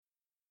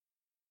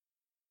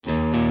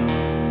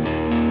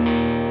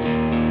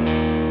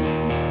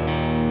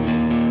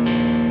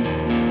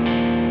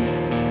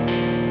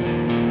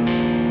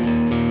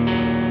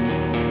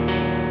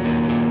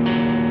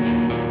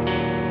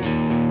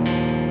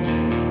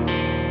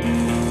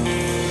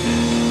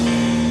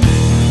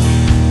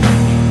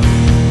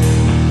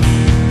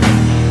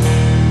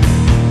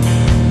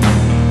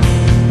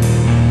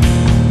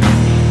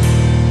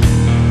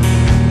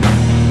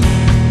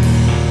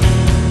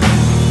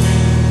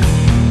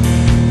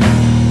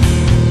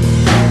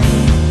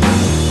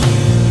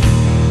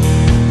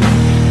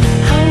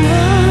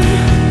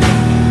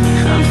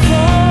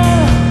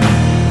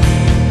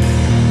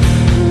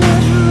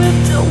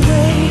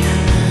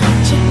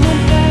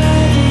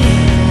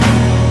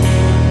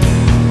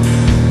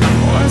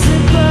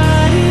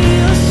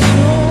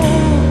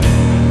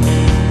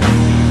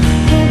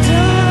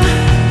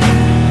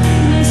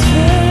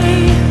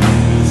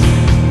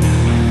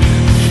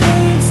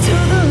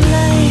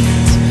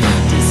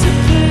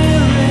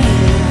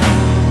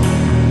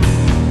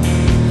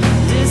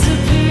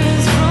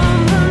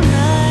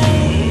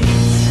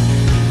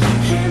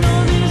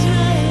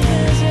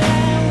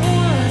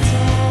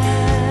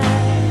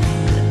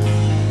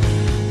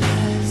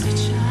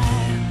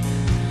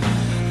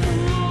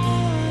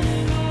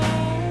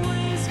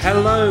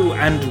Hello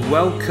and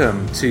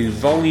welcome to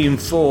Volume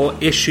 4,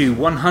 Issue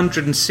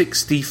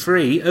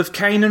 163 of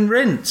Cane and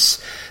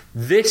Rinse.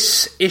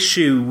 This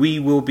issue we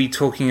will be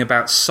talking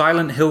about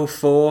Silent Hill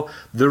 4,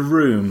 The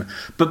Room.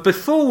 But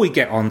before we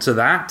get on to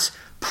that,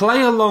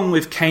 play along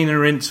with Cane and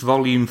Rinse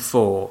Volume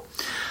 4.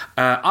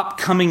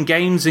 Upcoming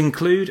games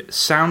include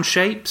Sound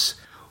Shapes,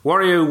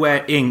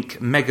 WarioWare Inc.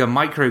 Mega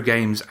Micro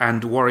Games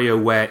and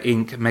WarioWare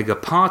Inc. Mega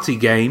Party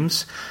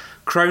Games,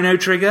 Chrono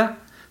Trigger,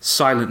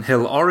 Silent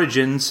Hill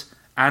Origins,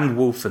 and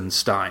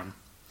Wolfenstein.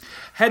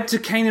 Head to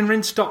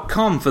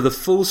caneandrinse.com for the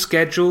full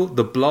schedule,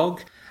 the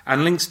blog,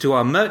 and links to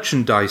our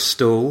merchandise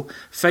stall,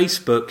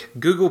 Facebook,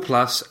 Google+,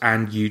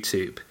 and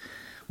YouTube.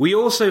 We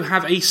also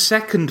have a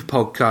second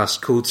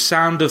podcast called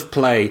Sound of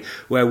Play,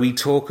 where we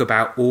talk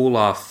about all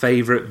our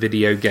favourite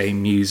video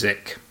game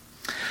music.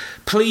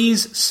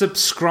 Please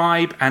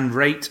subscribe and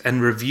rate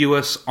and review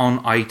us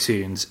on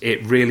iTunes.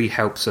 It really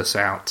helps us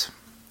out.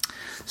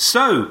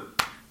 So,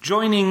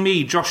 joining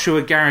me,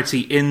 Joshua Garrity,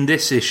 in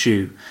this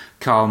issue,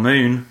 Carl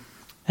Moon.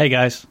 Hey,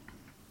 guys.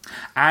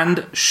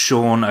 And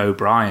Sean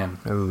O'Brien.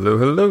 Hello,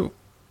 hello.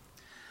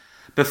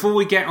 Before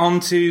we get on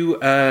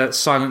to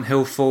Silent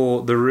Hill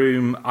 4, The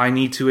Room, I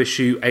need to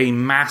issue a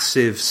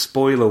massive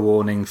spoiler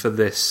warning for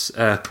this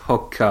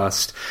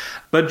podcast.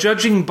 But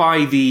judging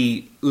by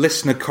the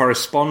listener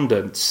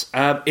correspondence,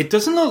 it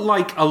doesn't look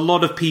like a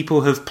lot of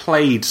people have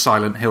played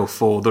Silent Hill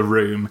 4, The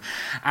Room.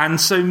 And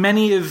so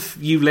many of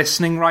you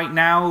listening right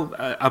now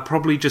are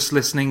probably just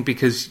listening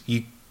because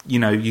you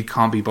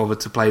can't be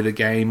bothered to play the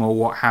game or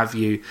what have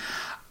you.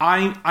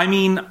 I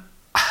mean,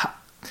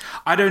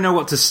 I don't know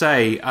what to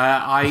say.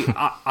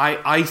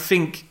 I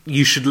think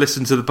you should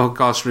listen to the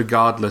podcast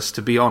regardless,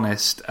 to be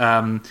honest.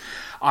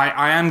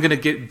 I am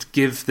going to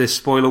give this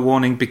spoiler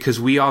warning because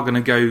we are going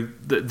to go...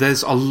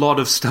 There's a lot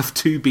of stuff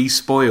to be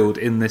spoiled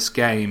in this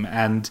game,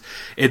 and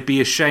it'd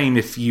be a shame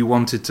if you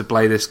wanted to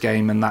play this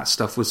game and that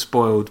stuff was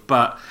spoiled.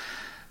 But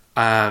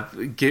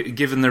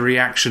given the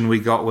reaction we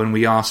got when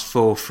we asked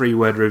for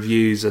free-word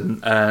reviews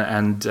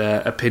and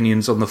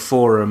opinions on the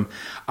forum,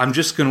 I'm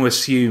just going to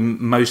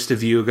assume most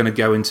of you are going to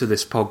go into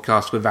this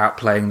podcast without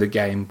playing the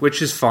game,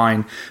 which is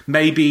fine.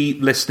 Maybe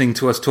listening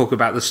to us talk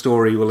about the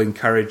story will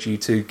encourage you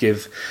to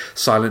give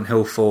Silent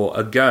Hill 4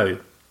 a go.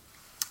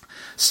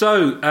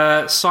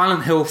 So,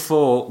 Silent Hill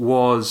 4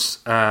 was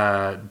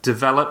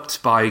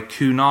developed by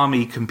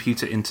Konami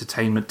Computer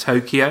Entertainment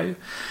Tokyo.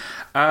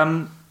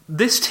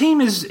 This team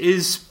is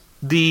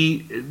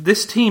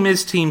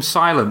Team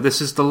Silent.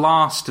 This is the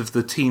last of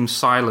the Team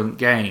Silent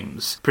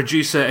games.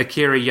 Producer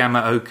Akira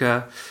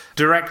Yamaoka,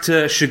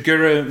 director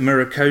Shigeru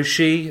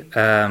Murakoshi.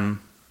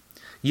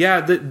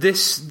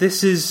 This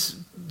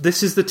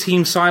is the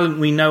Team Silent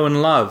we know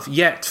and love.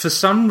 Yet for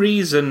some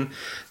reason,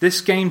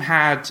 this game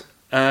had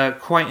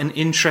quite an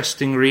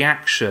interesting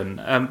reaction.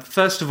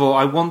 First of all,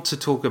 I want to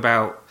talk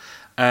about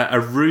a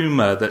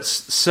rumor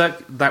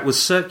that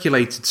was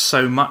circulated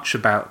so much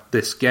about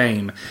this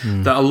game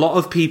that a lot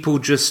of people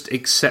just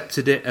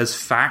accepted it as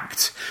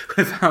fact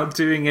without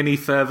doing any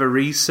further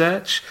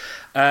research.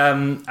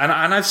 And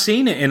I've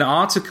seen it in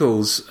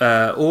articles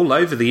all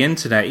over the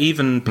internet.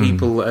 Even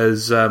people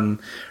as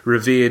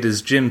revered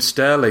as Jim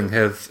Sterling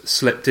have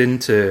slipped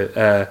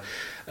into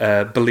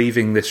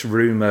believing this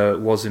rumor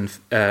was in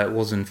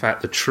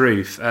fact the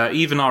truth.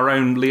 Even our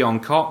own Leon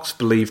Cox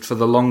believed for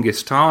the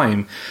longest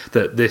time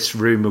that this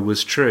rumor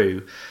was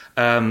true.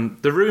 The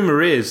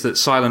rumor is that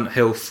Silent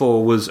Hill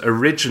 4 was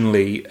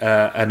originally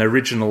an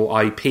original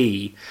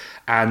IP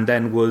and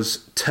then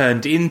was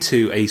turned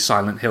into a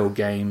Silent Hill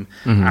game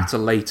at a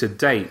later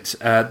date.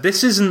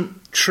 This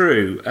isn't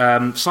true.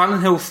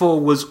 Silent Hill 4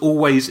 was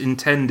always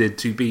intended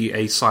to be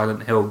a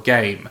Silent Hill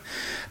game.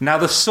 Now,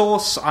 the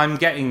source I'm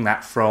getting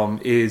that from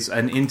is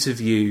an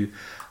interview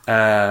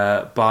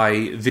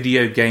by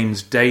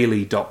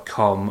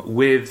VideoGamesDaily.com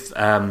with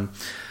Akira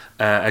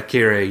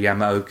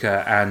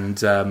Yamaoka and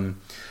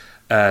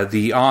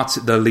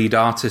the lead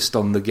artist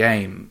on the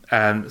game.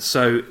 And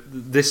so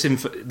this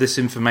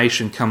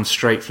information comes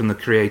straight from the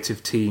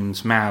creative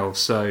team's mouth.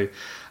 So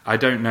I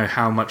don't know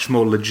how much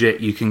more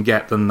legit you can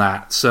get than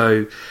that.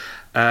 So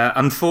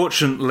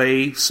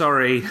unfortunately,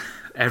 sorry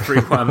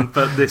everyone,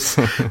 but this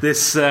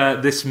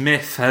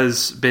myth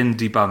has been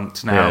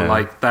debunked now. Yeah.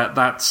 Like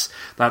that's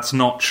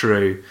not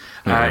true.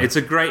 It's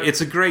a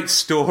great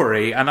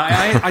story, and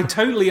I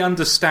totally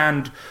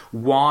understand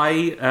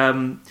why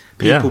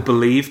people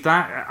believe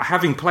that.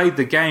 Having played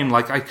the game,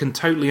 like I can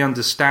totally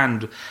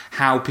understand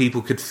how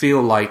people could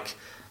feel like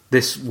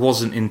this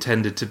wasn't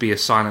intended to be a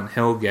Silent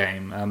Hill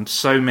game.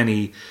 So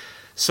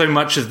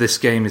much of this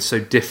game is so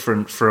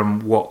different from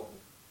what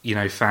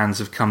fans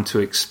have come to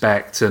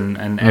expect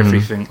and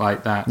everything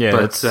like that. Yeah,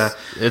 but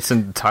it's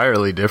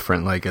entirely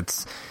different. Like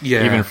it's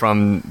even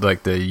from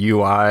like the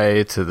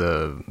UI to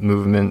the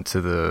movement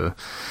to the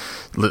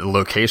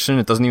location.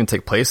 It doesn't even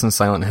take place in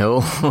Silent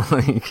Hill.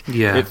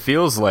 It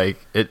feels like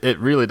it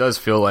really does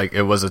feel like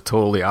it was a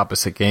totally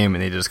opposite game,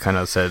 and they just kind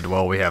of said,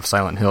 well, we have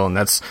Silent Hill, and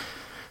that's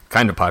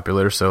kind of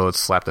popular, so let's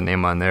slap the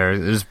name on there.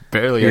 There's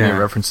barely any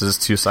references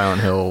to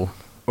Silent Hill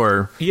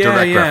or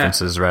direct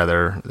references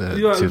rather.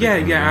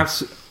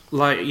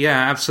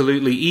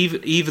 Absolutely.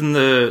 Even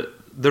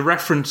the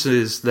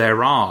references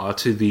there are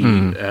to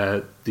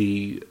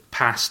the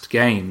past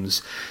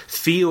games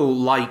feel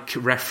like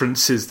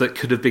references that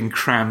could have been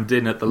crammed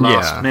in at the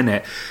last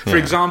minute. For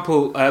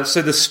example,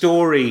 so the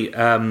story,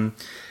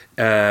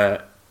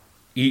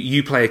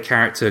 you play a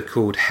character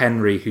called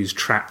Henry who's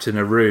trapped in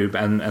a room,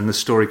 and the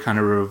story kind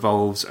of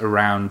revolves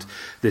around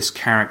this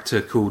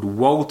character called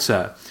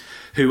Walter,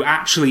 who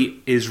actually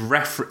is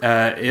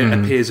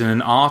appears in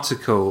an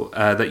article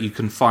that you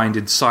can find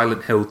in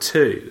Silent Hill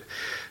 2.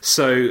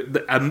 So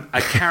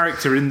a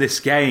character in this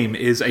game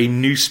is a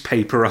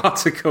newspaper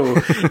article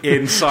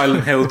in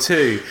Silent Hill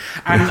 2.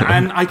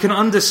 And I can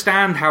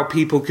understand how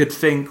people could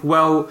think,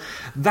 well,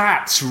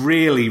 that's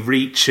really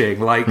reaching.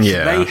 Like,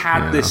 they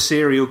had this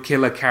serial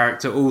killer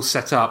character all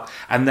set up,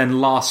 and then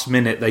last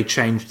minute they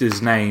changed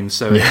his name,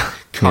 so it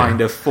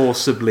kind of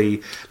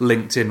forcibly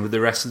linked in with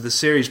the rest of the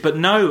series. But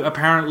no,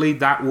 apparently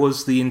that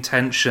was the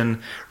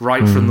intention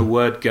right from the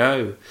word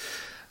go.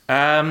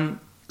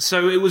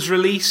 So it was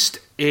released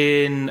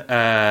in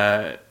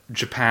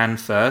Japan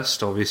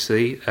first,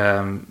 obviously,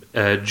 June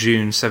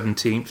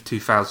 17th,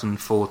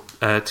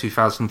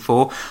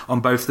 2004, on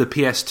both the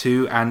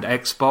PS2 and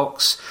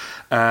Xbox.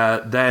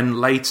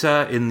 Then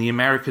later in the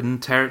American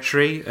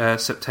territory,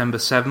 September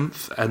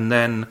 7th, and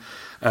then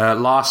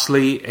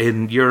lastly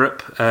in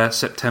Europe,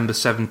 September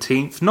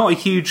 17th. Not a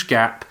huge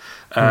gap,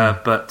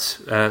 but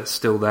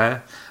still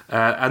there.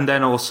 And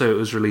then also it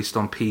was released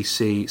on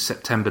PC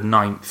September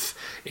 9th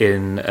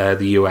in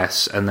the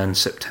US, and then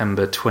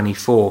September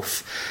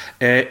 24th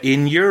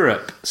in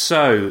Europe.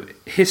 So,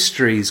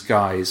 histories,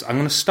 guys. I'm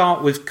going to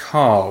start with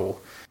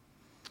Carl.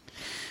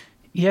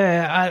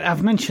 Yeah,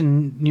 I've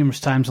mentioned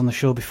numerous times on the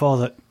show before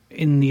that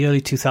in the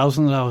early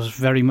 2000s I was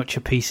very much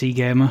a PC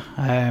gamer,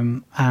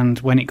 and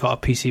when it got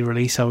a PC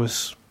release I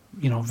was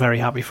very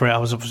happy for it. I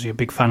was obviously a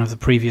big fan of the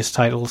previous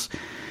titles,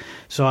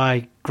 so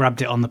I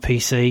grabbed it on the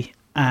PC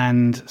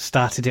and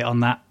started it on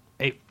that.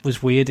 It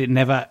was weird.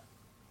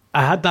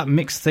 I had that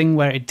mixed thing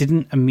where it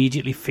didn't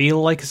immediately feel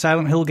like a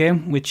Silent Hill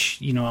game,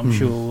 which, I'm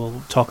sure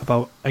we'll talk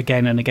about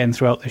again and again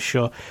throughout this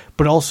show.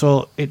 But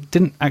also, it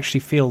didn't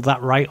actually feel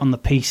that right on the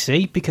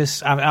PC,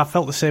 because I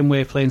felt the same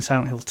way playing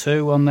Silent Hill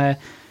 2 on there.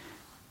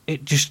 There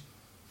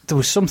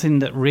was something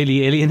that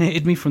really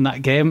alienated me from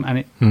that game, and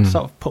it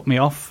sort of put me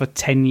off for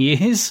 10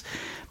 years.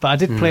 But I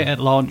did play it at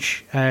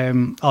launch,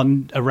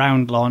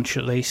 around launch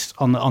at least,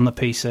 on the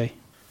PC.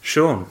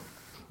 Sean?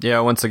 Yeah,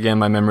 once again,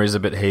 my memory's a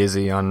bit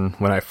hazy on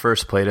when I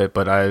first played it,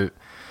 but I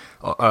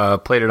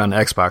played it on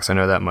Xbox. I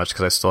know that much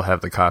because I still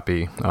have the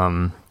copy.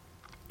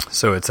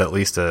 So it's at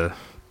least a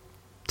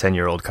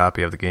 10-year-old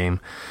copy of the game.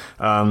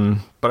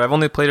 But I've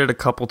only played it a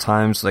couple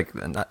times,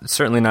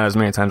 certainly not as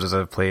many times as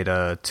I've played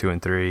 2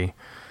 and 3.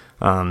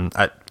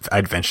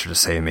 I'd venture to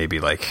say maybe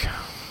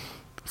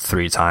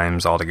 3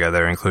 times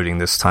altogether, including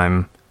this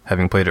time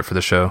having played it for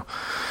the show.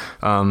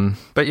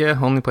 But yeah,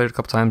 only played it a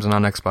couple times and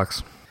on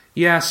Xbox.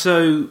 Yeah,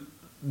 so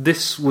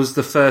this was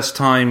the first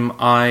time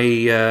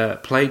I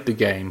played the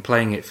game,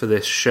 playing it for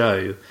this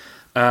show.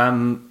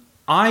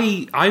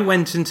 I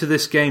went into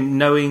this game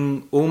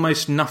knowing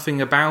almost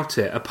nothing about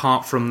it,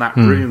 apart from that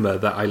rumour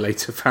that I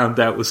later found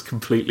out was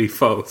completely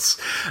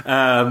false.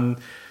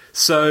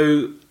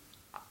 So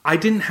I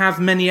didn't have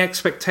many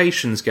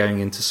expectations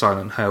going into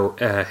Silent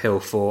Hill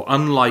 4,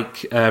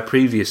 unlike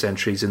previous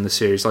entries in the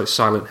series, like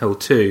Silent Hill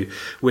 2,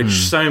 which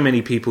so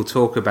many people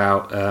talk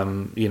about,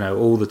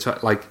 all the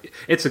time.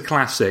 It's a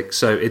classic,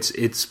 so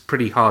it's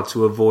pretty hard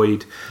to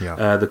avoid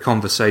the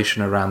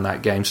conversation around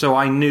that game. So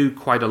I knew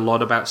quite a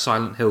lot about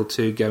Silent Hill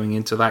 2 going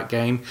into that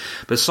game.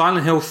 But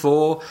Silent Hill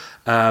 4...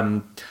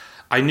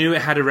 I knew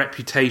it had a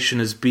reputation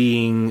as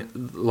being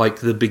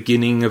the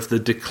beginning of the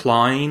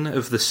decline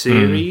of the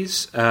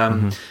series.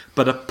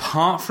 But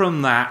apart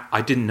from that,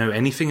 I didn't know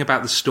anything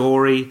about the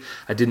story.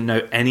 I didn't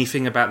know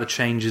anything about the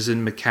changes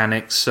in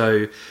mechanics.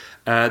 So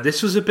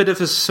this was a bit of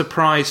a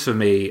surprise for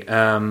me,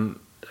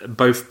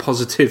 both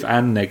positive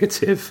and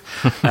negative.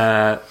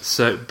 Let's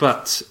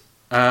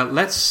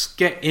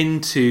get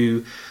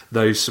into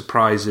those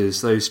surprises,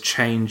 those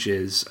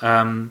changes.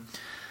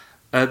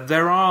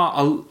 There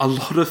are a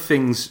lot of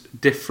things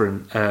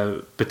different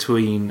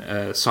between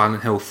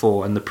Silent Hill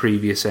 4 and the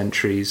previous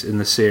entries in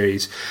the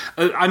series.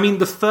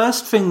 The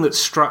first thing that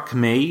struck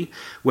me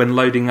when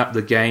loading up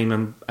the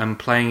game and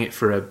playing it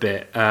for a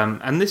bit,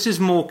 and this is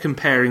more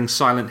comparing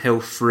Silent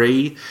Hill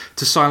 3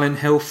 to Silent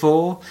Hill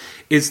 4,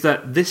 is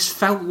that this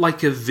felt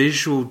like a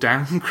visual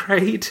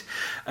downgrade,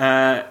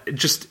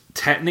 just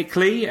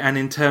technically and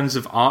in terms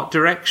of art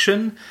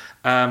direction.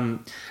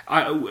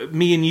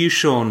 Me and you,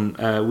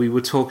 Sean, we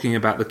were talking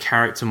about the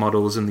character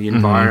models and the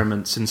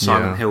environments in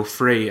Silent Hill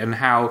 3 and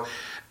how,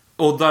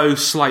 although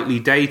slightly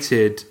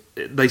dated,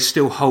 they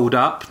still hold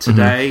up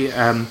today,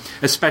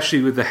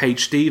 especially with the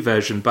HD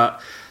version.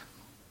 But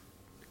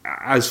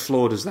as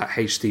flawed as that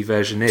HD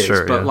version is,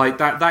 sure, but like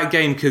that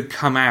game could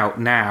come out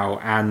now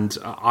and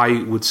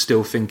I would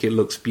still think it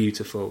looks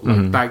beautiful.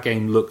 Like that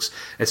game looks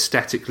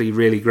aesthetically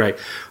really great.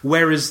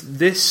 Whereas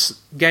this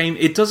game,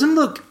 it doesn't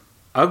look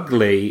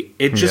ugly.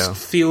 It just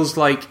feels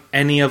like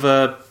any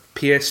other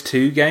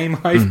PS2 game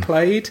I've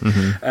played.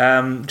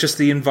 Just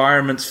the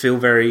environments feel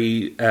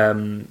very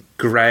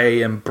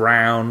grey and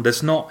brown.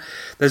 There's not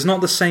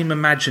the same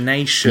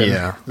imagination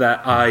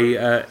that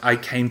I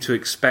came to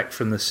expect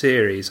from the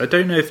series. I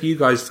don't know if you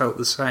guys felt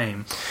the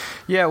same.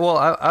 Yeah, well,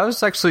 I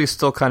was actually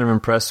still kind of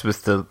impressed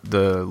with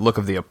the look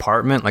of the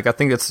apartment. Like, I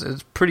think it's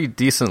pretty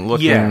decent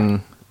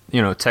looking,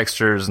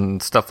 textures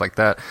and stuff like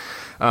that.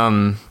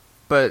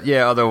 But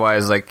yeah,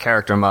 otherwise, like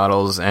character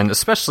models, and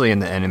especially in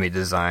the enemy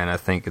design, I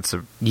think it's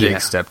a big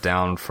step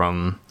down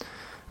from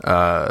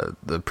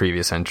the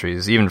previous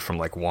entries, even from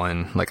like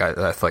 1. Like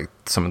I feel like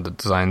some of the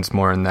design's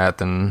more in that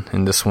than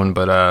in this one.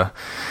 But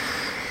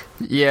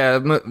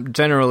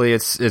generally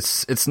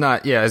it's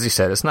not. Yeah, as you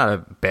said, it's not a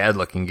bad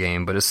looking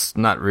game, but it's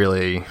not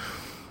really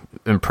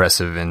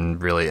impressive in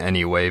really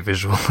any way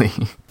visually.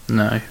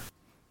 No.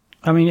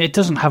 I mean, it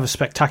doesn't have a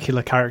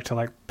spectacular character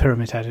like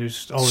Pyramid Head,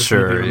 who's always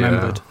going to be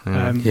remembered.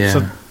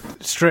 So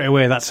straight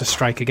away, that's a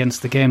strike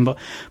against the game. But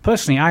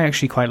personally, I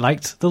actually quite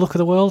liked the look of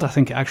the world. I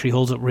think it actually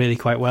holds up really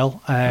quite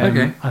well.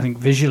 I think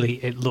visually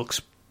it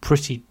looks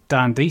pretty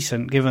darn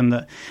decent, given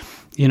that,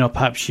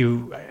 perhaps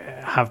you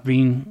have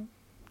been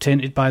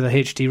tainted by the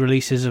HD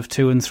releases of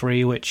 2 and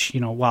 3, which,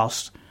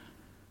 whilst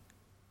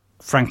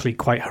frankly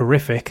quite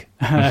horrific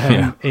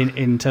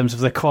in terms of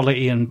the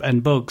quality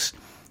and bugs,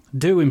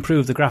 do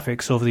improve the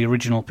graphics over the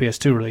original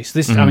PS2 release.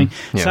 This,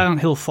 Silent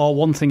Hill 4,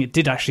 one thing it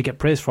did actually get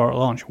praised for at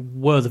launch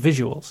were the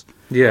visuals.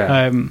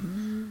 Yeah.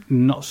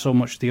 Not so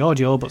much the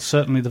audio, but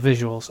certainly the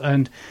visuals.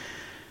 And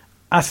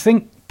I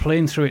think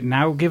playing through it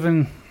now,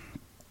 given,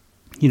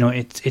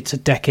 it's a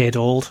decade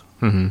old,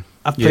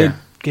 I've played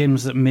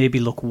games that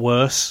maybe look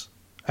worse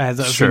that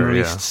have been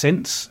released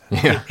since.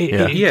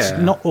 It's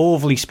not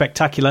overly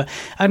spectacular.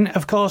 And,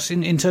 of course,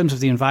 in terms of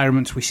the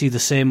environments, we see the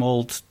same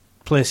old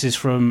places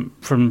from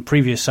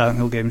previous Silent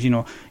Hill games.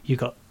 You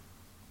got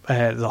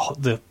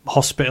the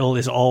hospital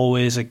is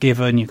always a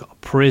given. You've got a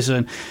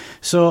prison,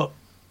 so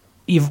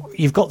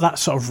you've got that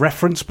sort of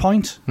reference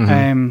point.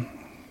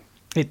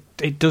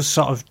 It does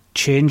sort of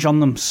change on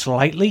them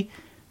slightly,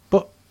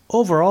 but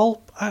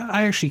overall,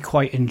 I actually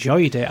quite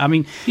enjoyed it. I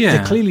mean,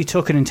 they clearly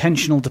took an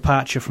intentional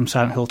departure from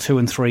Silent Hill 2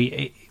 and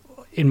 3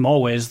 in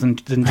more ways than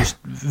just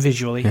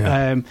visually,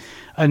 and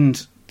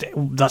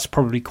that's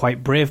probably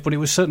quite brave, but it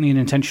was certainly an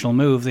intentional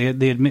move.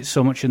 They admit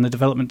so much in the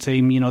development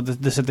team.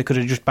 They said they could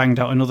have just banged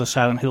out another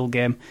Silent Hill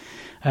game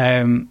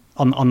on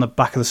the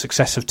back of the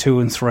success of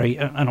 2 and 3,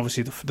 and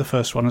obviously the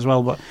first one as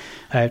well, but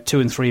 2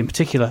 and 3 in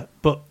particular.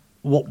 But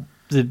what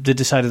they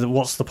decided that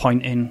what's the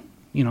point in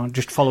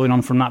just following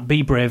on from that?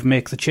 Be brave,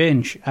 make the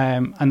change,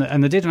 and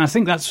they did. And I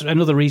think that's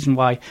another reason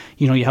why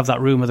you have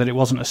that rumor that it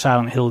wasn't a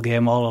Silent Hill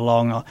game all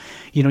along, or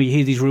you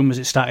hear these rumors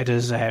it started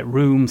as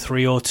Room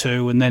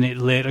 302, and then it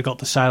later got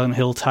the Silent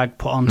Hill tag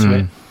put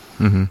onto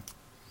it.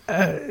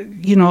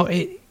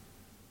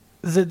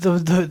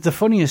 The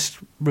funniest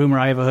rumor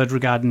I ever heard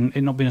regarding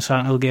it not being a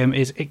Silent Hill game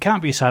is it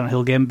can't be a Silent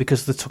Hill game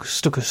because they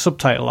stuck a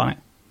subtitle on it.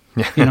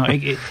 If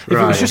it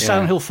was just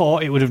Silent Hill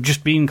 4, it would have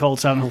just been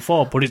called Silent Hill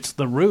 4, but it's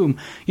The Room.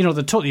 They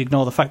totally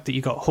ignore the fact that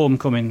you got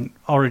Homecoming,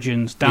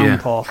 Origins,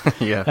 Downpour,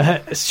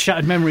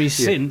 Shattered Memories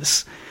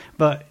since.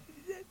 But,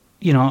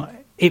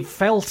 it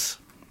felt,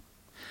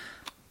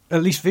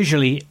 at least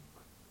visually,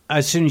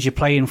 as soon as you're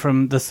playing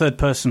from the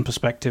third-person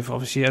perspective,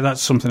 obviously,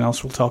 that's something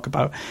else we'll talk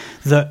about,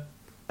 that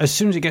as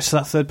soon as it gets to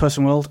that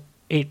third-person world,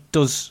 it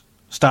does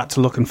start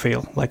to look and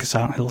feel like a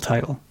Silent Hill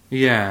title.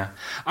 Yeah.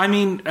 I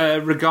mean,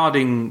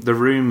 regarding the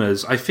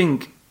rumours, I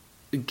think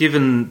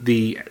given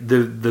the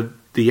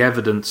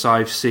evidence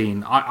I've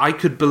seen, I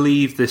could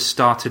believe this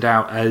started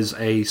out as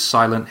a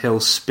Silent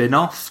Hill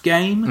spin-off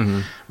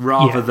game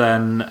rather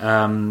than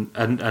a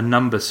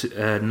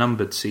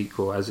numbered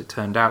sequel, as it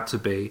turned out to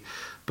be.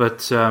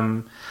 But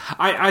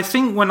I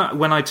think when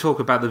I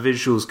talk about the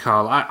visuals,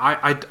 Carl,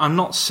 I'm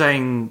not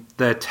saying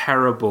they're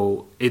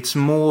terrible. It's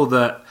more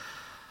that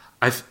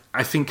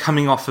I think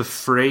coming off of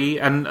 3,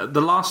 and the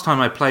last time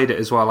I played it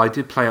as well, I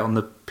did play it on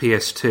the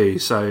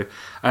PS2, so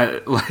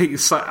it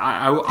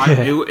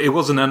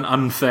wasn't an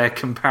unfair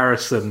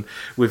comparison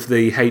with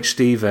the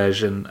HD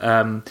version.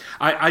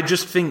 I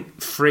just think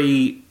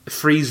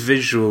 3's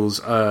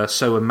visuals are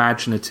so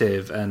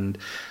imaginative, and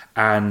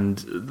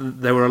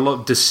there were a lot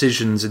of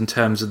decisions in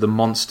terms of the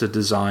monster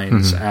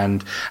designs,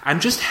 and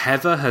just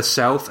Heather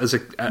herself as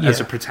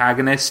a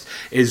protagonist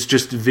is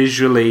just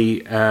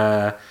visually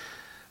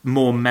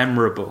more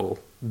memorable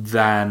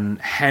than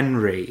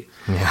Henry,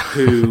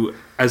 who,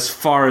 as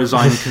far as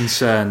I'm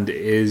concerned,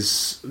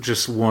 is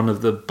just one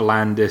of the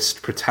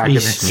blandest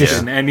protagonists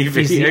in any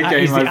video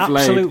game he's I've the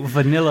played. Absolute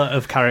vanilla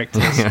of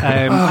characters.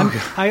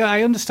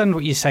 I understand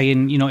what you're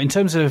saying. In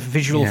terms of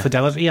visual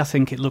fidelity, I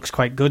think it looks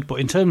quite good, but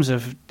in terms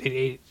of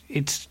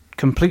it's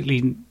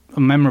completely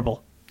unmemorable.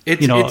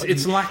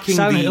 It's lacking.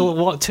 Silent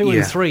Hill 2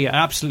 and 3 are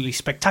absolutely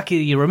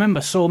spectacular. You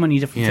remember so many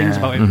different things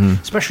about him,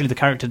 especially the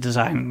character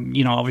design.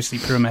 Obviously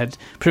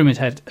Pyramid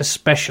Head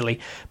especially,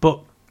 but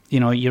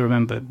you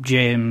remember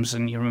James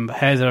and you remember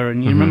Heather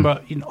and you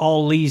remember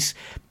all these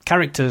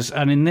characters.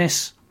 And in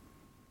this,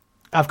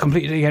 I've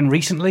completed it again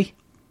recently,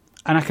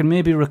 and I can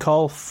maybe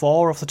recall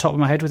 4 off the top of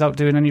my head without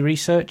doing any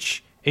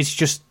research. It's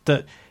just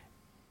that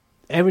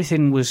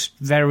everything was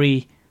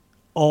very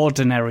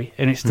ordinary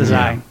in its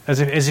design,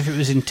 as if it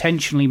was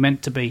intentionally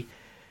meant to be.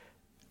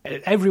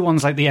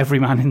 Everyone's like the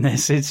everyman in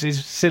this. It's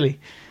silly.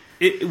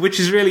 Which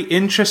is really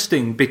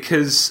interesting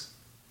because,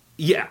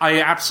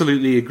 I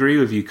absolutely agree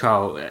with you,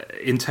 Carl.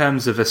 In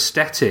terms of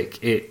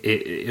aesthetic,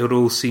 it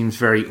all seems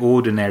very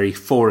ordinary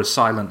for a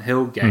Silent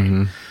Hill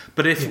game.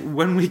 But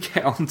when we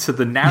get onto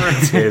the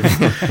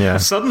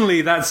narrative,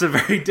 suddenly that's a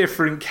very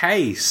different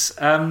case.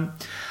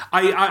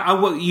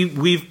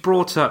 We've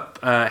brought up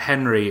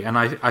Henry, and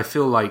I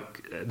feel like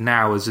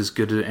now is as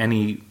good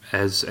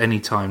as any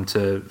time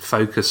to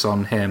focus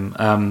on him.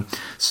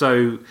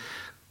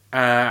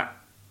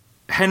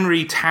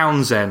 Henry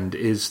Townsend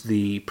is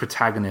the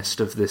protagonist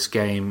of this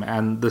game,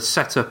 and the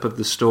setup of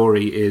the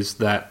story is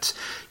that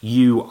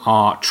you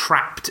are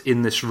trapped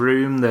in this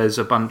room. There's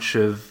a bunch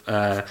of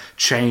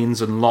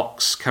chains and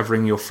locks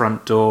covering your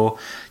front door.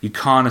 You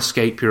can't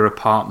escape your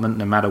apartment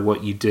no matter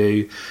what you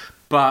do.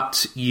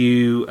 But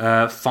you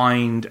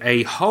find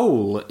a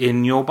hole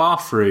in your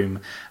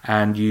bathroom,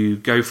 and you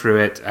go through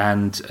it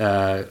and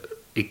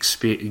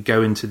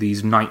go into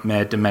these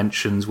nightmare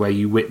dimensions where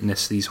you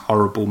witness these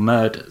horrible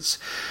murders.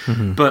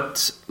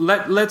 But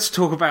let's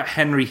talk about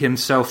Henry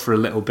himself for a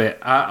little bit.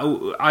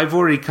 I've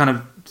already kind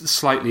of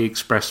slightly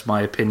expressed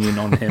my opinion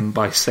on him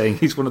by saying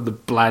he's one of the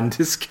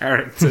blandest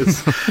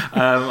characters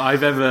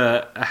I've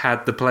ever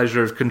had the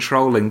pleasure of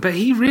controlling. But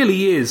he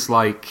really is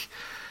like...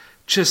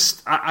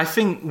 I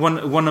think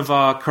one of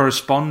our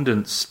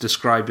correspondents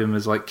described him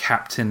as like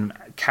Captain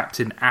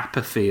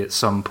Apathy at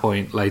some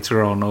point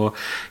later on, or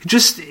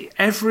just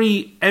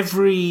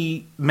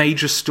every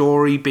major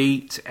story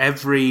beat,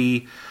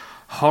 every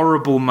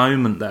horrible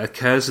moment that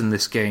occurs in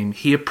this game,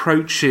 he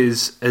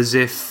approaches as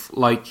if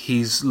like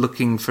he's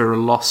looking for a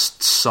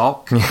lost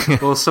sock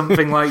or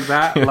something like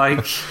that.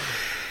 Like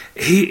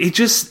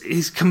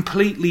his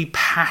completely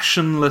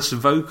passionless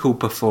vocal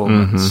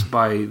performance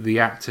by the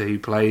actor who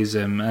plays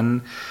him,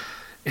 and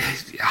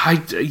I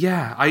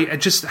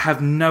just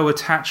have no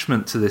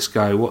attachment to this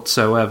guy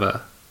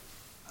whatsoever.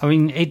 I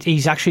mean,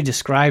 he's actually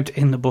described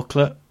in the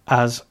booklet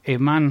as a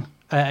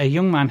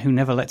young man who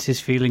never lets his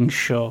feelings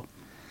show.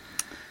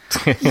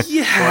 Well,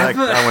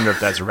 I wonder if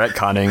that's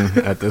retconning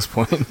at this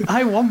point.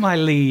 I want my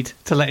lead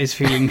to let his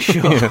feelings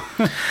show.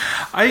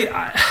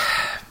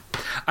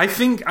 I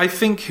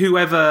think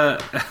whoever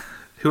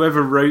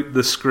wrote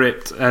the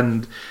script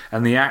and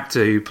the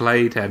actor who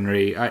played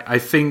Henry, I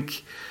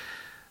think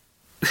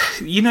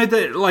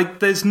that like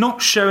there's not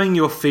showing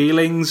your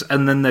feelings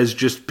and then there's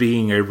just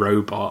being a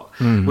robot,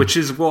 which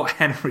is what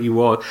Henry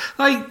was.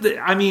 Like,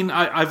 I mean,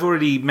 I've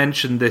already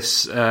mentioned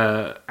this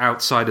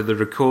outside of the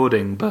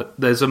recording, but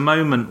there's a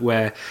moment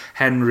where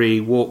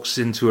Henry walks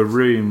into a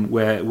room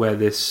where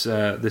this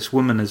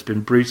woman has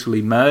been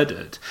brutally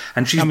murdered,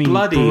 and she's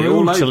bloody brutally.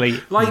 All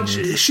over. Like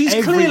she's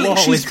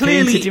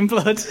clearly in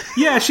blood.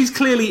 Yeah, she's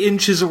clearly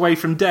inches away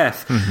from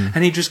death,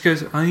 and he just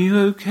goes, "Are you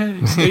okay?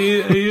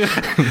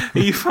 Are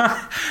you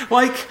fine?"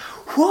 Like,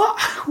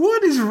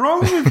 what is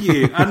wrong with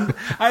you? And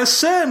at a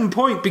certain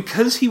point,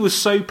 because he was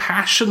so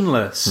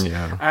passionless,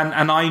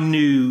 and I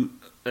knew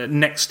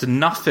next to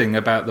nothing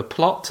about the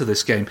plot to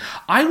this game,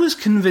 I was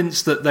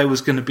convinced that there was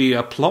going to be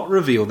a plot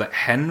reveal that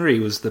Henry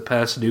was the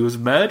person who was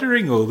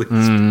murdering all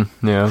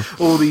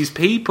these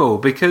people,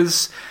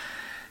 because...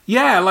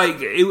 Yeah,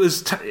 like, it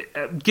was...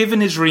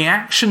 given his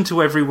reaction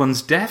to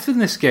everyone's death in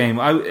this game,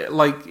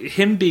 like,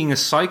 him being a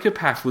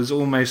psychopath was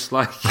almost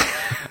like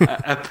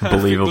a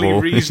perfectly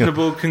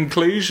reasonable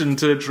conclusion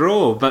to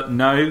draw. But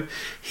no,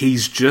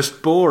 he's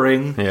just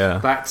boring. Yeah.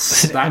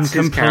 That's his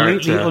completely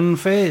character.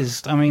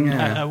 Unfazed. I mean,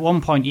 at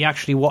one point, he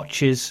actually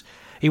watches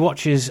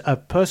a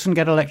person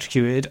get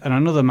electrocuted and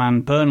another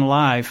man burn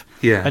alive.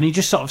 Yeah. And he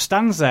just sort of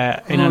stands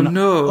there in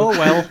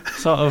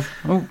sort of...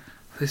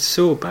 It's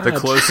so bad.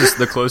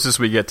 The closest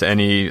we get to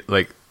any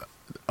like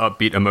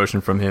upbeat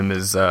emotion from him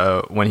is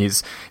when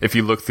if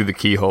you look through the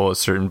keyhole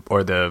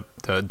the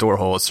door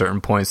hole at certain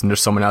points, and there's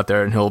someone out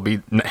there, and he'll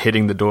be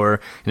hitting the door,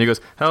 and he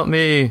goes, "Help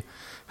me,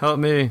 let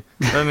me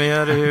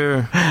out of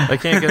here! I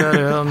can't get out of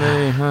here! Help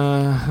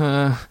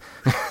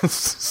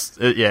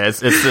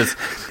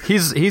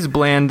me!" He's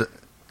bland.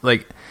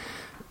 Like,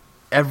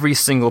 every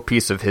single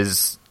piece of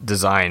his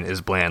design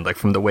is bland, like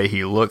from the way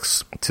he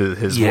looks to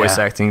his voice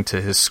acting to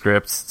his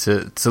script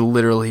to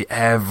literally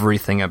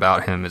everything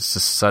about him. It's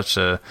just such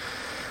a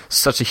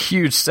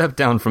huge step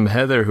down from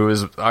Heather, who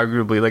is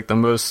arguably like the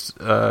most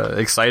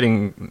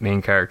exciting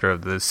main character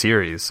of the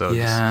series. So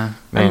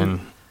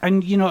and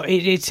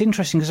it's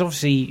interesting because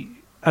obviously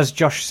as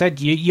Josh said,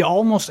 you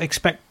almost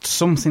expect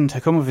something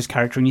to come of his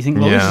character, and you think,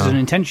 well, this is an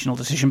intentional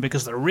decision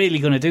because they're really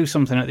going to do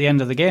something at the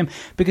end of the game,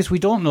 because we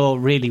don't know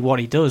really what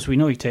he does. We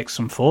know he takes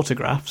some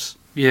photographs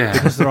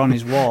because they're on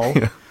his wall,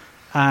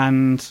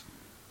 and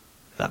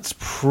that's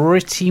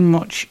pretty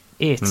much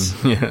it.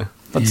 Yeah.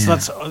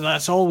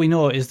 That's all we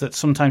know, is that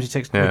sometimes he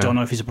takes... We don't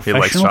know if he's a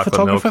professional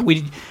photographer.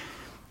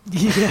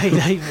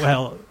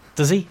 Well,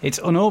 does he? It's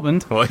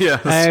unopened. Well,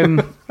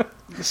 yeah.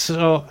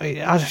 So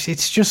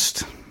it's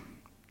just...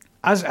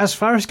 As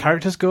far as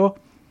characters go,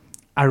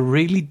 I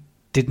really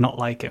did not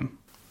like him,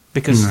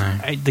 because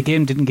the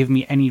game didn't give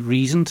me any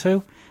reason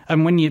to.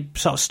 And when you're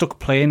sort of stuck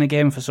playing a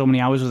game for so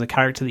many hours with a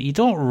character that you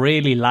don't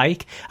really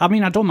like... I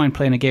mean, I don't mind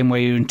playing a game where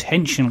you're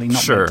intentionally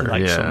not meant to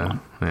like someone.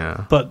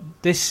 Yeah. But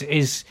this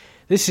is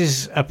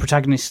a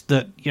protagonist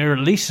that you're at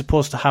least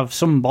supposed to have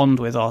some bond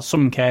with or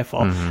some care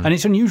for. Mm-hmm. And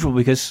it's unusual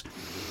because,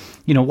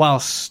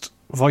 whilst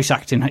voice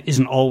acting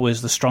isn't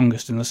always the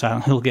strongest in the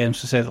Silent Hill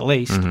games, to say the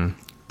least,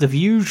 they've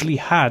usually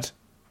had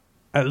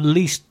at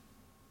least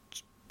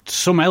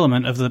some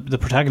element of the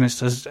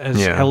protagonist has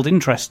held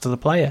interest to the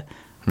player.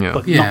 Yeah.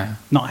 But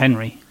not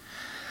Henry.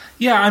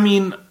 Yeah, I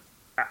mean,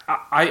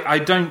 I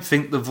don't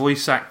think the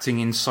voice acting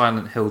in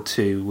Silent Hill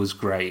 2 was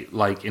great.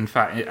 Like, in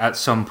fact, at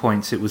some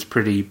points it was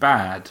pretty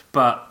bad.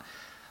 But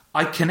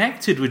I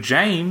connected with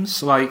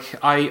James. Like,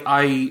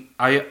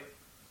 I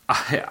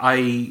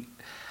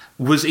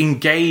was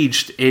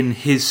engaged in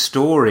his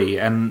story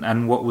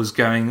and what was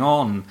going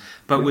on.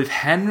 But with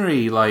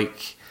Henry,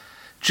 like,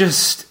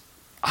 just...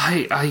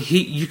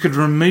 you could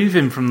remove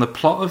him from the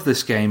plot of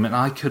this game, and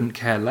I couldn't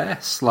care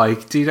less.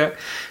 Like, his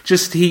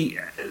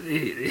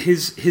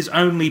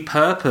only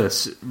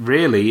purpose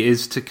really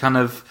is to kind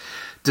of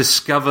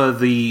discover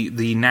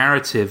the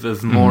narrative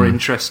of more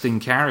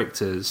interesting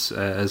characters,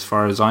 as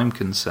far as I'm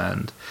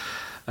concerned.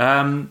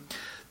 One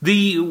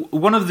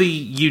of the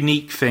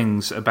unique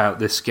things about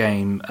this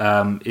game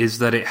is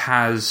that it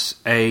has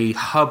a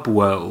hub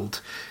world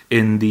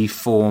in the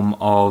form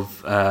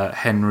of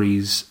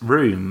Henry's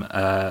room,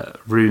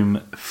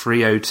 room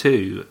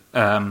 302.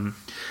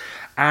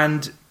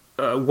 And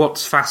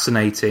what's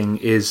fascinating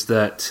is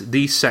that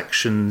these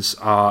sections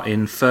are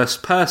in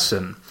first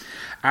person.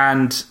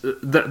 And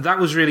that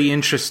was really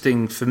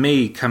interesting for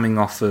me coming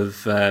off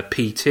of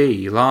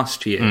PT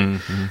last year,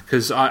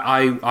 because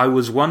I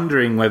was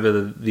wondering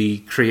whether the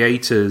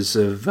creators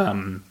of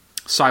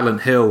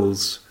Silent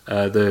Hills,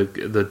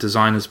 the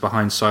designers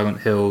behind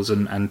Silent Hills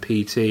and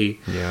PT,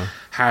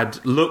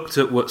 had looked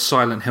at what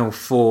Silent Hill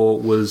 4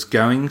 was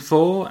going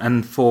for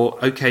and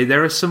thought, okay,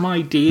 there are some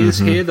ideas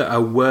here that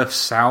are worth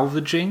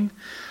salvaging.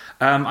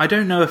 I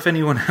don't know if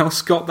anyone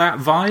else got that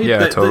vibe.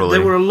 Yeah, totally.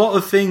 There were a lot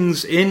of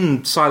things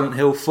in Silent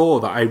Hill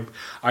 4 that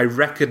I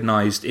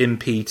recognised in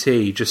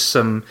PT, just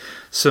some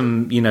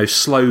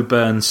slow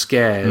burn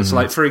scares.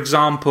 Like, for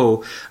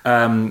example,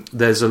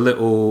 there's a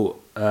little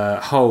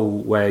hole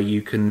where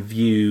you can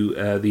view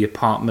the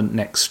apartment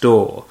next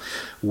door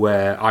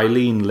where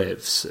Eileen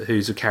lives,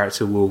 who's a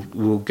character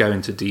we'll go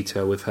into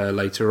detail with her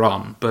later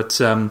on. But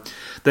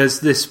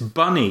there's this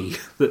bunny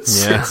that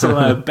sits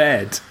on her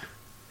bed,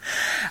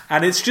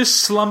 and it's just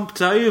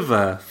slumped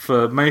over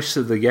for most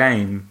of the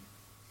game.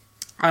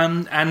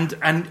 And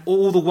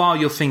all the while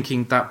you're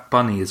thinking that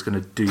bunny is going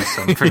to do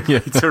something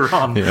later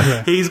on.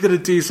 Yeah. He's going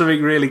to do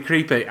something really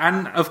creepy.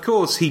 And of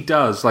course he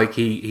does. Like,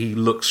 he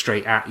looks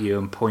straight at you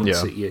and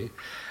points at you.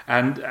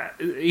 And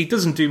he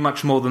doesn't do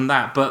much more than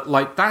that. But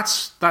like,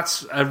 that's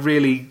a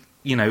really,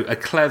 a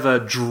clever,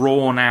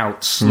 drawn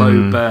out,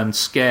 slow burn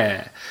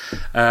scare.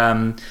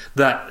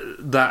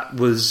 That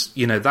was,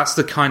 that's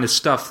the kind of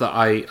stuff that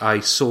I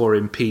saw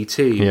in PT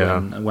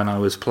when I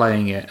was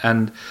playing it.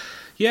 And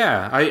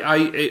yeah,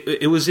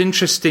 it was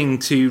interesting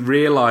to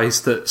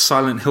realise that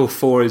Silent Hill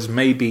 4 is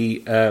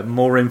maybe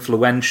more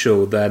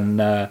influential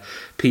than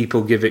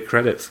people give it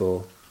credit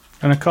for.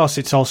 And of course,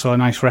 it's also a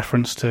nice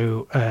reference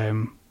to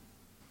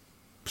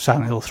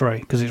Silent Hill 3,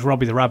 because it's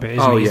Robbie the Rabbit,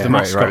 isn't he? He's the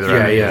mascot.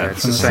 Right.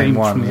 It's the same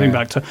one. From the theme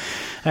back to,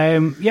 I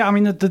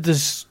mean,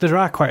 there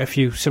are quite a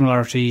few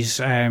similarities.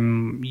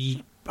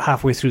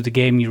 Halfway through the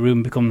game, your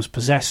room becomes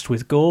possessed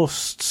with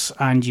ghosts,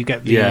 and you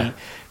get the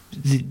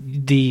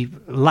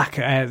lack,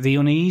 the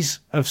unease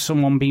of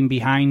someone being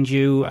behind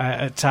you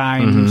at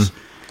times,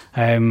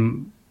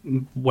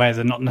 where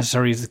they're not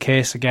necessarily the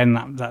case.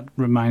 Again, that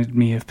reminded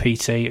me of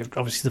PT,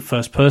 obviously the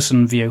first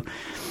person view,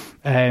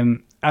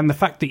 and the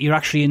fact that you're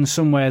actually in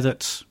somewhere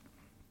that's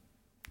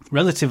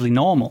relatively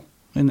normal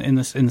in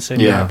the same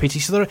way as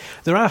PT. So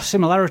there are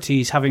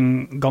similarities,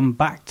 having gone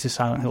back to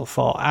Silent Hill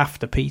 4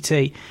 after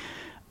PT.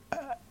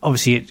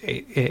 Obviously,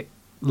 it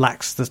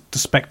lacks the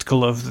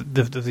spectacle of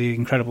the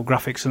incredible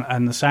graphics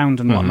and the sound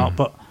and whatnot,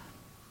 but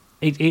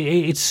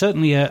it's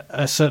certainly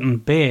a certain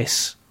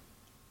base.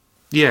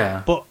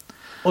 Yeah. But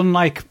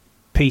unlike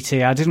PT,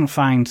 I didn't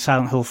find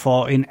Silent Hill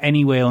 4 in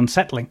any way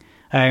unsettling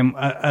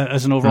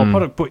as an overall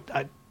product.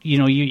 But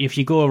if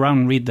you go around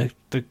and read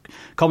the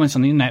comments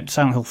on the internet,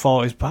 Silent Hill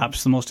 4 is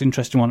perhaps the most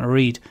interesting one to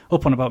read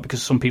up on about,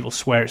 because some people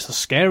swear it's the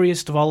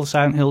scariest of all the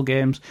Silent Hill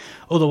games.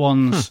 Other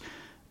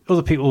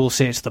Other people will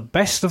say it's the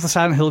best of the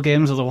Silent Hill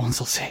games, other ones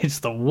will say it's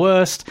the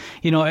worst.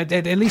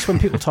 At least when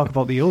people talk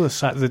about the other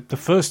side, the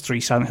first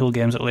 3 Silent Hill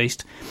games at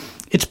least,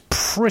 it's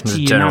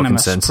pretty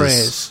unanimous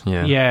praise.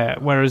 Yeah.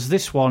 Whereas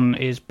this one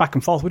is back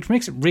and forth, which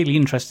makes it really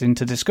interesting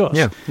to discuss.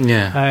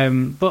 Yeah.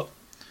 But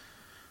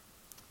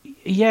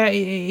yeah,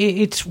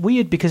 it's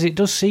weird because it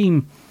does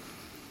seem,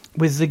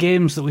 with the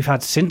games that we've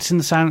had since in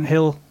the Silent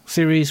Hill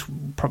series,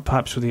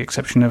 perhaps with the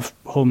exception of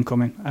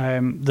Homecoming,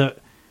 that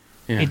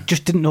it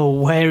just didn't know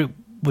where it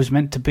was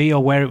meant to be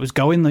or where it was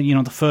going.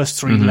 The first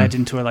 3 led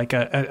into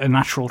a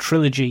natural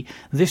trilogy.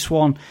 This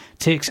one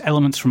takes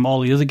elements from all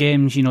the other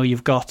games.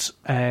 You've got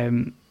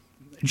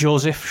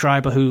Joseph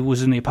Schreiber, who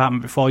was in the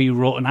apartment before you,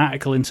 wrote an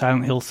article in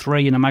Silent Hill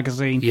 3 in a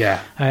magazine.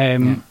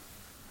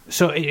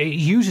 So it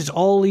uses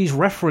all these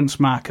reference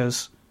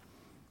markers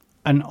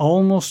and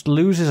almost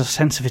loses a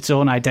sense of its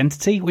own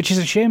identity, which is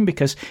a shame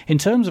because in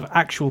terms of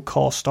actual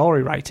core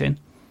story writing,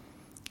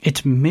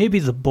 it's maybe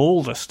the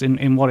boldest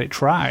in what it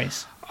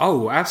tries.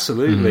 Oh,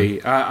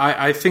 absolutely.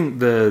 I think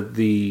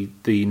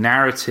the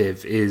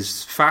narrative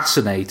is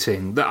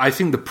fascinating. I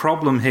think the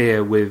problem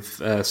here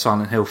with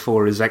Silent Hill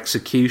 4 is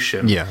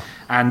execution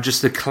and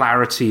just the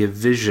clarity of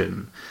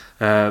vision.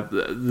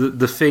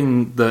 The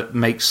thing that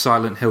makes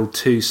Silent Hill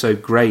 2 so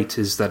great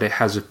is that it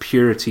has a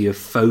purity of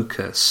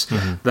focus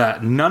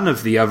that none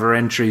of the other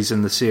entries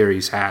in the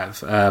series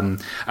have.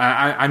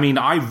 I mean,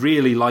 I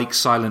really like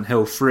Silent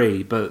Hill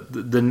 3,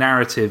 but the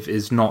narrative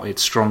is not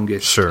its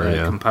strongest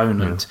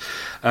component.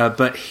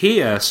 But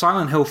here,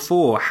 Silent Hill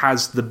 4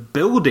 has the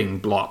building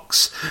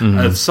blocks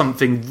of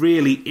something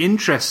really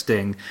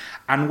interesting.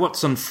 And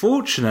what's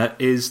unfortunate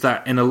is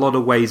that in a lot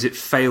of ways it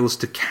fails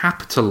to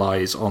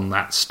capitalize on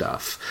that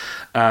stuff,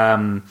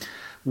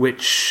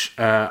 which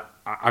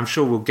I'm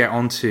sure we'll get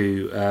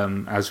onto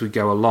as we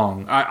go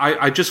along.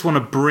 I just want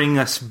to bring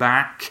us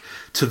back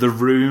to the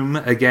room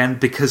again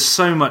because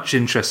so much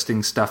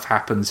interesting stuff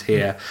happens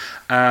here.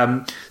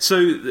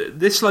 So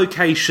this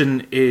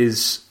location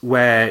is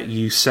where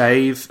you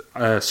save,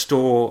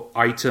 store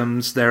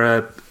items. There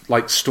are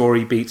like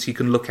story beats. You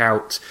can look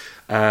out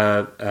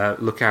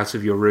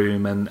of your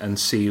room and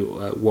see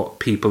what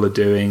people are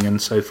doing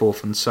and so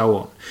forth and so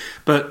on.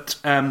 But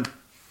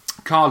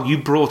Carl, you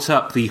brought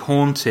up the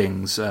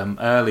hauntings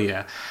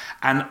earlier,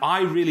 and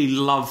I really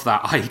love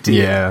that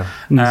idea. Yeah,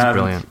 it's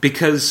brilliant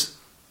because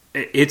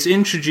it's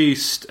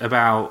introduced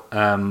about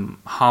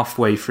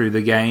halfway through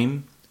the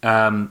game.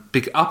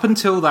 Up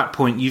until that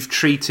point, you've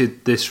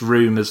treated this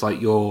room as like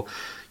your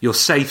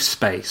safe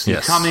space. You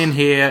come in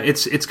here.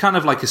 It's kind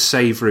of like a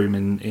save room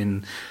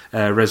in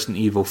Resident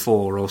Evil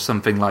 4 or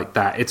something like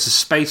that. It's a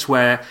space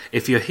where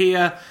if you're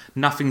here,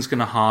 nothing's going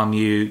to harm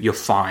you. You're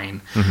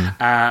fine.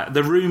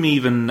 The room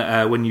even,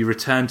 when you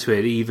return to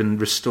it, even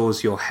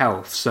restores your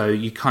health. So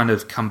you kind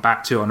of come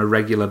back to it on a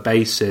regular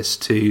basis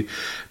to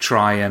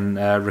try and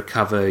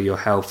recover your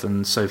health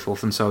and so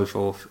forth and so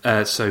forth,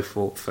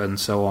 and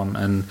so on,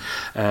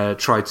 and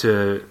try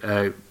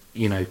to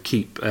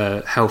keep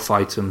health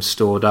items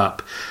stored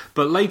up.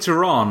 But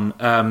later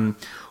on,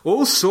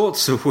 all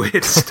sorts of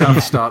weird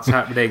stuff starts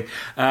happening.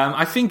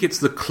 I think it's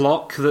the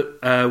clock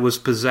that was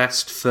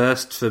possessed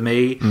first for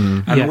me.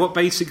 And what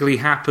basically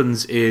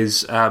happens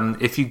is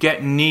if you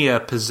get near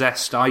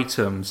possessed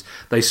items,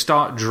 they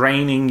start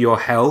draining your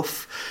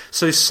health.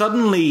 So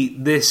suddenly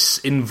this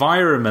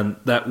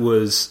environment that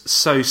was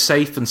so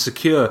safe and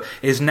secure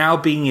is now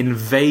being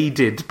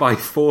invaded by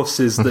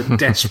forces that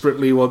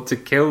desperately want to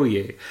kill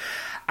you.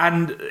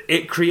 And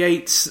it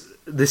creates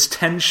this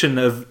tension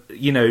of,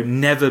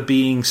 never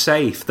being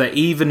safe, that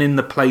even in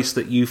the place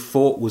that you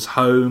thought was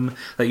home,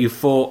 that you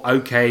thought,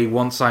 okay,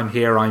 once I'm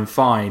here, I'm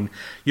fine,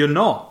 you're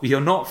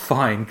not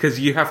fine, because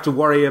you have to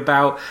worry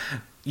about,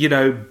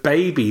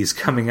 babies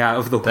coming out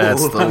of the wall.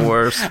 That's the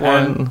worst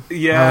one.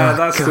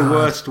 That's the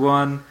worst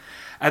one.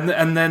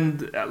 And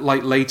then,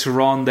 like,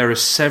 later on, there are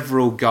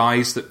several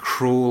guys that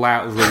crawl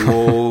out of the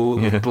wall,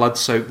 the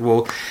blood-soaked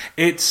wall.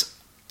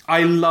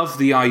 I love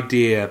the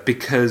idea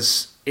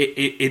because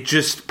it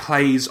just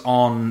plays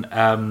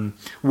on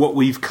what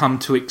we've come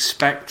to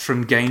expect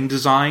from game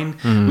design.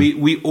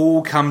 We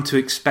all come to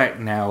expect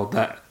now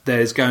that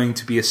there's going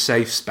to be a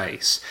safe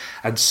space,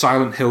 and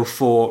Silent Hill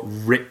 4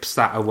 rips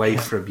that away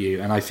from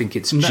you, and I think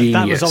it's genius.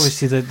 That was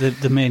obviously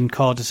the main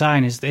core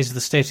design, is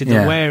the stated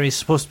that where is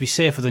supposed to be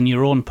safer than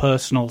your own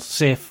personal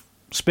safe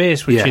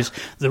space, which is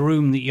the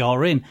room that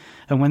you're in.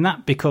 And when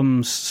that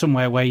becomes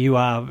somewhere where you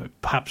are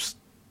perhaps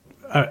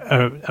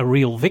a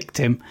real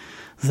victim,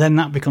 then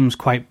that becomes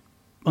quite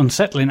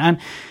unsettling. And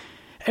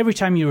every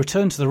time you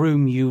return to the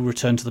room, you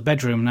return to the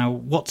bedroom. Now,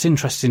 what's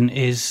interesting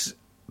is,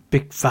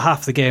 for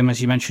half the game,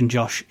 as you mentioned,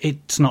 Josh,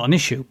 it's not an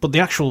issue. But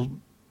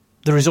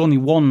there is only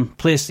one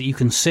place that you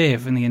can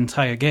save in the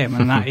entire game,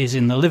 and that is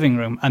in the living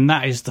room. And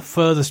that is the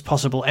furthest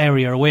possible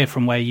area away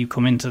from where you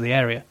come into the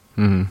area.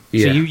 So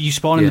you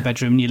spawn in the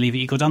bedroom, you leave it,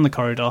 you go down the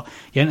corridor,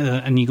 you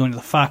enter and you go into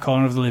the far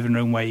corner of the living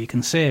room where you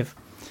can save.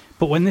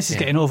 But when this is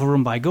getting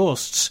overrun by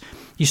ghosts,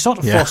 you're sort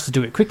of forced to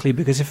do it quickly,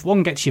 because if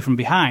one gets you from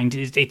behind,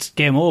 it's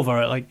game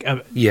over.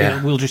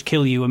 It will just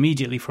kill you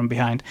immediately from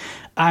behind.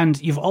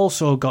 And you've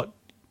also got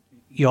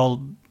your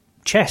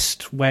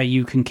chest where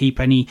you can keep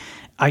any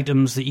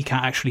items that you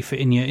can't actually fit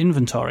in your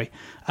inventory.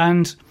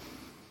 And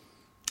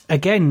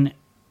again,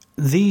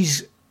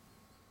 these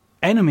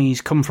enemies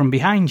come from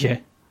behind you,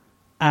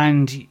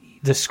 and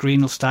the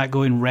screen will start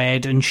going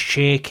red and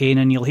shaking,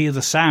 and you'll hear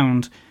the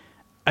sound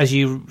as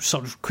you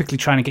sort of quickly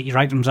trying to get your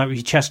items out of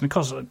your chest. And of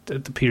course,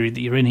 at the period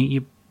that you're in,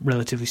 you're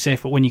relatively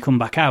safe. But when you come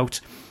back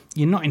out,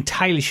 you're not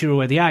entirely sure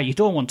where they are. You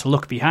don't want to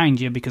look behind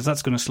you, because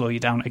that's going to slow you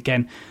down.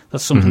 Again,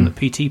 that's something that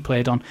PT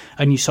played on.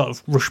 And you sort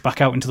of rush back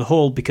out into the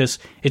hole, because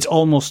it's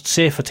almost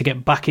safer to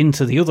get back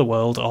into the other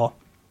world or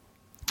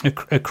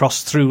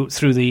across through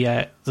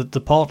the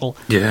portal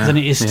than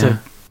it is to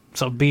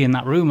sort of be in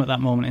that room at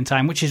that moment in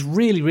time, which is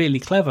really, really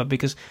clever,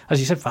 because,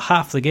 as you said, for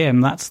half the game,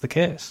 that's the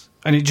case.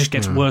 And it just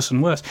gets worse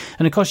and worse.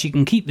 And, of course, you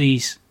can keep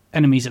these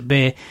enemies at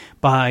bay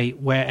by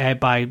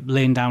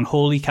laying down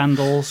holy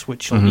candles,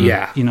 which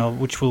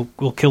which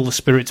will kill the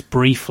spirits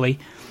briefly,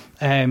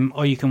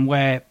 or you can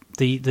wear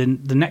the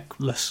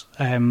necklace,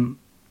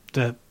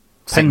 the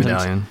pendant.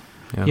 Medallion.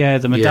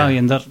 The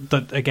medallion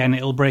that again,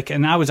 it'll break.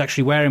 And I was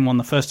actually wearing one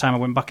the first time I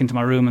went back into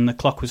my room, and the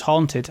clock was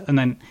haunted, and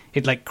then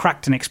it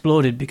cracked and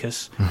exploded,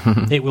 because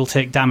it will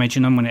take damage,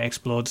 and then when it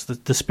explodes,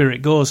 the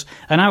spirit goes.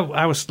 And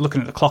I was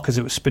looking at the clock as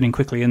it was spinning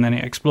quickly, and then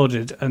it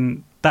exploded,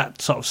 and that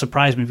sort of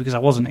surprised me, because I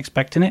wasn't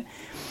expecting it.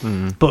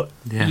 But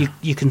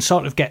you can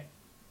sort of get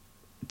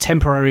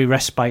temporary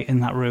respite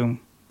in that room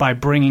by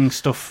bringing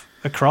stuff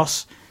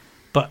across,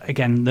 but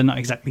again, they're not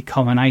exactly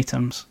common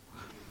items.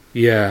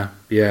 Yeah,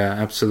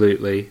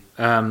 absolutely.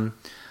 I'm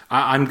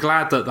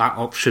glad that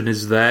option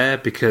is there,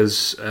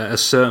 because at a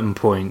certain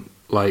point,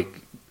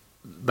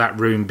 that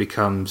room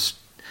becomes...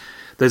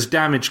 There's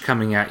damage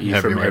coming at you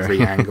everywhere. From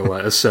every angle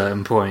at a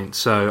certain point.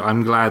 So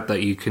I'm glad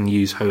that you can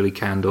use holy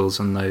candles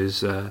and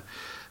those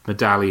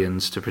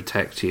medallions to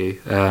protect you.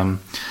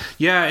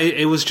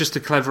 It was just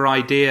a clever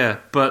idea,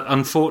 but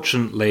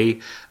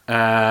unfortunately...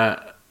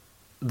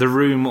 the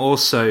room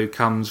also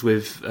comes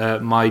with one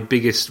of my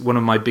biggest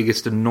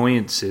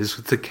annoyances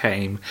with the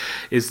game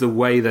is the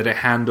way that it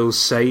handles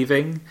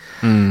saving.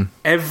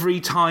 Every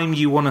time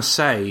you want to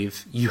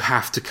save, you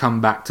have to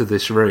come back to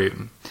this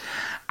room.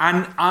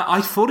 And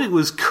I thought it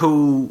was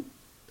cool,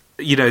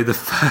 the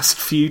first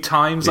few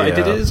times I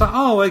did it. It's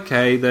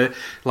okay,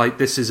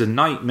 this is a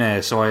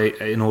nightmare, so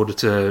in order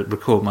to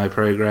record my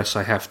progress,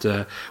 I have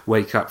to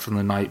wake up from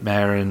the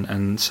nightmare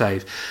and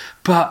save.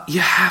 But you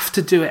have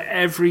to do it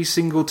every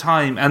single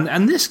time.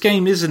 And this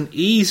game isn't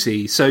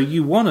easy, so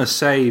you want to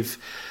save,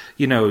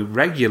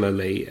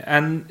 regularly.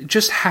 And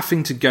just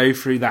having to go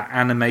through that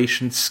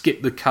animation,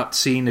 skip the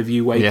cutscene of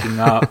you waking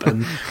up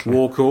and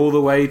walk all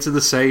the way to the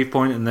save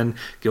point, and then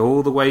go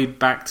all the way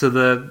back to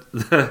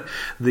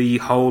the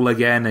hole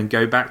again, and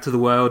go back to the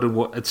world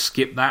and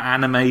skip that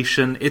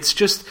animation.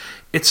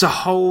 It's a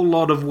whole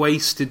lot of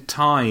wasted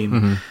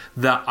time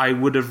that I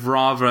would have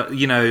rather,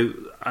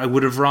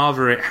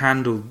 it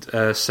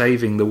handled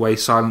saving the way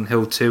Silent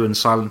Hill 2 and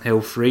Silent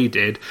Hill 3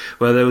 did,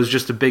 where there was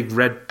just a big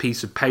red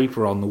piece of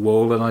paper on the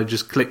wall, and I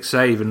just click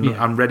save, and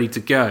I'm ready to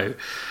go.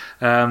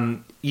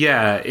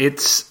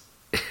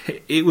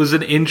 It was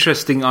an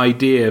interesting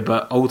idea,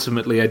 but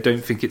ultimately I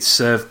don't think it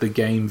served the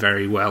game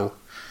very well.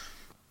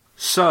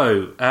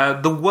 So,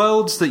 the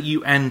worlds that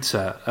you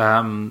enter...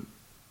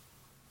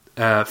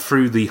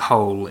 through the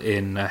hole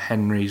in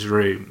Henry's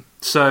room.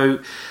 So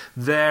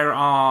there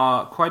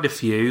are quite a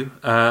few.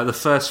 The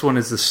first one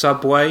is the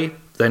subway.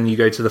 Then you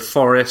go to the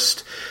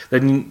forest.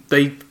 Then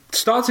they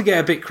start to get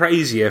a bit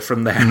crazier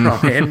from there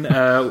on in.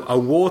 A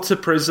water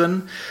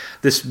prison.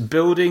 This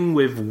building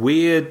with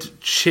weird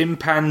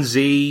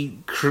chimpanzee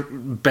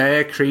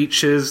bear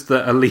creatures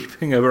that are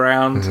leaping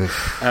around.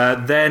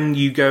 Then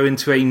you go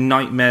into a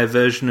nightmare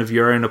version of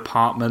your own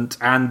apartment.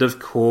 And, of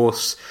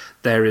course...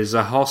 there is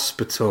a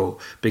hospital,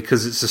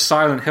 because it's a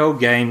Silent Hill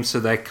game,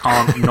 so there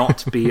can't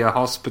not be a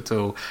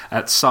hospital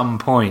at some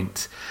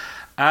point.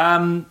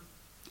 Any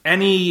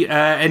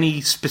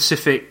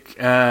specific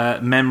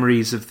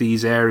memories of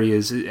these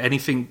areas?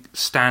 Anything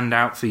stand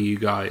out for you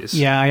guys?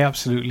 Yeah, I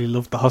absolutely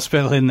loved the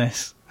hospital in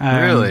this.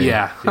 Really?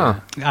 Yeah.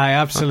 I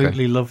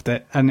absolutely loved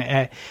it,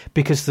 and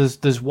because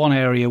there's one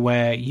area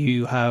where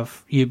you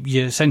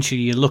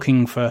essentially you're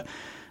looking for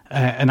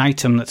an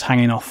item that's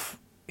hanging off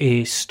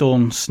a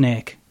stone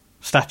snake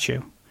statue.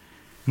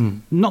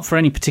 Not for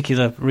any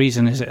particular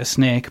reason is it a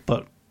snake,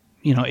 but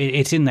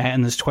it's in there,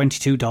 and there's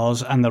 22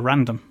 doors, and they're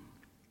random.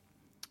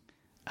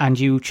 And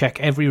you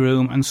check every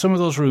room, and some of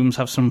those rooms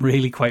have some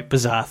really quite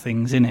bizarre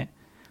things in it.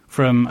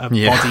 From a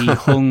body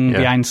hung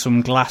behind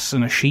some glass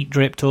and a sheet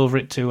draped over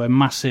it, to a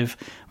massive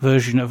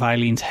version of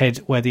Eileen's head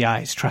where the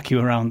eyes track you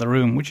around the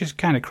room, which is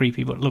kind of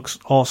creepy but looks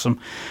awesome.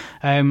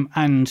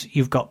 And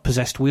you've got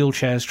possessed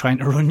wheelchairs trying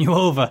to run you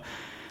over,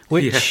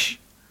 which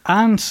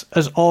aren't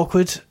as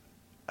awkward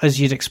as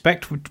you'd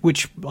expect,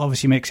 which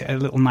obviously makes it a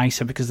little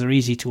nicer because they're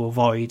easy to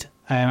avoid.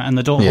 And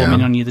they don't home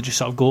in on you, they just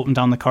sort of go up and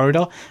down the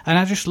corridor. And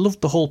I just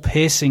loved the whole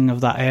pacing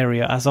of that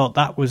area. I thought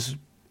that was,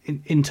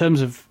 in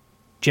terms of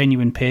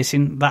genuine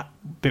pacing, that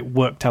bit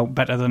worked out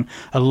better than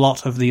a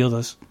lot of the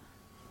others.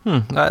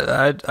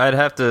 I'd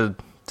have to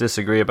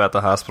disagree about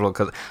the hospital,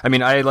 because I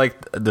mean, I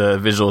like the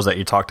visuals that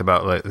you talked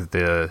about, like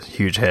the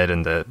huge head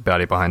and the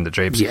body behind the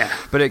drapes. Yeah.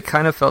 But it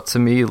kind of felt to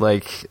me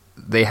like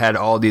they had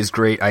all these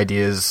great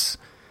ideas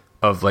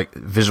of like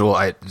visual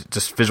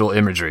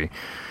imagery,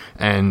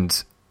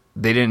 and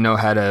they didn't know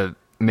how to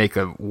make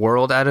a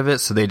world out of it,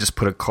 so they just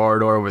put a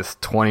corridor with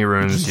 20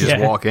 rooms. You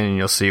just walk in and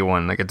you'll see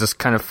one. Like, it just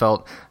kind of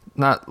felt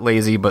not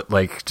lazy, but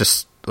like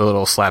just a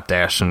little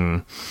slapdash,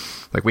 and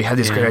like, we had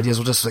these great ideas,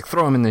 we'll just like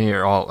throw them in the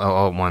air all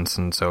at once.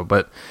 And so,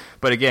 but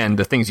again,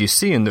 the things you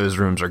see in those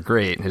rooms are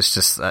great. It's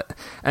just that,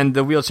 and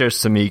the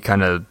wheelchairs to me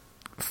kind of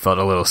felt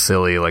a little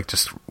silly, like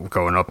just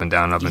going up and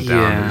down, up and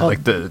down.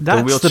 Like the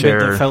wheelchair, the bit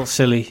that felt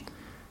silly.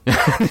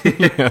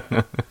 yeah,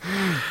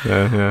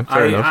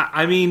 fair enough.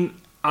 I mean,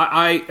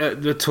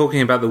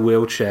 talking about the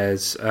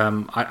wheelchairs,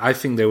 I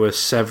think there were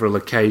several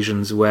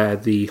occasions where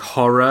the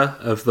horror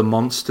of the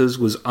monsters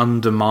was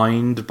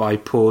undermined by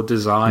poor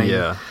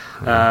design.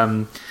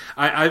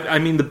 I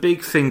mean, the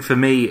big thing for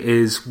me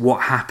is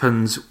what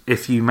happens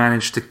if you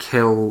manage to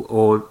kill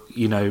or,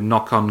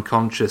 knock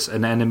unconscious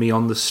an enemy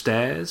on the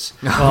stairs.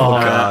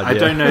 God! I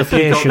don't know if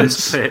you got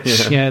this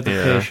pitch. Yeah,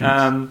 the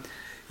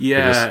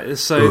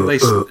patience. So they...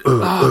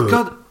 Oh,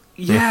 God...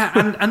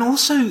 Yeah, and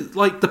also,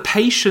 like, the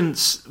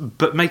patients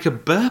but make a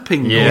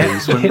burping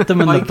noise. You hit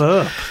them in the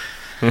burp.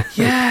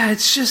 Yeah,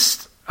 it's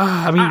just...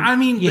 I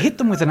mean, you hit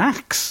them with an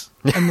axe.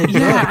 And they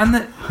burp.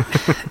 And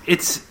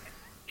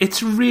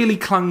it's really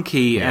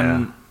clunky,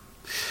 and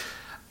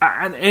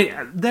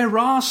there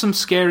are some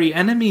scary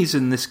enemies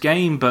in this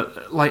game,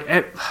 but like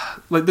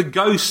the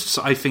ghosts,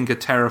 I think, are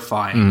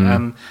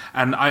terrifying.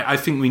 And I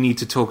think we need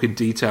to talk in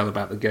detail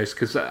about the ghosts,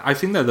 because I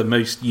think they're the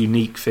most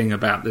unique thing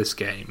about this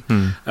game.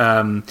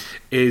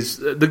 Is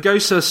the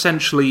ghosts are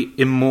essentially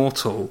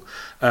immortal.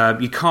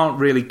 You can't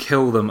really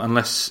kill them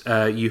unless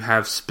you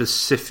have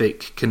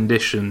specific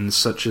conditions,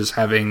 such as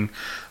having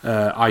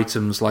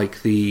items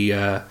like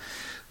the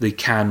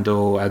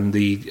candle and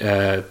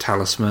the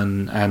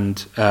talisman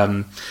and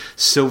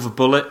silver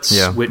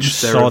bullets, which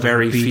there are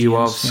very few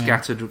of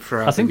scattered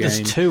throughout the game. I think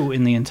there's 2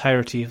 in the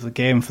entirety of the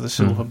game for the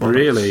silver bullets.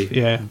 Really?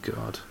 Yeah.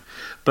 God.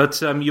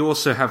 But you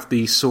also have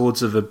the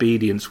swords of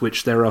obedience,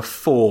 which there are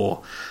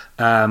 4,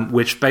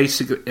 which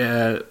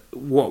basically...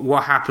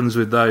 what happens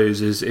with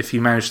those is if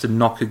you manage to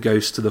knock a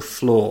ghost to the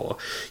floor,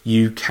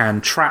 you can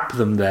trap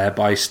them there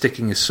by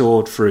sticking a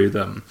sword through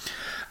them.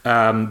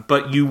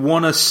 But you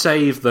want to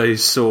save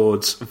those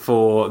swords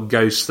for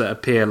ghosts that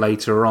appear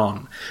later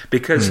on,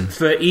 because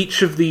for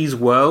each of these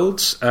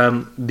worlds,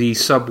 the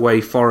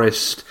subway,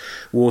 forest,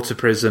 water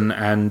prison,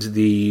 and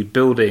the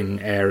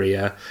building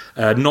area,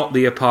 not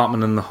the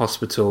apartment and the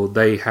hospital,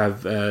 they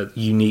have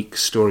unique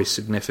story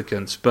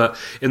significance. But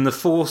in the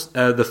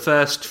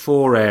first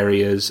 4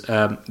 areas,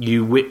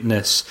 you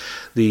witness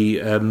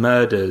the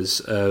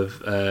murders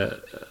of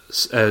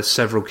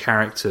several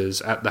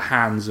characters at the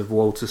hands of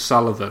Walter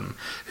Sullivan,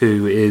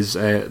 who is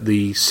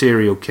the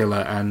serial killer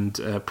and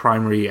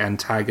primary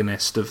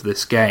antagonist of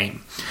this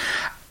game.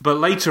 But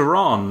later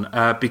on,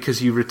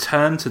 because you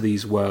return to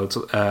these worlds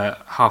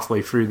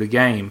halfway through the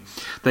game,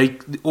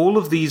 all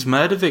of these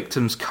murder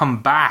victims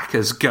come back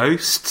as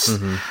ghosts,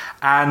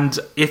 and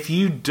if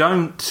you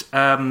don't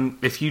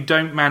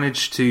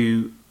manage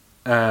to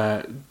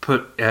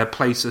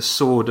place a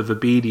sword of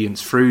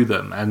obedience through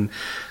them and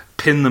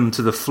pin them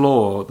to the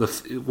floor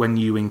when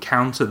you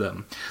encounter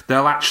them,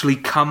 they'll actually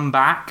come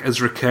back as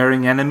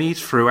recurring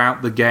enemies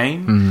throughout the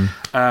game,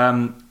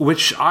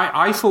 which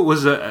I thought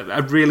was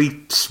a really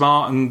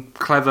smart and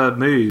clever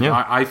move.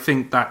 I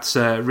think that's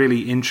a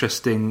really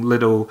interesting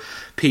little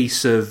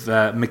piece of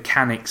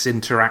mechanics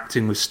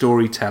interacting with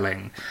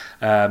storytelling,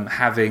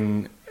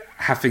 having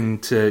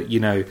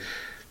to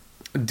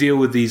deal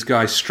with these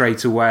guys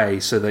straight away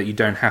so that you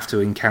don't have to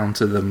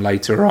encounter them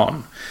later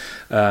on.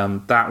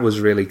 That was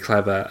really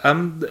clever.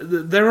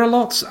 There are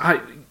lots.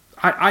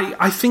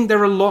 I think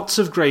there are lots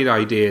of great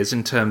ideas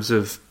in terms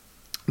of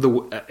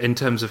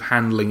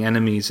handling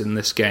enemies in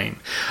this game.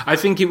 I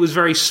think it was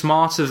very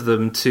smart of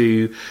them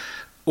to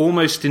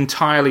almost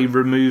entirely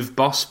remove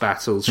boss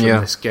battles from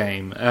this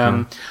game.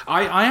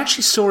 I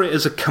actually saw it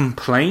as a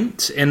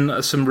complaint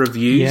in some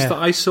reviews that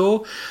I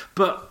saw,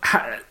 but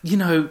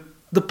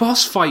the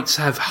boss fights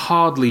have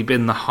hardly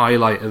been the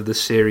highlight of the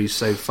series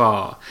so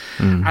far.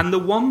 And the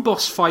one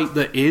boss fight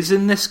that is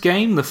in this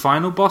game, the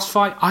final boss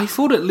fight, I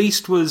thought at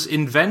least was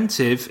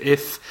inventive,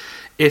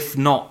 if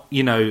not,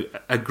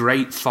 a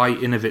great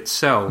fight in of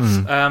itself.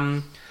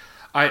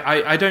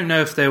 I don't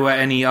know if there were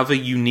any other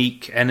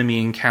unique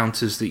enemy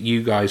encounters that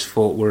you guys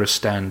thought were a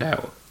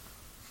standout.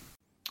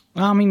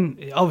 Well, I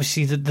mean,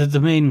 obviously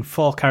the main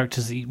 4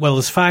 characters,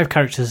 there's 5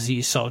 characters that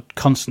you sort of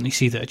constantly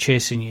see that are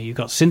chasing you. You've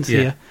got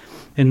Cynthia... Yeah.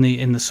 In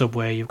the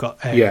subway, you've got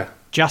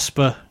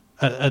Jasper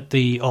at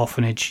the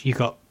orphanage, you've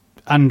got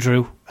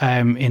Andrew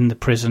in the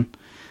prison,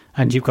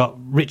 and you've got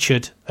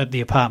Richard at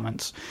the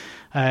apartments,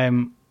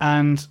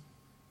 and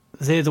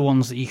they're the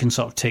ones that you can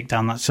sort of take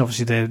down. That's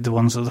obviously the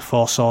ones that the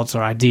four swords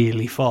are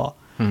ideally for.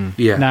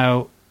 Yeah.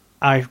 Now,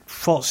 I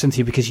fought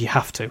Cynthia because you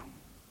have to.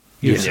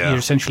 You're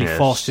essentially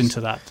forced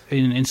into that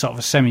in sort of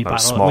a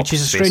semi-battle, which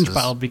is a strange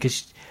battle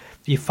because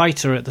you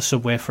fight her at the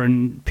subway for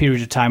a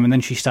period of time, and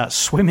then she starts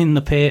swimming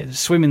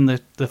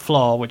the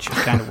floor, which is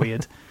kind of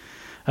weird.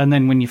 And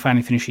then when you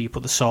finally finish it, you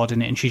put the sword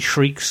in it, and she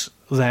shrieks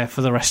there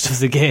for the rest of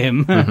the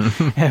game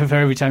for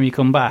every time you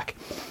come back.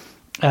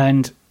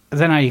 And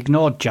then I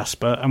ignored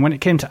Jasper, and when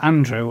it came to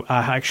Andrew,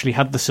 I actually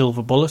had the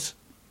silver bullet.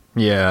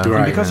 Yeah.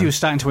 And because he was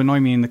starting to annoy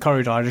me in the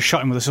corridor, I just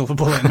shot him with a silver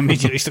bullet and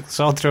immediately stuck the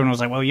sword through, and I was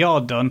like, well,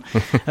 you're done.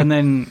 And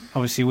then,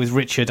 obviously, with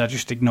Richard, I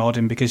just ignored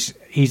him because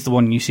he's the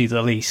one you see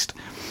the least.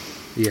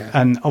 Yeah.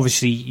 And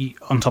obviously,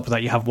 on top of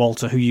that, you have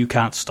Walter, who you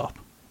can't stop,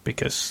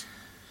 because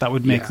that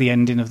would make the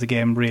ending of the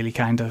game really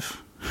kind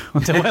of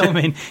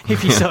underwhelming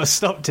if you sort of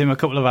stopped him a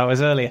couple of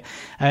hours earlier.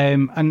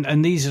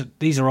 And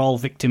these are all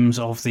victims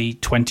of the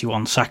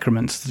 21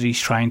 sacraments that he's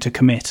trying to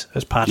commit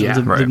as part of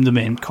the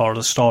main core of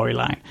the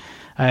storyline.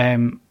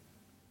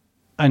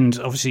 And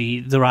obviously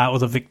there are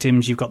other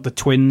victims. You've got the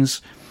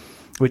twins,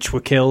 which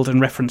were killed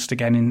and referenced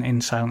again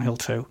in Silent Hill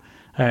 2.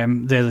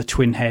 They're the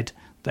twin head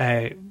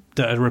that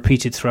are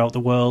repeated throughout the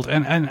world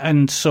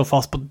and so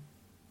forth. But,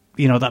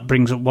 that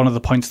brings up one of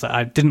the points that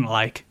I didn't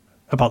like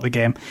about the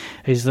game,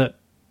 is that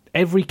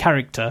every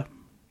character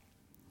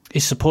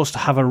is supposed to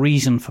have a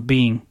reason for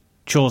being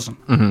chosen.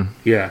 Mm-hmm.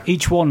 Yeah.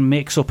 Each one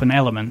makes up an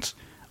element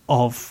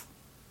of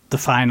the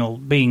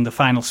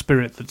final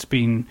spirit that's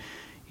been...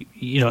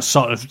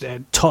 sort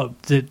of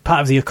taught, the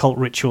part of the occult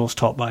rituals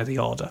taught by the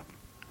Order.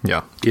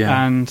 Yeah.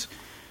 And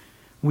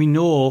we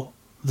know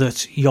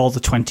that you're the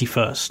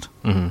 21st.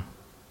 Mm-hmm.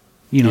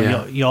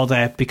 You're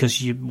there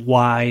because you're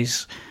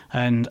wise,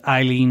 and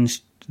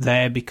Eileen's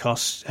there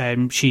because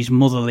she's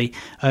motherly,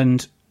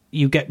 and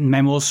you get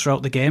memos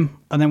throughout the game,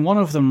 and then one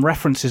of them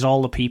references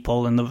all the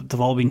people, and they've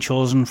all been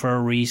chosen for a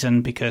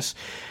reason, because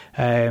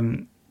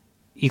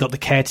you got the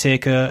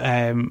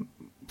caretaker,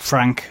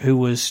 Frank, who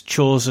was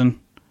chosen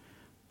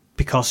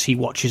because he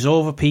watches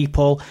over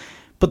people.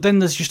 But then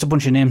there's just a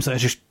bunch of names that are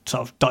just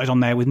sort of dotted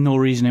on there with no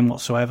reasoning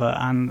whatsoever,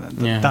 and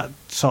that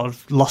sort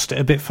of lost it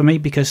a bit for me,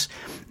 because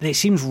it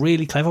seems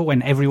really clever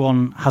when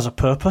everyone has a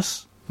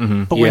purpose,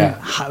 but when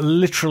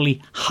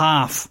literally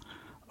half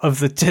of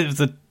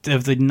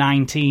the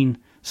 19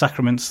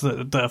 sacraments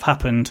that have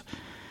happened,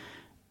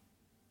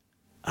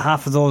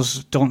 half of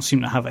those don't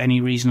seem to have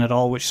any reason at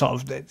all, which sort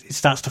of it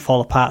starts to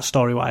fall apart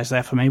story-wise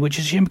there for me, which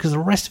is a shame because the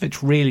rest of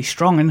it's really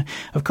strong. And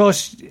of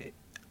course,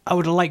 I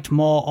would have liked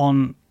more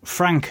on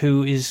Frank,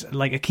 who is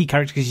like a key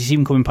character because you see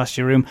him coming past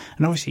your room,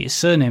 and obviously his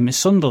surname is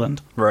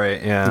Sunderland.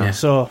 Right, yeah.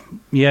 So,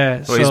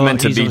 Well, he's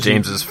meant to be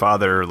James's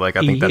father. Like,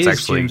 I think that's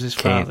actually James's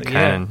father,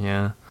 canon,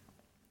 yeah.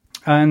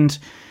 And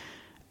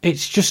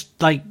it's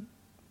just like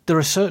there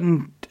are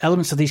certain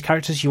elements of these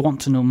characters you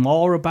want to know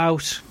more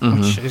about,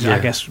 which is, I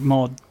guess,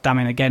 more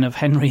damning again of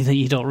Henry that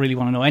you don't really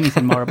want to know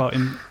anything more about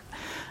him.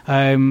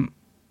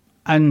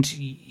 And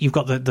you've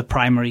got the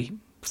primary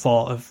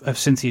four of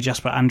Cynthia,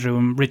 Jasper, Andrew,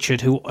 and Richard,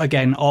 who,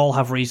 again, all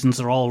have reasons.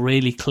 They're all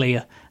really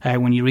clear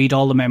when you read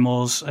all the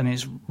memos, and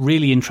it's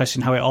really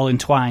interesting how it all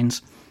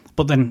entwines.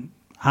 But then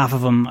half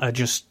of them are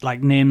just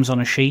like names on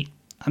a sheet,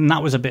 and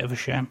that was a bit of a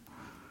shame.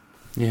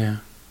 Yeah.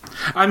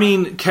 I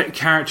mean,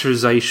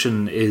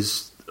 characterization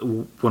is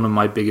one of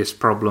my biggest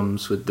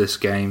problems with this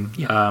game.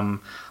 Yeah.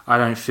 I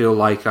don't feel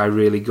like I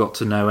really got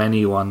to know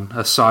anyone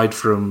aside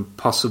from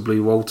possibly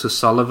Walter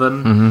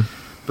Sullivan,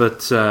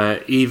 but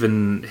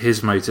even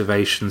his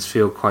motivations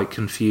feel quite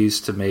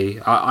confused to me.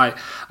 I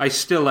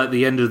still, at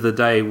the end of the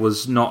day,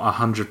 was not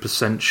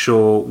 100%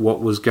 sure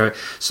what was going...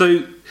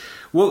 So,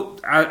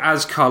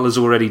 as Carl has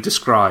already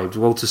described,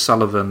 Walter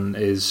Sullivan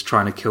is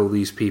trying to kill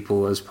these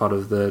people as part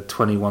of the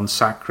 21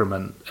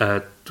 Sacrament.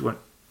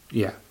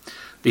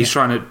 He's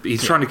trying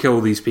to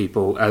kill these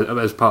people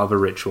as part of a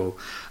ritual.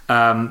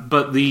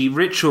 But the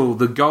ritual,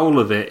 the goal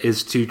of it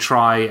is to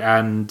try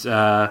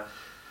and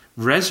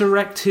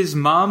resurrect his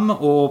mum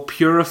or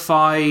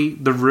purify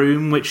the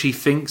room which he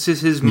thinks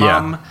is his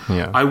mum.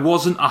 Yeah. I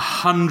wasn't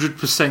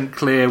 100%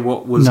 clear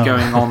what was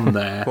going on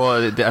there.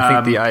 Well, I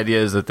think the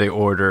idea is that they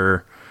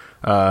order...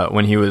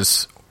 when he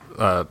was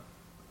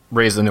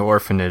raised in an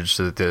orphanage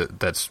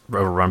that's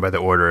overrun by the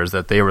Order, is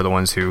that they were the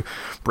ones who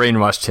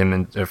brainwashed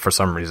him for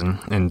some reason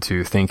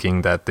into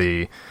thinking that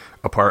the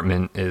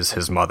apartment is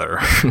his mother.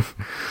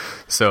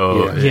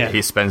 So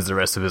he spends the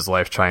rest of his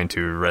life trying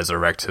to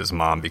resurrect his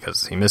mom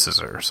because he misses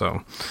her.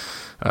 So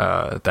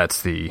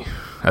that's the,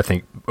 I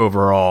think,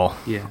 overall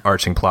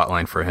arching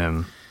plotline for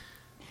him.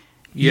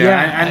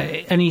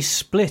 And he's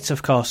split,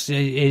 of course,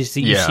 is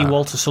that you see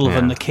Walter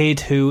Sullivan, the kid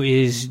who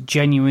is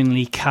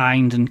genuinely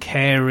kind and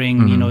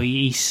caring,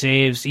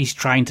 he's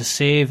trying to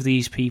save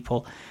these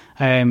people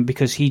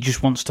because he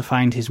just wants to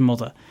find his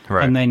mother.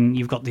 Right. And then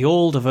you've got the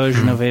older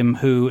version of him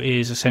who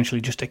is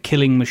essentially just a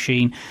killing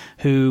machine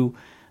who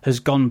has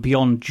gone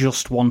beyond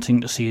just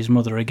wanting to see his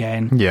mother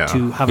again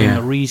to having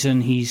a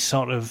reason. He's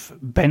sort of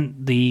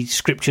bent the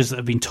scriptures that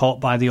have been taught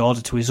by the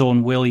Order to his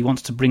own will. He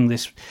wants to bring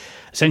this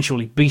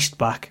essentially beast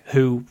back,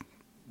 who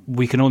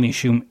we can only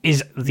assume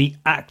is the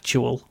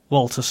actual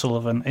Walter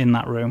Sullivan in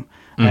that room,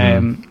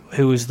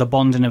 who is the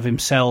bonding of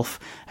himself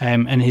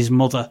and his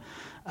mother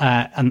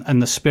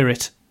and the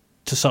spirit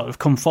to sort of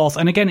come forth.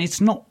 And again, it's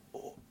not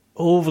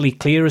overly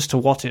clear as to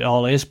what it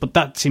all is, but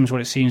that seems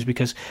what it seems,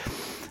 because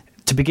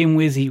to begin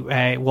with,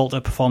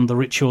 Walter performed the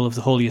ritual of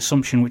the Holy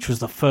Assumption, which was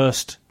the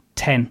first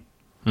 10.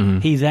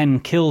 He then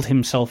killed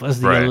himself as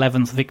the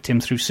 11th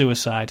victim through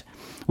suicide,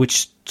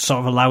 which sort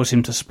of allows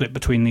him to split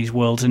between these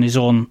worlds, and his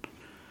own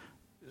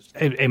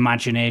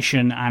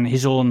imagination and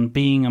his own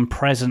being and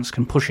presence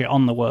can push it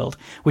on the world,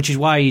 which is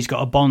why he's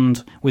got a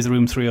bond with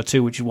Room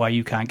 302, which is why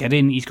you can't get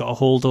in. He's got a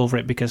hold over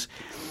it, because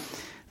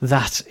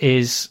that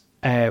is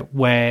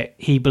where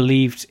he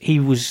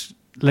was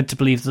led to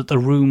believe that the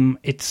room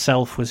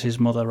itself was his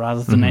mother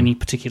rather than any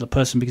particular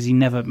person, because he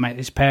never met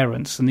his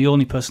parents, and the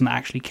only person that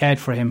actually cared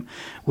for him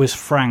was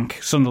Frank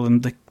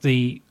Sunderland,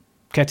 the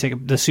caretaker,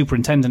 the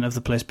superintendent of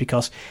the place,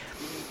 because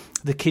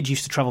the kid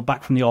used to travel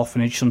back from the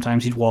orphanage.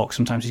 Sometimes he'd walk,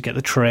 sometimes he'd get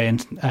the train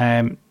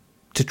to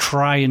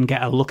try and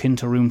get a look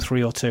into Room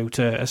 302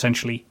 to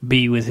essentially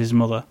be with his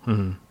mother.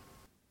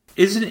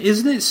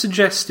 Isn't it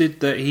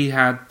suggested that he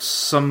had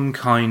some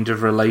kind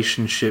of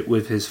relationship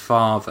with his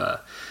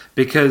father?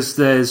 Because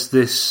there's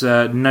this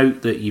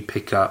note that you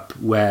pick up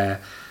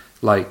where,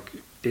 like,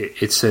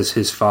 it says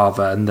his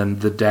father and then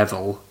the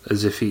devil,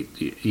 as if he,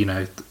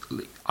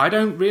 I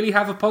don't really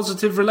have a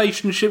positive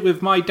relationship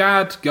with my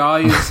dad,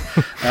 guys.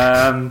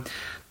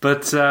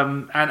 But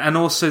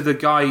also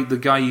the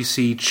guy you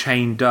see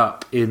chained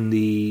up in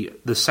the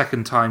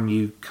second time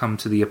you come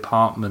to the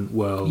apartment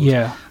world.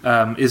 Yeah,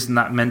 isn't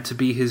that meant to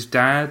be his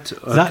dad?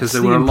 That's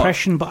the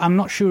impression, but I'm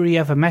not sure he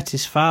ever met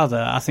his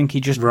father. I think he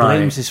just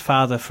blames his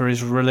father for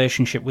his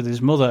relationship with his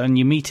mother. And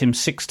you meet him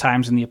 6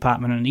 times in the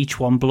apartment, and each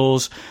one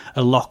blows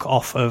a lock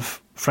off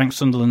of Frank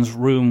Sunderland's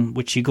room,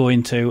 which you go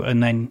into,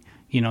 and then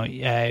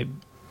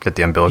get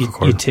the umbilical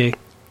cord.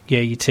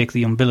 You take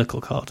the umbilical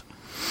cord.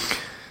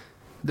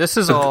 This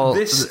is all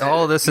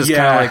this is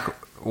kind of like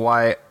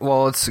why.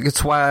 Well,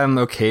 it's why I'm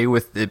okay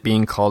with it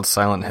being called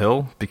Silent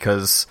Hill,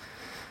 because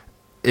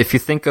if you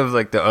think of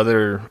like the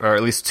other, or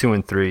at least 2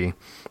 and 3,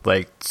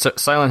 like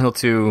Silent Hill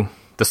 2,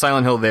 the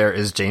Silent Hill there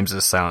is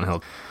James's Silent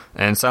Hill,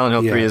 and Silent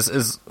Hill 3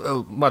 is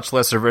a much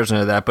lesser version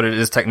of that, but it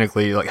is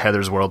technically like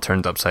Heather's world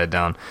turned upside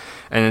down.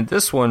 And in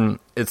this one,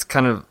 it's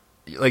kind of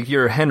like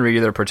you're Henry,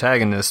 you're the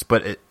protagonist,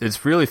 but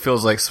it really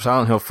feels like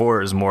Silent Hill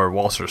 4 is more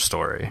Walter's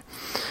story.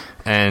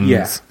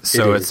 And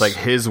so it's like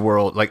his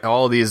world, like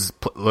all these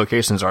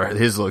locations are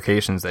his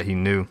locations that he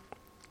knew.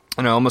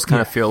 And I almost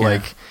kind of feel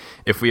like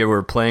if we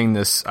were playing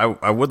this,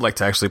 I would like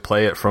to actually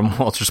play it from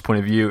Walter's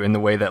point of view, in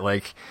the way that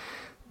like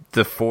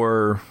the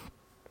 4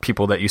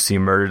 people that you see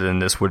murdered in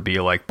this would be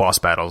like boss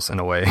battles in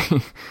a way.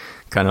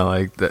 Kind of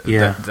like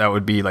that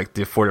would be like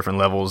the 4 different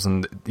levels,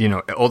 and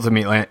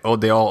ultimately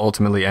they all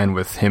ultimately end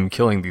with him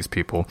killing these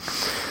people.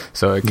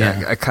 So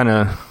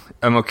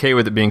I'm okay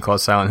with it being called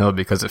Silent Hill,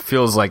 because it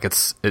feels like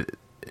it's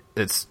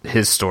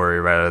his story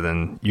rather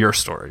than your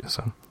story.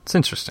 So it's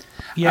interesting.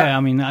 Yeah,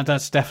 I mean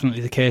that's definitely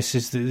the case.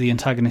 Is that the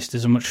antagonist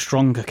is a much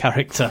stronger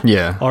character,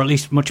 or at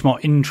least much more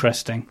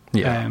interesting,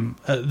 than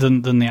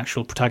the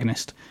actual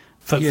protagonist.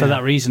 For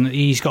that reason,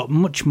 he's got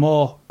much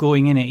more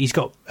going in it. He's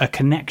got a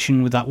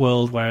connection with that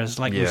world, whereas,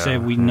 like you say,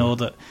 we know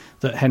that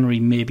Henry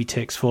maybe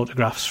takes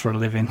photographs for a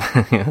living.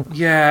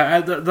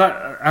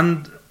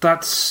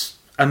 That's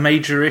a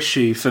major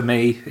issue for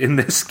me in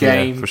this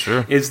game. For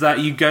sure. Is that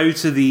you go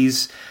to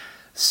these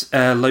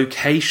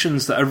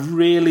locations that are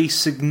really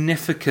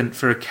significant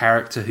for a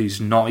character who's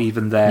not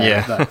even there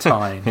at that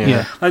time.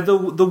 Like the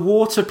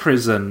water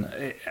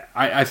prison,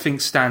 I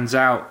think stands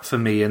out for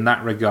me in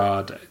that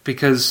regard,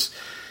 because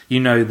you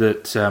know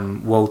that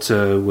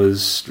Walter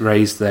was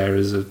raised there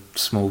as a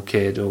small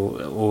kid,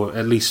 or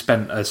at least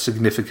spent a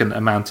significant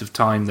amount of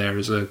time there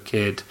as a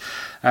kid,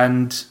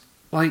 and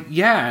like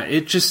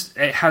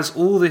it has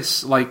all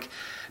this like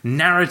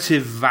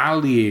narrative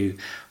value,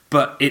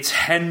 but it's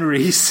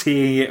Henry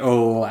seeing it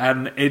all,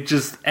 and it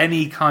just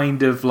any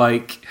kind of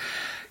like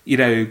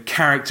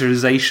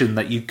characterization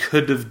that you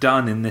could have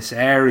done in this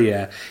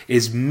area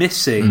is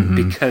missing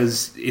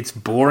because it's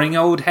boring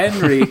old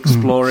Henry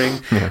exploring.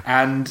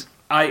 And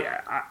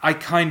I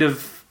kind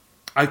of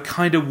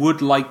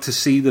would like to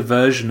see the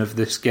version of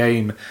this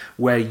game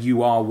where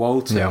you are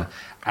Walter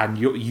and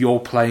you're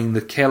playing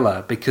the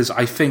killer, because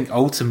I think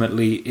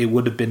ultimately it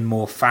would have been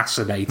more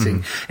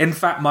fascinating. In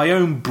fact, my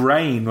own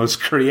brain was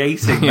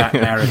creating that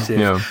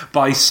narrative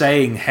by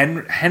saying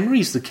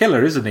Henry's the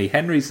killer, isn't he?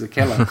 Henry's the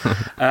killer.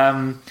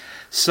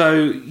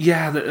 So,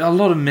 a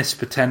lot of missed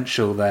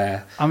potential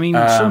there. I mean,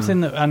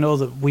 something that I know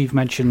that we've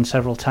mentioned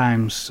several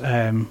times,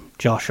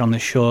 Josh, on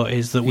this show,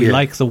 is that we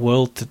like the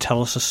world to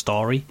tell us a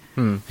story.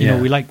 You know,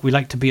 we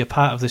like to be a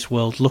part of this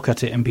world, look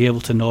at it, and be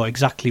able to know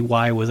exactly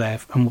why we're there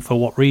and for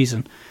what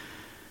reason.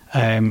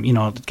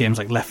 Games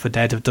like Left 4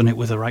 Dead have done it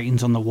with the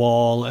writings on the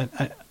wall,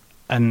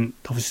 and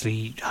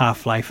obviously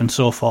Half-Life and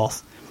so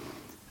forth.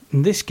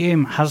 And this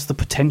game has the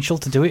potential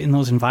to do it in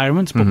those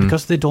environments, but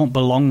because they don't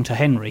belong to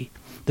Henry,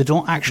 they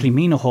don't actually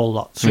mean a whole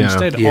lot. So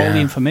instead, all the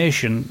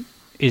information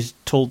is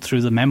told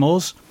through the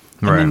memos,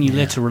 and then you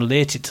later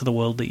relate it to the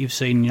world that you've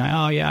seen. And you're like,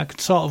 oh yeah, I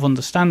could sort of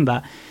understand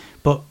that,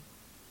 but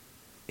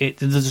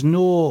there's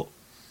no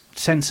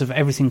sense of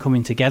everything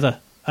coming together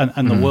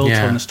and the world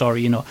telling the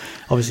story.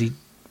 Obviously,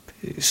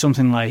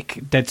 something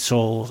like Dark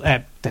Souls,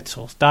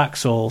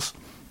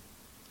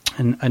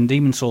 and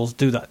Demon Souls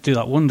do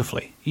that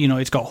wonderfully.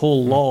 It's got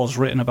whole laws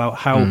written about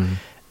how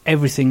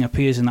everything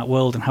appears in that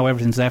world and how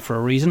everything's there for a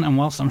reason. And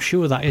whilst I'm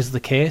sure that is the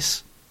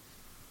case,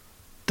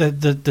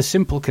 the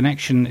simple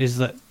connection is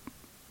that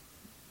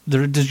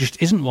there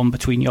just isn't one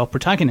between your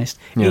protagonist.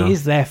 It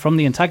is there from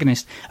the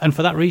antagonist, and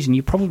for that reason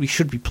you probably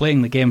should be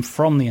playing the game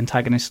from the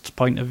antagonist's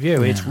point of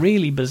view. It's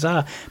really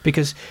bizarre,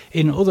 because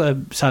in other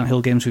Silent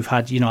Hill games we've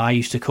had, I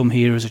used to come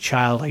here as a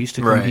child, I used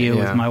to come here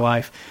with my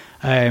wife,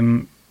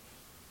 and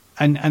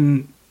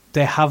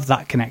they have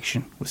that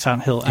connection with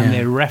Silent Hill, and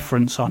they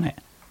reference on it,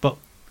 but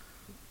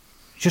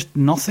just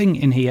nothing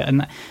in here.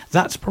 And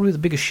that's probably the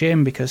biggest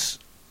shame, because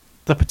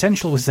the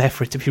potential was there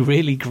for it to be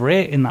really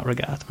great in that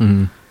regard.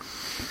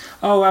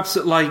 Oh,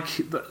 absolutely!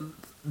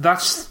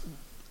 That's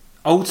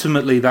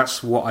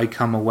what I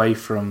come away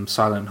from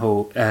Silent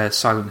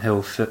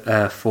Hill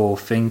 4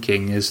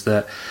 thinking, is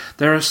that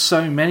there are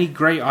so many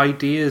great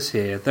ideas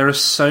here.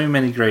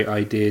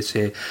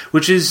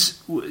 Which is,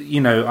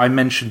 I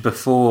mentioned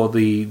before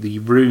the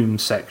room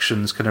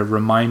sections kind of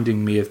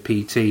reminding me of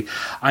PT.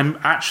 I'm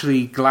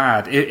actually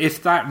glad,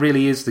 if that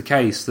really is the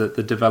case, that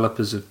the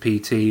developers of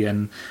PT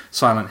and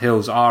Silent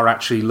Hills are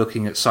actually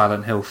looking at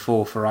Silent Hill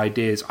 4 for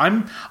ideas.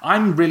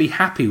 I'm really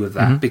happy with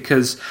that,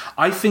 because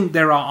I think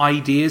there are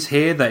ideas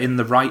here that in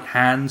the right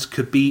hands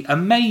could be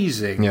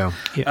amazing.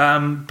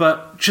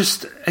 But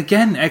just,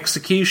 again,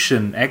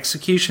 execution.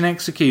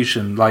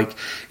 Like,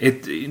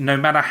 no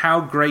matter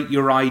how great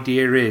your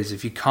idea is,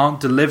 if you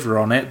can't deliver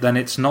on it, then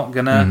it's not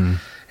gonna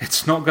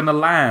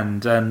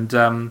land. And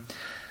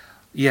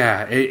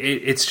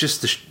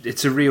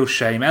it's a real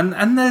shame.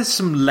 And there's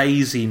some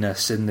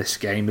laziness in this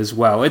game as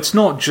well. It's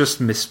not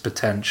just missed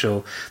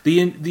potential.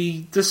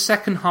 The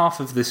second half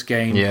of this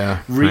game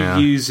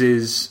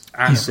reuses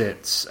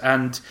assets,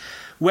 and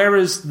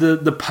whereas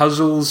the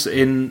puzzles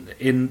in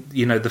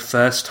the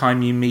first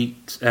time you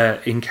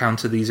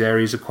encounter these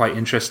areas are quite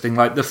interesting.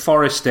 Like the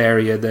forest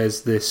area,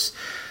 there's this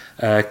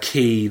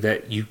key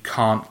that you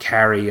can't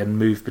carry and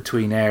move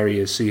between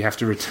areas, so you have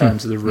to return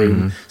to the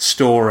room,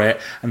 store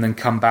it, and then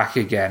come back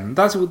again.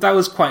 That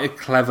was quite a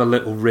clever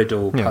little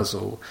riddle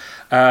puzzle.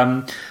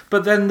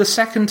 But then the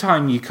second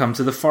time you come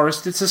to the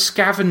forest, it's a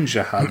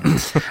scavenger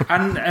hunt,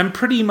 and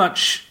pretty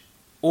much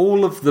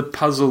all of the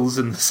puzzles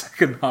in the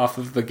second half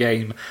of the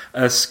game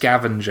are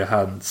scavenger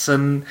hunts,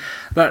 and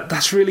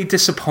that's really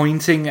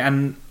disappointing.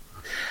 And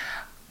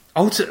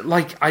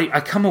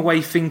I come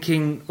away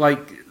thinking,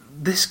 like,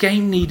 this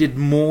game needed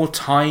more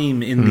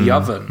time in the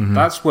oven.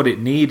 That's what it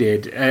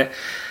needed.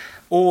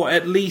 Or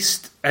at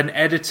least an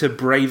editor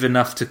brave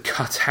enough to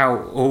cut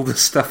out all the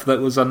stuff that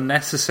was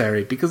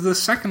unnecessary, because the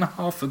second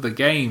half of the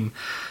game,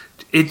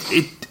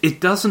 it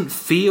doesn't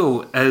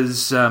feel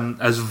as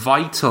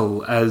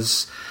vital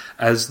as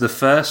the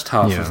first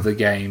half of the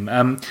game.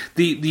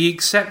 The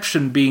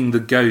exception being the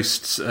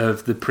ghosts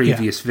of the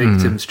previous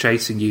victims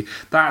chasing you.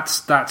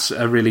 That's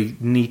a really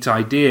neat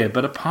idea.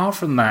 But apart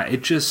from that,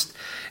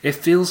 it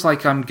feels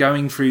like I'm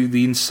going through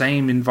the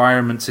insane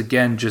environments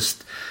again,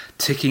 just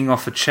ticking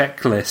off a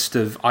checklist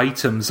of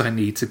items I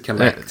need to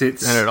collect.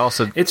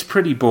 It's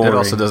pretty boring. It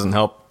also doesn't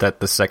help that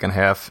the second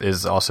half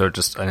is also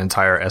just an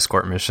entire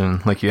escort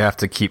mission. Like, you have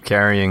to keep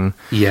carrying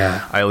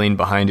Eileen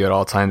behind you at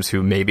all times,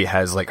 who maybe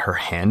has like her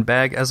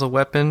handbag as a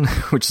weapon,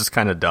 which is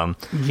kind of dumb.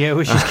 Yeah,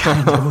 which is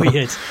kind of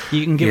weird.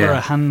 You can give her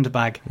a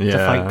handbag to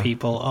fight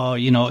people, or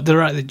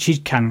she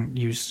can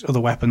use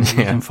other weapons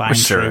you can find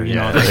through.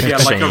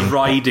 Like a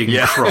riding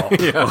crop,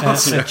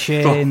 a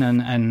chain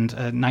and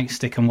a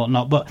nightstick and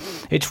whatnot. But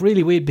it's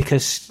really weird,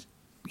 because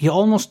you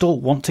almost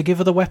don't want to give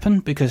her the weapon,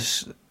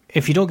 because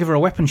if you don't give her a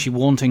weapon, she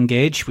won't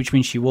engage, which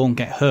means she won't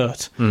get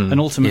hurt. And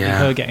ultimately,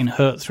 her getting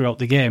hurt throughout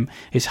the game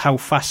is how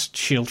fast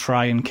she'll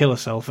try and kill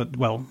herself,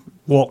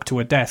 walk to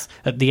her death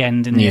at the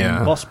end in the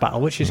boss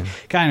battle, which is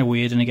kind of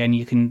weird. And again,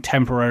 you can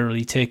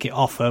temporarily take it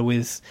off her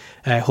with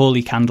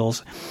holy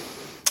candles.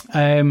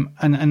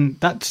 And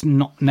that's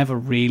never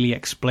really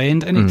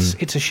explained. And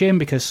it's a shame,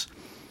 because,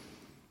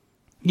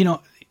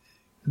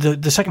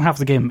 the second half of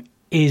the game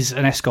is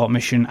an escort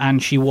mission,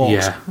 and she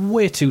walks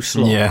way too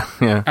slow. Yeah,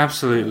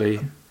 absolutely.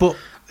 But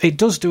it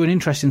does do an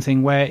interesting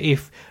thing where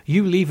if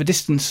you leave a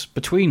distance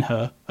between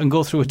her and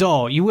go through a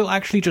door, you will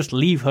actually just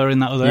leave her in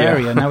that other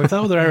area. Now, if that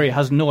other area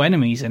has no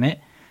enemies in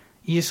it,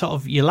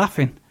 you're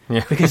laughing.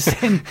 Yeah. Because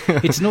then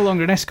it's no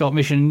longer an escort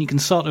mission, and you can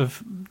sort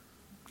of,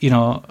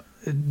 go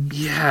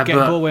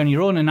away on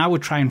your own. And I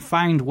would try and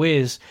find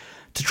ways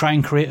to try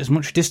and create as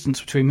much distance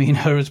between me and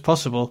her as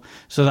possible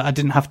so that I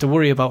didn't have to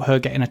worry about her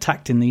getting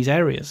attacked in these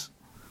areas.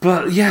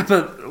 But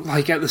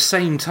like at the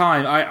same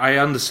time, I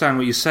understand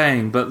what you're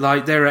saying, but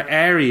like there are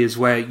areas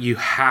where you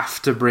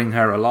have to bring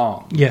her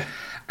along. Yeah.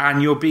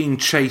 And you're being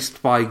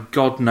chased by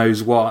God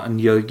knows what,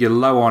 and you're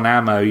low on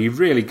ammo. You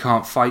really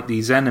can't fight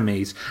these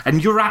enemies.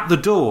 And you're at the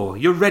door.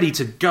 You're ready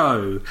to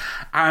go.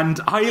 And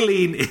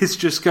Eileen is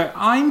just going,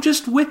 I'm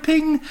just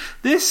whipping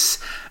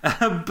this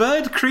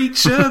bird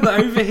creature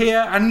over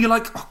here. And you're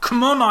like, oh,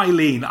 come on,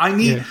 Eileen.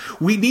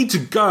 We need to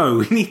go.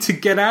 We need to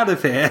get out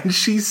of here. And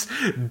she's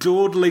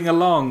dawdling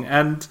along.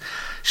 And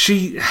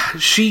she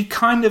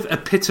kind of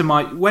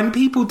epitomized... When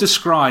people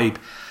describe...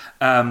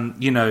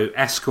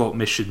 escort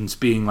missions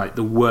being like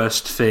the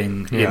worst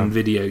thing in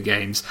video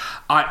games.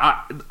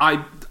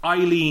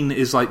 Eileen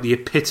is like the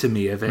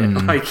epitome of it.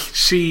 Like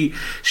she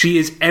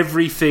is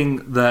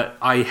everything that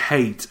I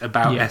hate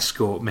about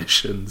escort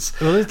missions.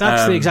 Well,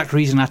 that's the exact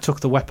reason I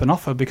took the weapon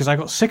off her, because I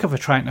got sick of her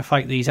trying to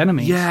fight these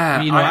enemies. Yeah,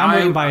 I'm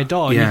waiting by a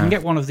door. You can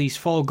get one of these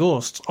 4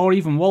 ghosts, or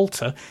even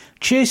Walter,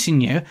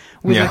 chasing you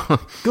with a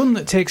gun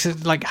that takes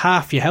like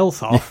half your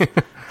health off,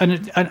 and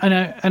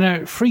a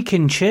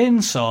freaking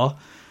chainsaw.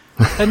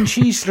 And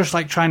she's just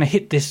like trying to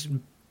hit this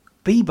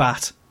bee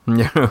bat,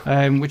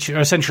 which are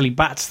essentially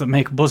bats that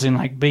make buzzing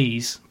like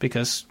bees,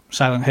 because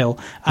Silent Hill.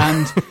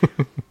 And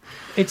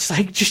it's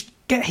like, just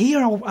get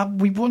here.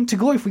 We want to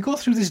go. If we go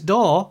through this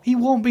door, he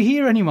won't be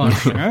here anymore.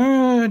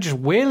 Just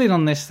wailing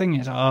on this thing.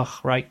 It's like, oh,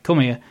 right,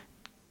 come here.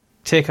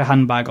 Take her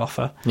handbag off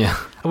her. Yeah.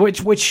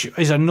 Which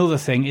is another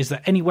thing, is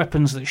that any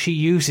weapons that she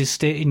uses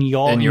stay in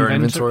your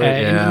inventory.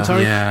 And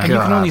you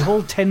can only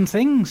hold 10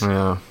 things.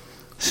 Yeah.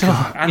 So,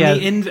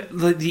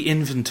 the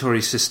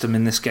inventory system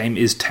in this game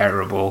is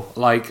terrible.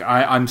 Like,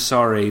 I'm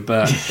sorry,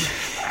 but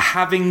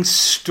having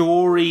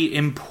story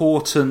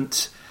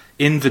important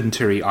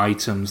inventory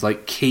items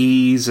like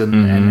keys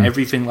and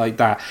everything like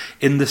that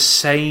in the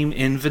same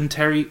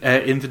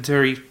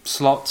inventory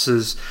slots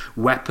as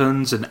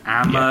weapons and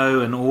ammo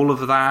and all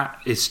of that,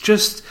 it's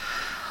just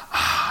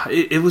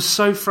it was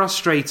so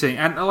frustrating.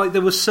 And like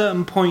there were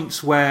certain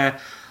points where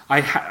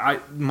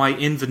my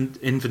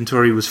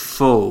inventory was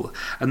full,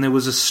 and there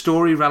was a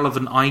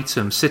story-relevant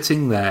item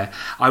sitting there.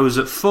 I was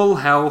at full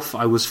health,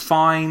 I was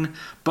fine,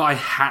 but I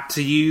had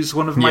to use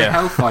one of my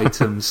health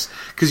items,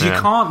 because you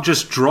can't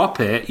just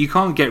drop it, you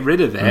can't get rid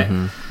of it.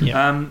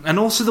 And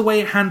also the way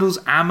it handles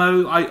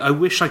ammo, I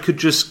wish I could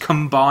just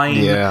combine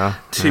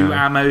 2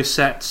 ammo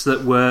sets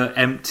that were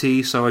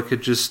empty, so I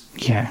could just...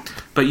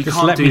 But you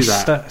can't do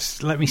that.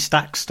 Let me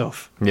stack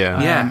stuff.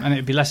 And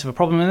it'd be less of a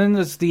problem. And then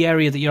there's the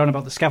area that you're on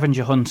about, the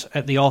scavenger hunt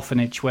at the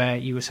orphanage, where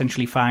you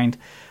essentially find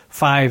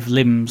 5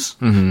 limbs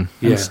and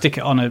stick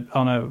it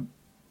on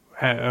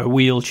a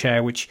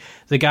wheelchair, which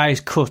the guy's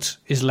cut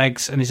his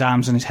legs and his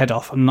arms and his head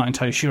off. I'm not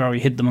entirely sure how he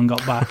hid them and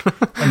got back.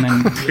 And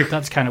then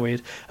that's kind of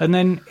weird. And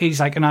then he's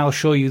like, and I'll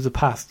show you the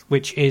path,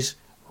 which is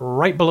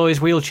right below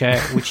his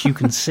wheelchair, which you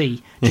can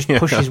see. Just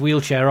push his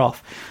wheelchair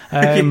off.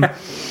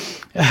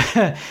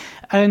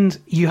 And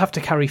you have to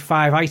carry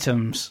 5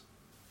 items,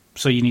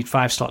 so you need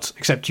 5 slots,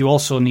 except you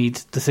also need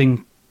the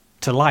thing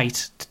to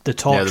light, the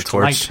torch to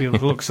light to be able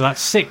to look. So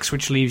that's 6,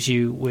 which leaves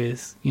you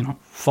with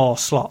 4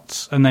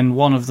 slots, and then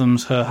one of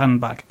them's her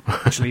handbag,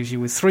 which leaves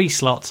you with 3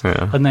 slots,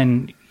 and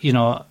then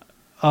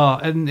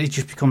and it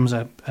just becomes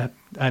a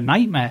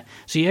nightmare.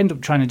 So you end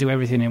up trying to do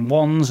everything in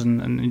ones,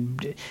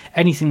 and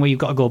anything where you've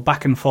got to go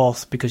back and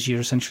forth because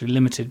you're essentially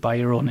limited by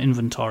your own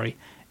inventory.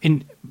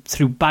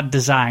 Through bad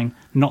design,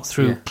 not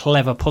through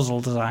clever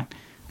puzzle design,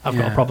 I've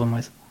got a problem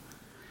with.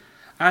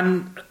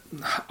 And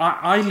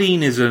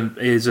Eileen is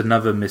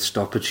another missed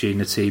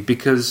opportunity,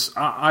 because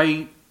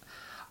I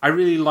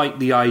really like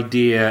the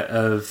idea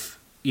of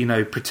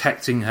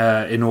protecting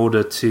her in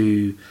order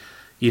to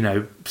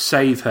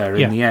save her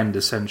in the end.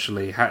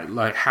 Essentially,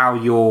 how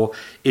your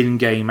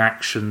in-game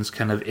actions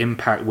kind of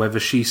impact whether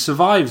she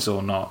survives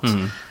or not.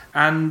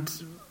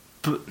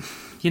 But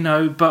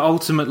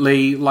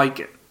ultimately,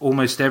 like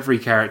almost every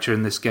character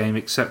in this game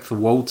except for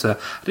Walter,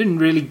 I didn't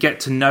really get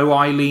to know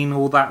Eileen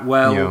all that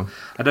well.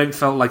 I don't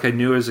felt like I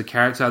knew her as a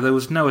character. There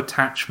was no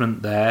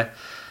attachment there,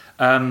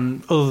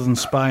 other than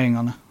spying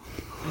on her.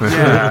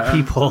 Yeah,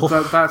 people.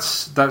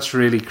 That's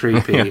really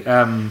creepy.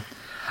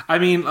 I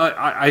mean,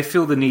 I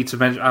feel the need to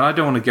mention, and I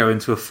don't want to go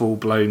into a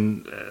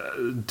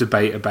full-blown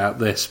debate about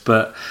this,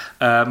 but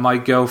my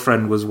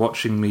girlfriend was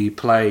watching me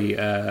play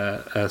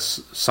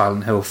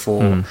Silent Hill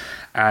 4,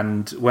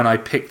 and when I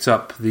picked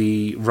up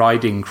the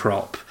riding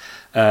crop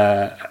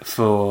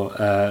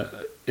for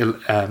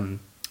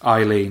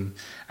Eileen,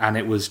 and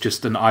it was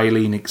just an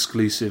Eileen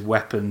exclusive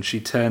weapon,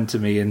 she turned to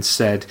me and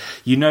said,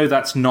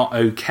 that's not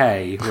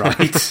okay,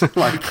 right?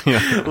 like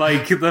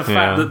the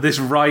fact that this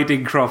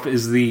riding crop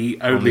is the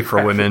only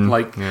for weapon,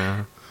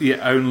 women.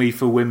 Only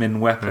for women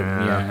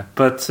weapon.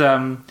 But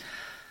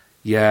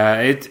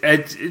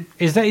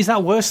is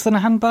that worse than a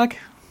handbag?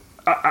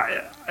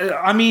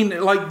 I mean,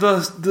 like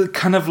the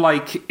kind of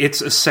like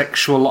it's a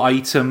sexual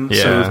item,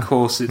 so of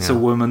course it's a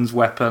woman's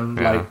weapon.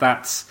 Like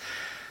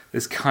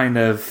is kind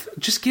of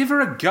just give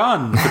her a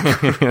gun.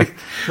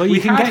 Well,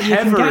 you can get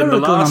her a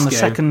gun on the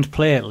second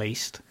play at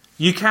least.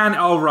 You can.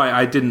 Oh, right,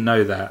 I didn't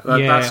know that.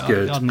 That's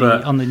good.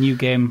 On the new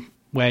game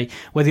where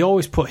they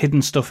always put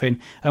hidden stuff in,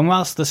 and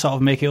whilst they sort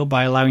of make it up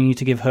by allowing you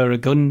to give her a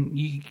gun,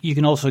 you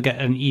can also get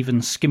an even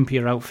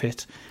skimpier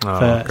outfit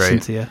for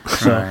Cynthia.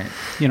 So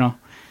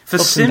for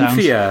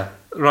Cynthia,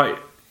 right?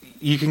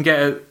 You can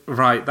get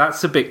right.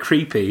 That's a bit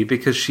creepy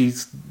because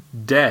she's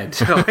dead.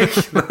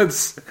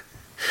 That's.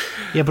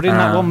 Yeah, but in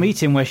that one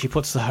meeting where she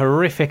puts the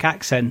horrific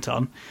accent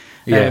on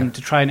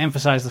to try and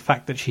emphasise the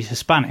fact that she's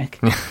Hispanic,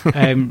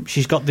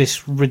 she's got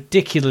this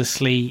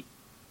ridiculously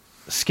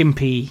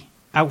skimpy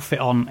outfit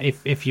on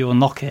if you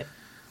unlock it.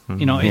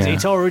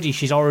 She's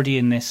already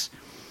in this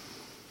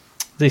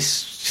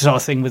sort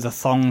of thing with a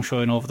thong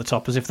showing over the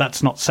top, as if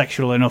that's not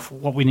sexual enough.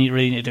 What we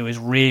really need to do is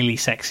really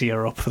sexy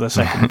her up for the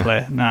second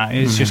play.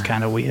 It's just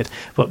kind of weird.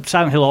 But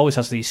Silent Hill always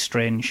has these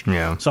strange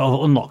sort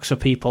of unlocks for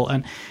people,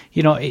 and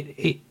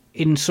it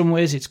in some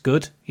ways it's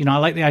good. I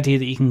like the idea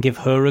that you can give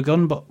her a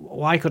gun, but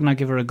why couldn't I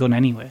give her a gun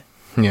anyway?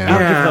 I'll give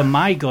her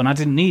my gun. I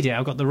didn't need it.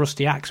 I've got the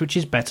rusty axe, which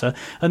is better.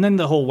 And then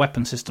the whole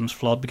weapon system's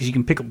flawed because you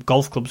can pick up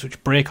golf clubs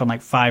which break on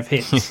like 5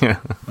 hits.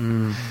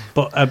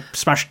 But a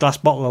smashed glass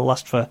bottle will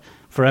last for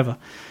forever.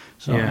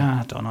 So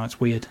I don't know. It's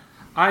weird.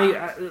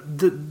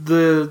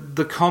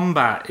 The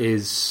combat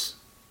is.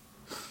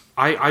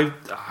 I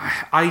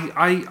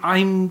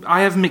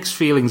have mixed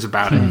feelings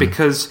about it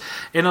because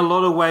in a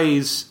lot of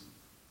ways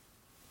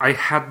I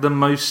had the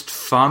most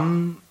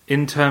fun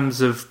in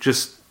terms of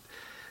just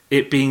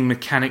it being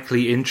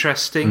mechanically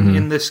interesting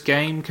in this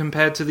game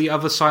compared to the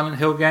other Silent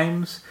Hill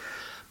games.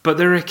 But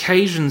there are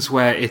occasions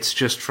where it's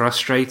just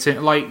frustrating.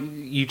 Like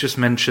you just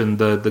mentioned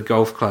the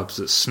golf clubs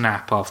that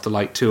snap after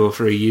like 2 or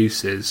 3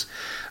 uses.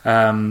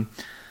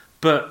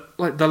 But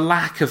like the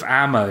lack of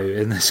ammo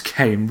in this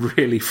game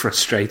really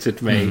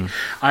frustrated me.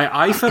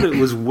 I felt it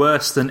was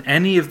worse than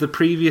any of the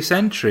previous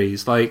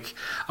entries. Like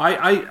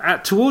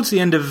towards the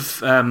end of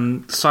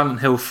Silent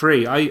Hill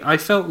 3, I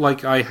felt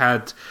like I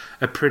had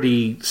a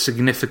pretty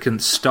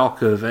significant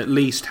stock of at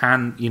least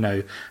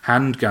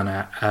handgun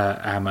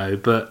ammo,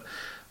 but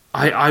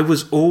I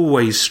was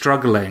always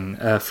struggling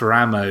for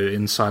ammo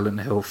in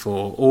Silent Hill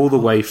 4 all the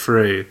way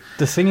through.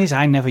 The thing is,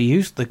 I never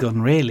used the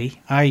gun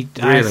really. I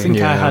think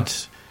I had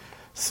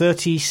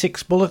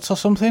 36 bullets or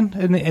something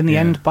in the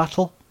end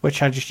battle,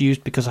 which I just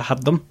used because I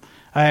had them.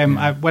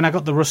 When I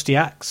got the rusty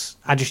axe,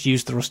 I just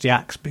used the rusty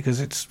axe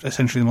because it's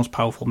essentially the most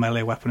powerful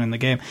melee weapon in the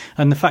game.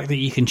 And the fact that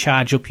you can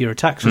charge up your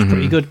attacks was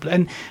pretty good.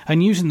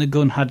 And using the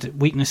gun had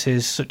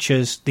weaknesses such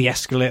as the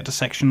escalator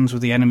sections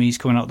with the enemies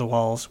coming out the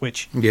walls,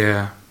 which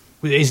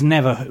is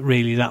never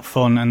really that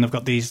fun. And they've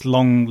got these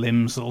long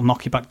limbs that will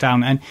knock you back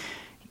down. And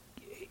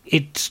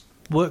it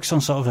works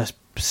on sort of a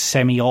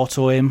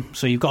semi-auto aim,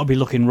 so you've got to be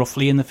looking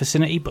roughly in the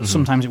vicinity, but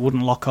sometimes it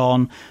wouldn't lock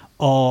on.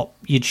 Or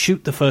you'd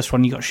shoot the first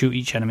one, you got to shoot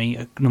each enemy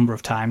a number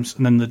of times,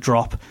 and then the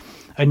drop,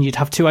 and you'd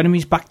have 2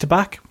 enemies back to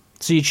back.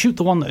 So you'd shoot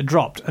the one that had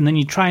dropped, and then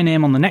you'd try and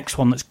aim on the next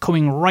one that's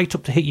coming right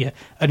up to hit you,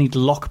 and he'd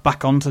lock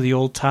back onto the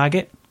old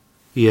target.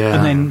 Yeah.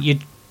 And then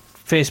you'd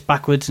face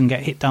backwards and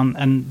get hit down,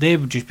 and they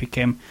just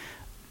became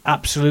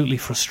absolutely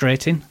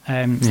frustrating.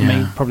 For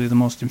me, probably the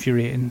most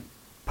infuriating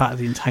part of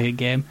the entire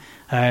game.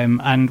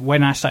 And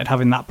when I started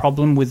having that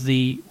problem with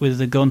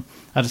the gun,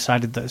 I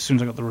decided that as soon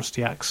as I got the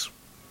rusty axe,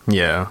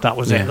 that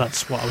was it.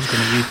 That's what I was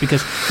going to use,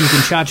 because you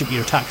can charge up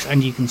your attacks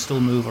and you can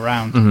still move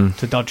around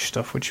to dodge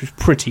stuff, which was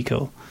pretty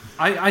cool.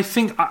 I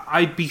think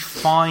I'd be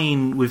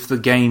fine with the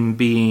game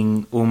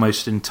being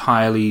almost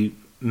entirely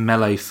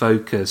melee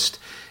focused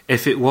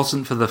if it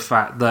wasn't for the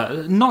fact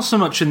that, not so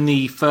much in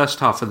the first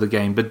half of the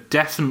game, but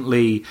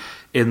definitely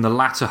in the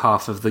latter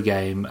half of the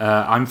game.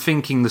 I'm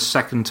thinking the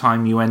second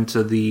time you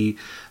enter the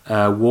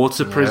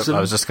water prison.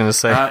 I was just going to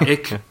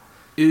say.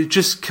 It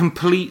just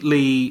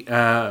completely,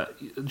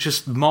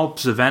 just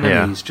mobs of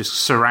enemies just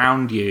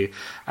surround you,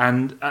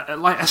 and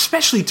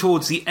especially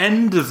towards the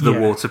end of the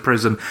water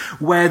prison,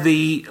 where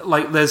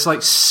there's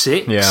like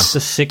 6 the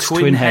 6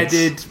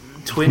 twin-headed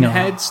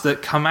heads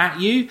that come at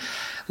you.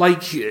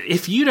 Like,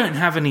 if you don't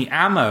have any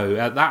ammo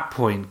at that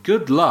point,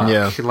 good luck.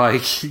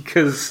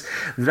 Because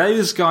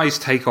those guys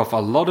take off a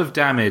lot of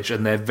damage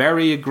and they're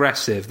very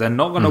aggressive. They're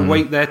not going to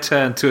wait their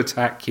turn to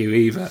attack you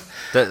either.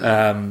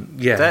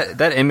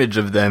 That image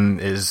of them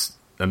is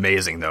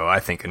amazing, though, I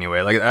think,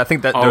 anyway. Like, I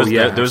think that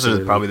those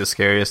are probably the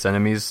scariest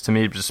enemies to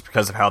me, just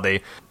because of how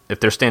if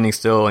they're standing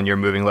still and you're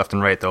moving left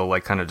and right, they'll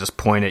like kind of just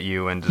point at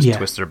you and just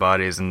twist their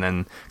bodies and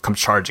then come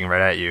charging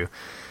right at you.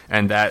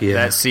 And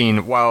that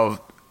scene,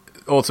 while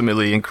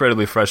ultimately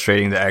incredibly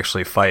frustrating to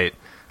actually fight,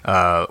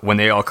 when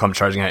they all come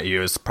charging at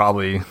you, is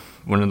probably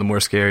one of the more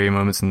scary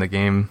moments in the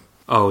game.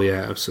 Oh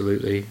yeah,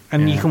 absolutely.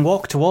 And you can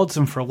walk towards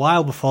them for a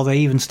while before they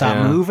even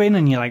start moving,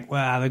 and you're like,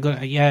 wow, they're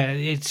good.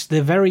 Yeah,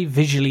 they're very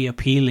visually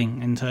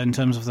appealing in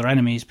terms of their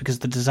enemies because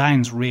the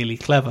design's really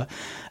clever.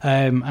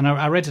 And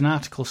I read an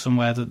article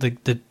somewhere that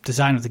the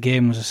design of the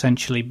game was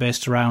essentially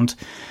based around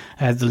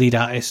the lead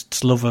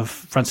artist's love of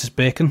Francis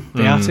Bacon,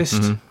 the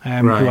artist, who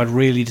had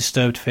really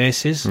disturbed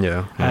faces.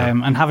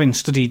 And having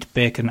studied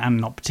Bacon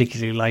and not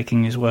particularly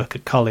liking his work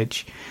at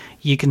college,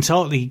 you can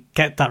totally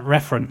get that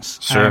reference.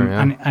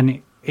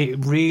 And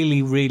it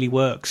really, really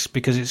works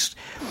because it's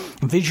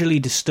visually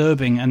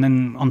disturbing, and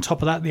then on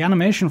top of that, the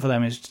animation for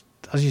them is,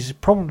 as you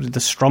said, probably the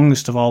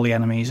strongest of all the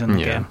enemies in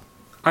the game.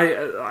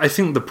 I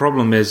think the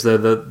problem is they're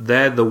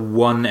the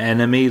one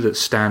enemy that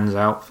stands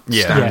out.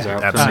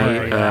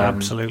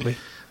 Absolutely.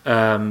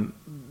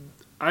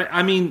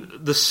 I mean,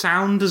 the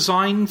sound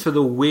design for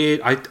the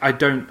weird...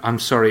 I'm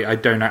sorry, I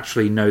don't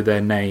actually know their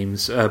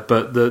names,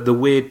 but the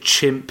weird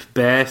chimp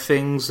bear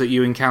things that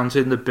you encounter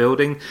in the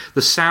building,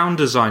 the sound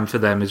design for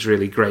them is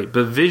really great,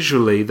 but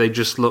visually they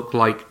just look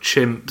like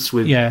chimps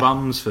with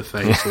bums for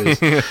faces.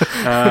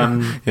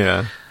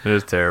 It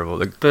is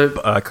terrible.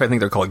 But I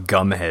think they're called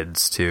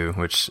Gumheads too,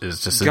 which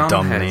is just a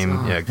dumb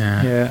name.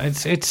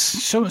 It's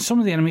some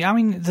of the enemy. I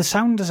mean, the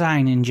sound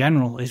design in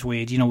general is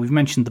weird. You know, we've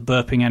mentioned the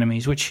burping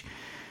enemies, which...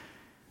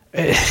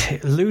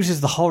 It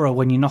loses the horror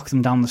when you knock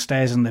them down the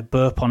stairs and they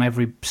burp on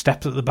every step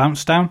that they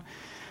bounce down.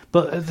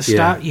 But at the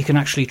start, you can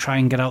actually try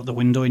and get out the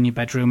window in your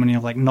bedroom and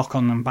you'll like knock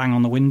on and bang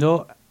on the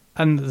window.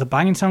 And the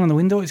banging sound on the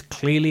window is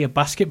clearly a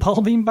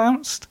basketball being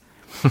bounced.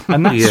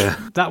 And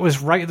that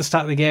was right at the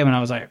start of the game, and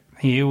I was like,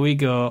 here we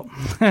go.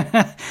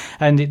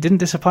 And it didn't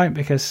disappoint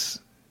because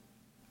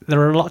there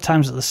are a lot of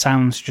times that the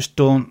sounds just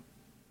don't...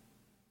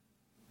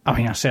 I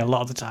mean, I say a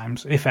lot of the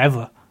times, if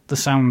ever... the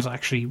sounds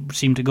actually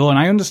seem to go, and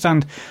I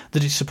understand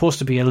that it's supposed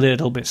to be a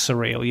little bit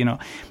surreal. You know,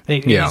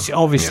 it's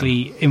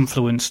obviously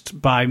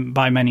influenced by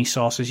many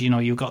sources. You know,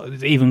 you've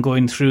got even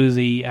going through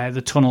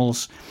the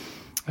tunnels,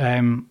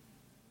 through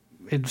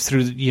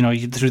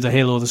the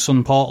Halo of the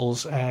Sun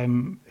portals.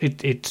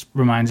 It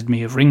reminded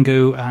me of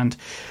Ringu, and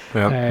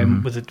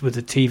with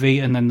the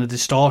TV, and then the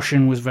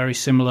distortion was very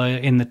similar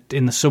in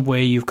the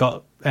subway. You've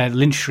got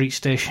Lynch Street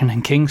Station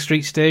and King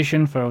Street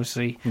Station for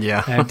obviously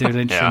David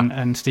Lynch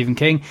and Stephen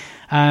King,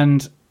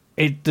 and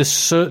there's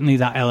certainly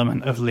that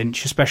element of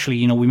Lynch, especially,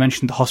 you know, we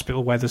mentioned the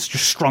hospital where there's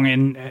just strong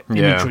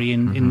imagery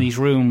in these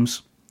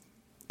rooms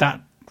that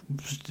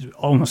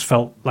almost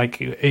felt like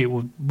it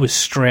was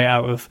straight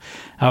out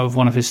of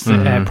one of his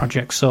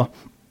projects. So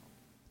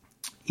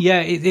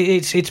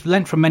it's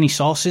lent from many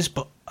sources,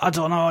 but I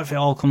don't know if it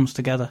all comes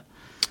together.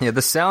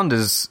 The sound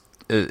is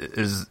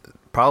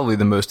probably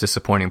the most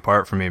disappointing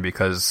part for me,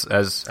 because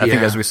I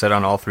think as we said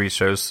on all three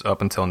shows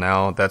up until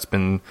now, that's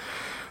been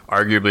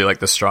arguably like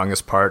the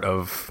strongest part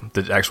of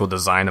the actual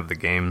design of the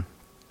game.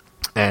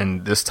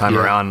 And this time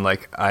around,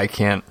 like, I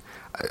can't...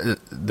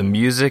 the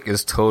music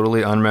is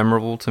totally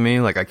unmemorable to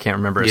me. Like, I can't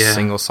remember a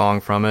single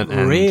song from it.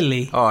 And,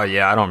 really? Oh,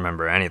 yeah, I don't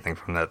remember anything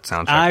from that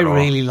soundtrack I at all.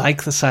 really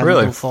like the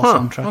Silent Hill 4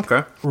 soundtrack.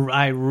 Okay.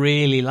 I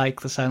really like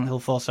the Silent Hill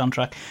 4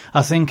 soundtrack.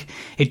 I think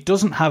it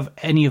doesn't have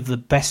any of the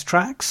best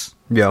tracks.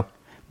 Yeah.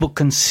 But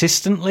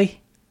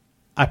consistently,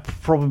 I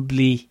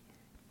probably...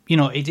 You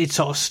know, it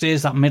sort of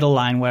stays that middle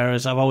line,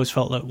 whereas I've always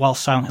felt that while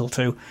Silent Hill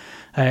 2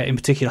 in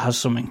particular has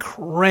some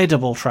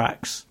incredible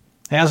tracks,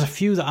 it has a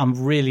few that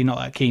I'm really not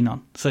that keen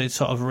on. So it's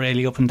sort of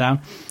really up and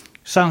down.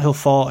 Silent Hill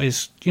 4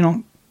 is, you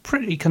know,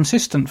 pretty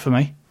consistent for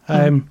me.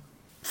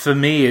 For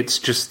me, it's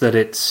just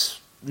that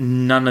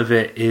none of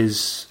it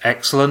is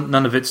excellent.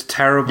 None of it's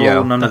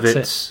terrible. None of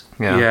it's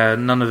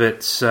none of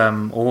it's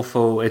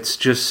awful. It's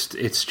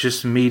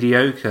just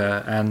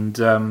mediocre,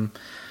 and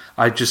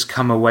I just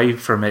come away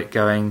from it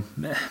going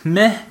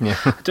meh. Yeah.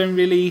 I don't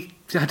really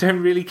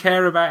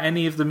care about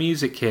any of the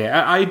music here.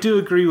 I do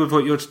agree with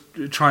what you're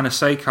trying to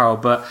say, Carl,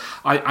 but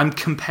I'm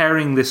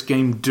comparing this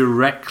game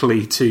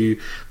directly to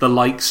the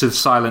likes of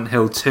Silent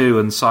Hill 2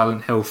 and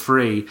Silent Hill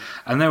 3,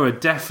 and there were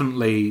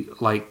definitely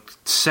like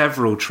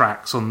several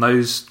tracks on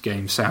those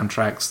game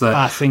soundtracks that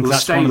I think will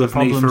stay with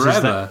me forever.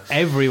 Is that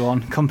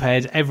everyone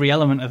compared every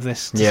element of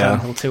this to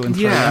Silent Hill 2 and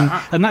 3,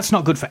 and that's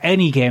not good for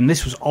any game.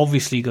 This was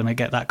obviously going to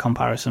get that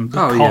comparison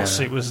because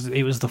it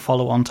was the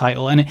follow-on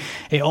title, and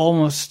it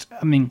almost,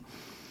 I mean,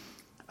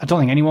 I don't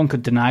think anyone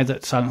could deny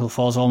that Silent Hill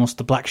 4 is almost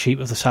the black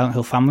sheep of the Silent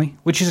Hill family,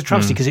 which is a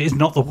travesty because it is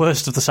not the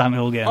worst of the Silent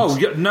Hill games. Oh,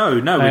 no,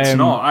 it's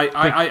not.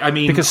 I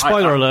mean... Because,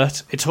 spoiler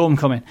alert, it's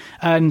Homecoming.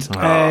 And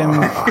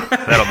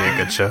that'll be a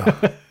good show.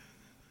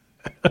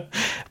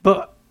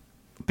 But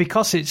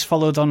because it's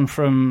followed on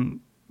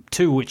from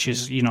 2, which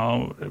is, you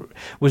know,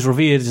 was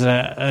revered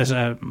as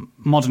a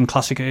modern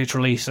classic at its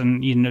release,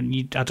 and, you know,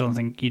 I don't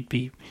think you'd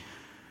be...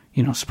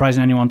 You know,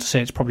 surprising anyone to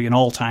say it's probably an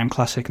all-time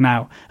classic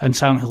now. And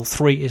Silent Hill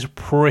 3 is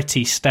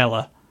pretty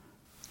stellar.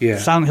 Yeah.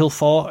 Silent Hill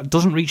 4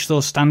 doesn't reach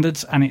those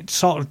standards, and it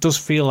sort of does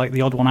feel like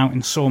the odd one out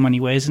in so many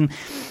ways. And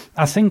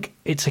I think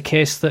it's a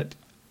case that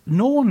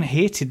no one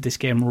hated this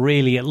game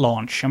really at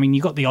launch. I mean,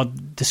 you got the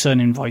odd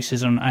discerning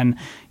voices and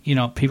you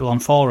know, people on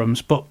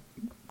forums, but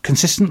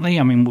consistently.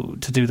 I mean,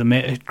 to do the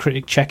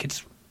Metacritic check,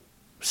 it's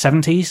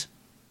 70s.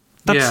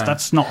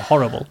 That's not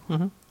horrible.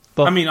 Mm-hmm.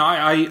 But, I mean,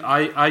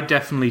 I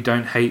definitely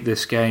don't hate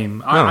this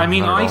game.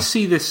 I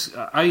see this.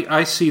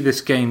 I see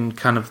this game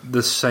kind of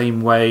the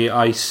same way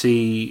I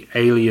see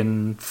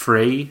Alien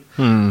 3.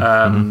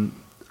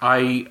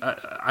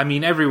 I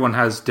mean, everyone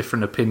has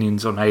different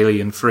opinions on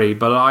Alien 3,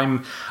 but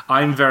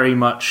I'm very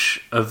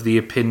much of the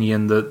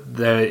opinion that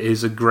there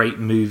is a great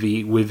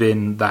movie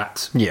within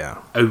that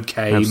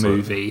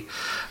movie.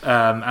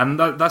 And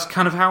that's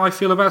kind of how I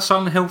feel about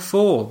Silent Hill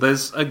 4.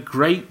 There's a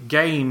great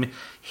game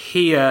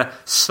here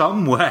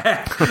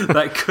somewhere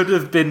that could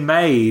have been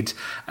made,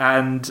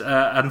 and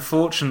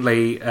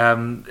unfortunately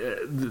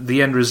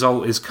the end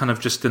result is kind of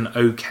just an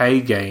okay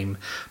game,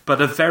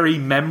 but a very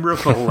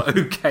memorable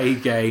okay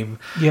game.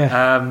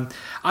 I'm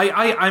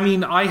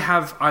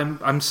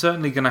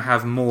certainly going to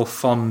have more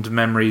fond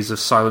memories of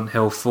Silent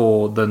Hill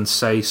 4 than,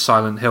 say,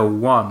 Silent Hill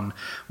 1,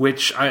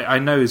 which I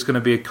know is going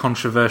to be a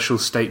controversial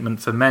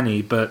statement for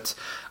many, but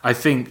I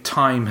think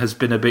time has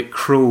been a bit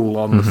cruel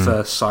on the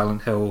first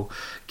Silent Hill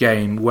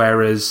game,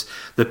 whereas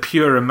the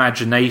pure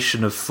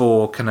imagination of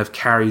 4 kind of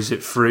carries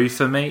it through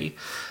for me.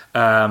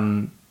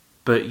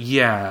 But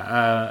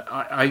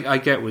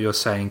I get what you're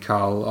saying,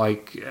 Carl.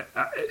 Like,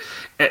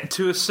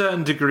 to a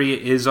certain degree,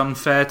 it is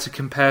unfair to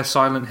compare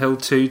Silent Hill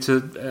 2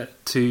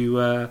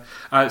 to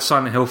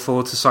Silent Hill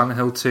 4 to Silent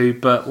Hill 2,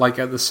 but like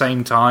at the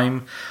same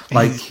time,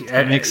 like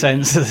it makes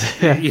sense.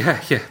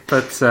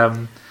 But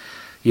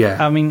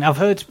I mean, I've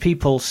heard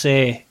people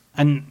say,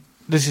 and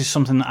this is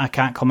something that I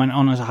can't comment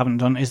on as I haven't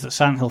done, is that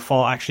Silent Hill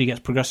 4 actually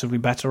gets progressively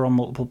better on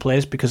multiple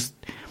plays because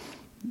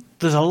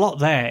there's a lot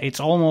there. It's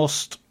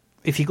almost,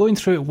 if you're going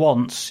through it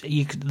once,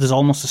 there's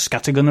almost a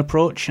scattergun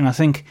approach, and I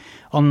think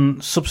on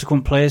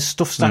subsequent plays,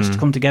 stuff starts to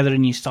come together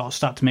and you start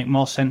to make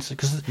more sense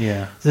because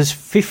there's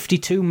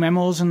 52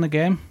 memos in the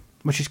game,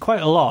 which is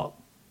quite a lot.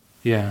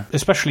 Yeah,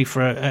 especially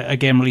for a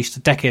game released a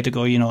decade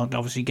ago. You know,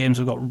 obviously games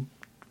have got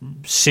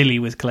silly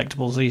with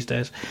collectibles these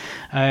days,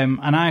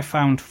 and I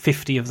found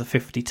 50 of the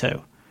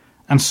 52,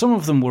 and some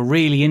of them were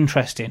really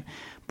interesting,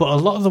 but a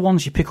lot of the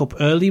ones you pick up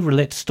early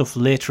relate to stuff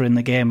later in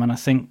the game, and I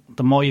think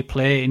the more you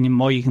play and the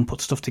more you can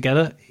put stuff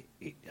together,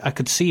 I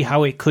could see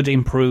how it could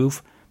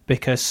improve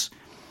because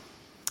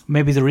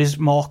maybe there is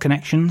more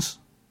connections,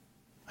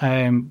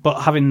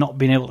 but having not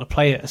been able to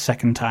play it a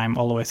second time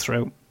all the way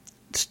through,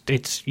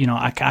 it's you know,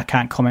 I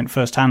can't comment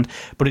firsthand,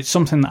 but it's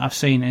something that I've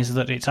seen is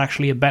that it's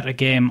actually a better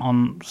game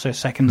on, say,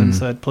 second and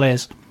third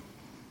plays.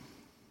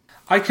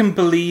 I can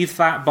believe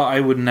that, but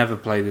I would never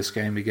play this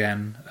game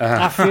again.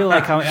 I feel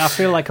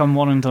like I'm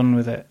one and done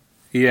with it.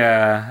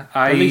 Yeah,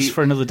 at least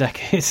for another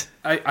decade.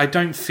 I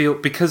don't feel,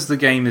 because the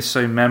game is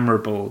so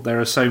memorable,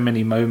 there are so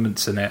many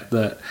moments in it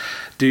that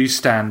do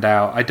stand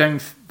out. I don't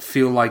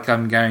feel like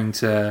I'm going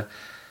to,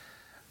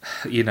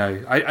 you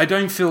know, I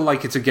don't feel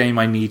like it's a game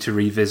I need to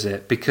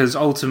revisit, because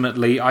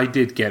ultimately I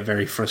did get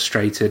very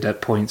frustrated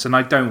at points and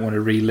I don't want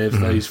to relive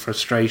those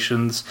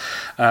frustrations.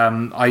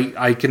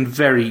 I can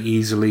very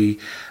easily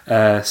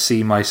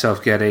see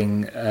myself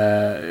getting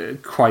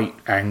quite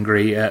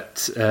angry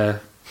at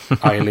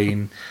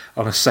Eileen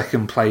on a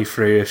second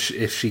playthrough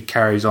if she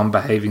carries on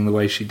behaving the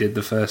way she did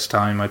the first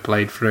time I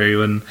played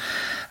through,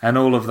 and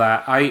all of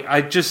that.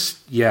 I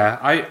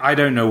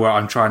don't know what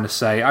I'm trying to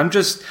say.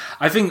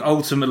 I think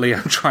ultimately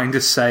I'm trying to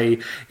say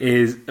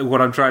is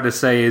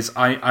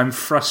I'm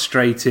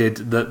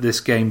frustrated that this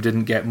game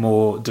didn't get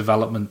more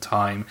development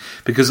time,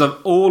 because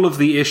of all of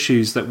the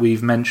issues that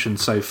we've mentioned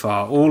so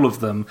far. All of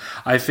them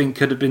I think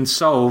could have been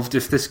solved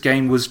if this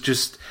game was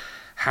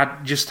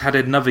had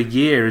another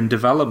year in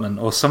development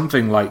or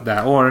something like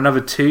that, or another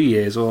 2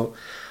 years or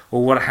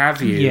what have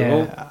you.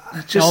 Yeah,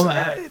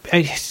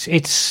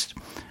 it's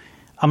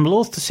I'm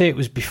loath to say it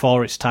was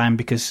before its time,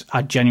 because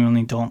I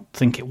genuinely don't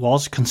think it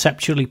was.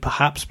 Conceptually,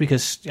 perhaps,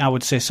 because I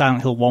would say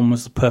Silent Hill 1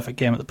 was the perfect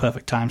game at the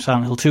perfect time.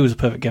 Silent Hill 2 was the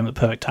perfect game at the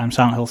perfect time.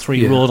 Silent Hill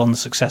 3 rode on the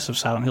success of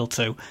Silent Hill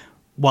 2,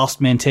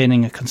 whilst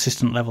maintaining a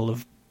consistent level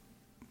of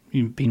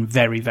being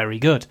very, very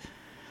good.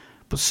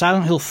 But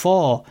Silent Hill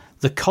 4,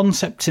 the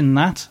concept in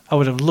that, I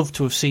would have loved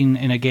to have seen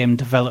in a game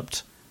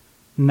developed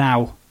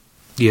now,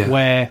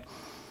 where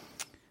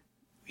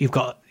you've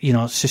got, you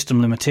know,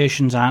 system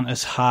limitations aren't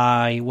as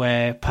high,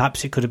 where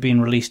perhaps it could have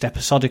been released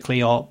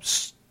episodically, or,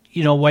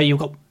 you know, where you've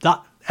got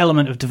that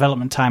element of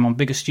development time on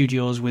bigger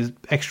studios with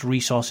extra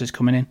resources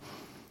coming in.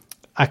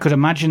 I could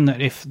imagine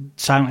that if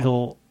Silent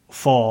Hill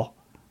 4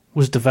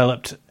 was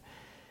developed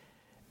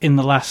in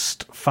the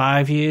last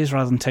 5 years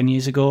rather than 10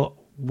 years ago,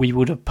 we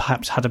would have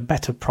perhaps had a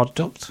better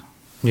product.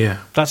 Yeah,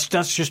 that's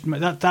just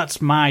that's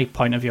my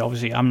point of view.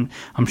 Obviously, I'm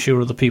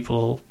sure other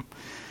people will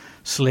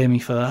slay me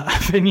for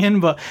that opinion,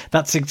 but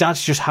that's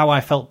just how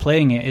I felt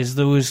playing it. Is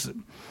there was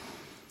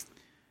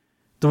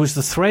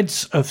the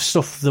threads of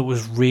stuff that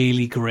was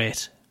really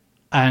great,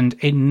 and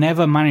it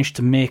never managed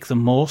to make the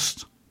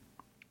most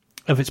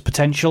of its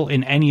potential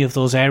in any of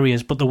those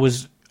areas. But there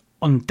was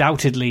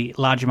undoubtedly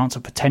large amounts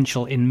of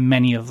potential in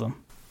many of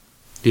them.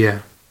 Yeah.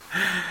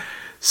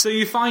 So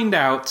you find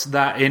out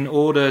that in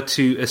order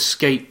to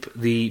escape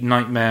the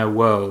nightmare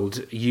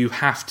world, you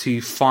have to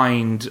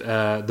find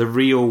the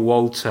real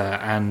Walter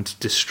and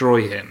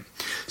destroy him.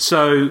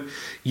 So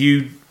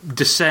you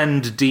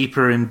descend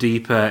deeper and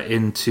deeper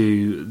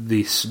into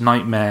this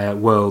nightmare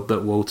world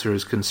that Walter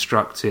has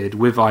constructed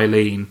with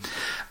Eileen,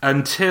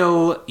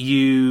 until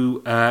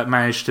you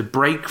manage to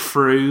break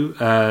through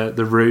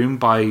the room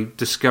by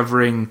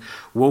discovering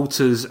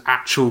Walter's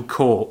actual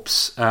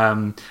corpse,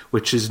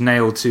 which is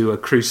nailed to a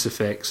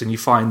crucifix, and you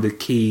find the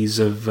keys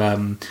of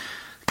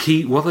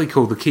what they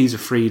call the keys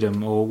of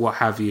freedom or what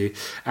have you,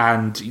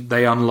 and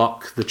they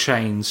unlock the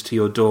chains to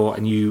your door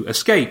and you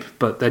escape.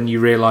 But then you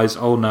realise,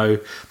 oh no,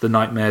 the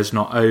nightmare's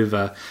not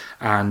over,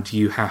 and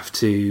you have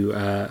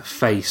to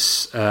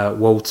face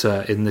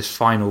Walter in this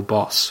final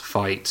boss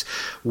fight,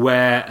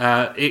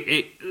 where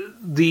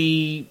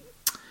this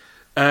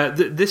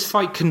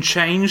fight can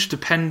change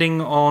depending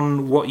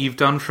on what you've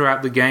done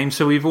throughout the game.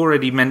 So we've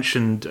already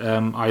mentioned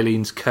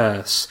Eileen's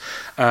curse.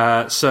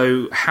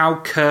 So how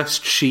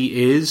cursed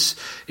she is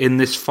in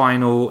this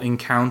final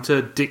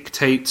encounter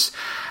dictates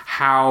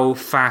how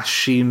fast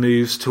she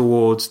moves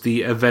towards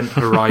the Event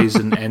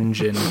Horizon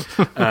engine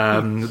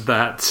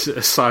that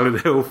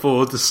Silent Hill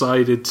 4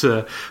 decided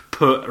to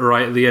put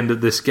right at the end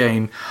of this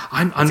game.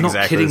 I'm not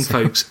exactly kidding,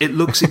 folks. It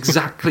looks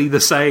exactly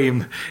the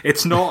same.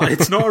 It's not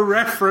a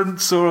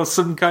reference or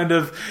some kind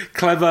of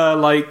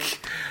clever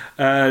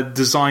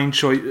design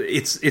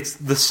choice. It's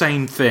the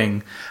same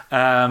thing.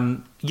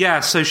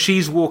 So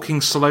she's walking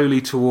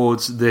slowly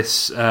towards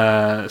this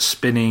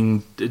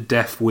spinning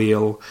death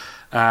wheel.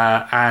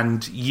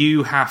 And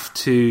you have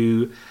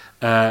to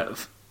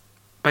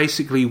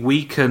basically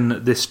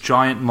weaken this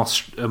giant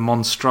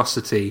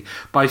monstrosity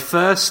by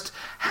first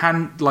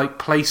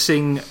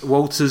placing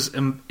Walter's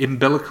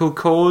umbilical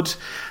cord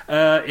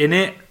in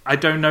it. I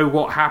don't know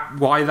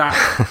why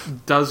that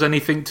does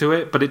anything to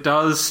it, but it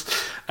does.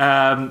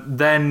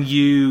 Then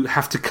you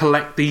have to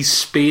collect these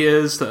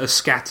spears that are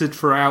scattered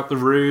throughout the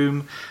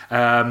room.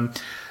 God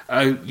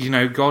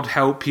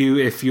help you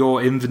if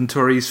your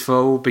inventory's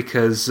full,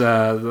 because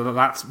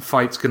that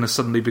fight's going to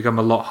suddenly become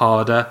a lot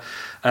harder.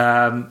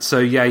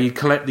 You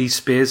collect these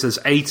spears. There's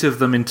 8 of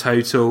them in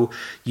total.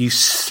 You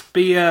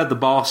spear the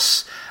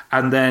boss,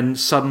 and then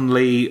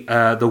suddenly,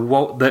 by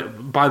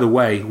the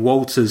way,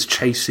 Walter's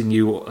chasing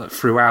you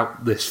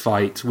throughout this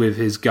fight with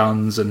his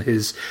guns and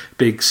his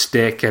big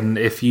stick, and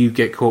if you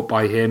get caught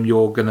by him,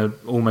 you're going to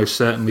almost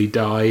certainly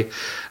die.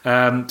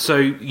 So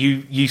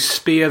you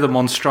spear the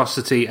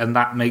monstrosity, and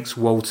that makes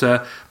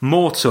Walter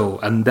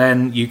mortal, and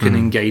then you can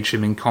engage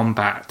him in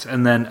combat,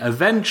 and then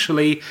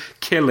eventually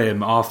kill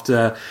him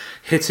after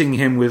hitting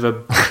him with a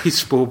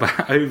baseball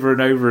bat over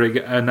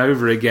and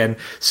over again,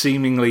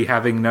 seemingly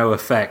having no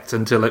effect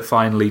until it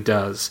finally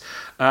does.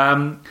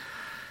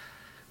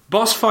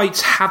 Boss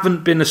fights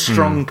haven't been a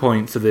strong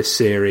point for this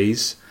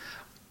series.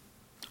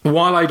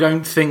 While I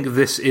don't think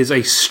this is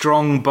a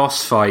strong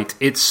boss fight,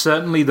 it's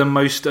certainly the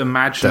most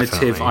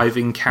imaginative I've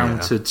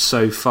encountered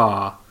so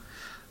far.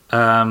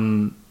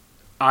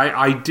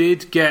 I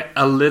did get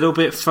a little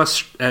bit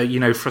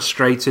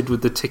frustrated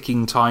with the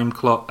ticking timer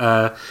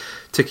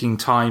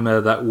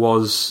that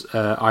was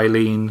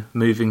Eileen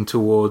moving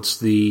towards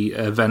the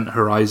Event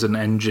Horizon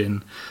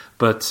engine,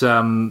 but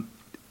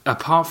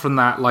apart from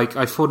that,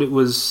 I thought it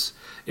was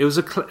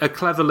a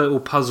clever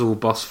little puzzle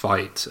boss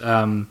fight.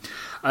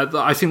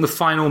 I think the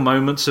final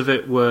moments of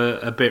it were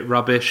a bit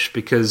rubbish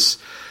because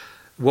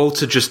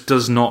Walter just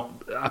does not,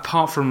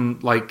 apart from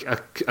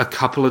a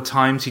couple of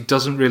times, he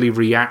doesn't really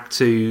react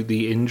to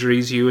the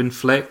injuries you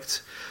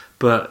inflict.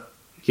 But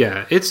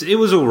yeah, it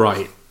was all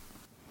right.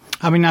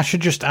 I mean, I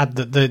should just add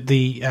that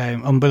the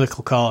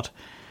umbilical cord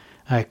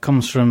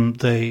comes from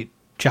the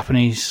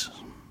Japanese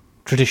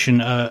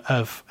tradition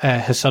of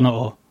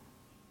Hisanoo,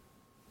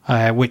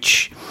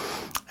 which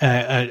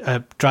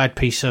a dried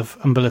piece of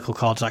umbilical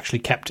cord is actually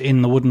kept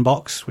in the wooden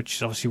box, which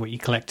is obviously what you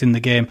collect in the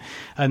game.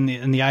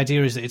 And the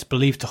idea is that it's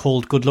believed to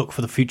hold good luck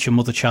for the future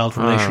mother-child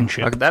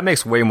relationship. Okay, that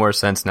makes way more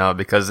sense now,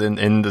 because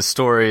in the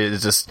story,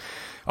 it's just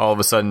all of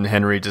a sudden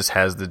Henry just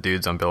has the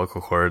dude's umbilical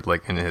cord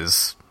in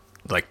his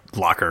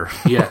locker.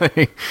 Yeah.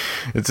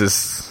 It's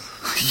just...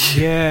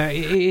 Yeah,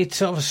 it's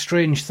sort of a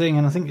strange thing,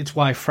 and I think it's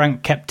why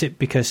Frank kept it,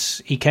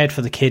 because he cared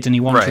for the kid and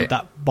he wanted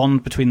that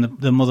bond between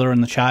the mother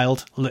and the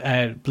child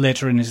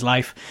later in his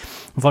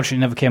life. Unfortunately,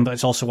 it never came, but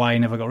it's also why he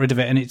never got rid of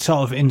it. And it sort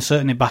of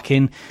inserting it back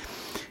in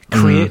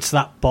creates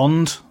that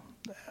bond.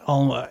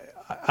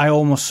 I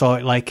almost saw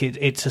it like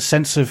it's a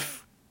sense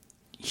of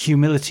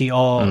humility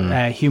or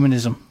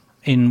humanism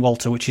in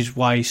Walter, which is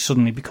why he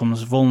suddenly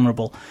becomes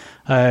vulnerable,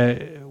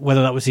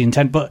 whether that was the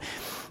intent. But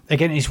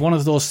again, it's one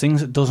of those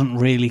things that doesn't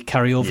really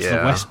carry over to the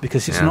West,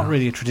 because it's not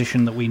really a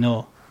tradition that we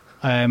know.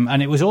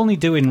 And it was only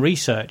doing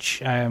research,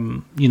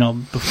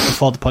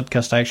 before the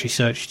podcast, I actually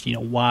searched,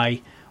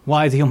 why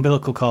the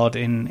umbilical cord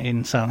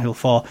in Silent Hill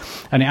 4,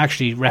 and it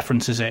actually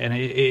references it, and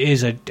it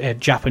is a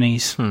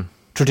Japanese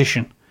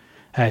tradition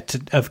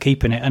of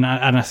keeping it, and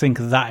I think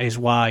that is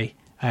why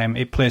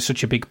It plays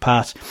such a big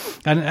part.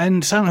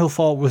 And Silent Hill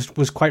 4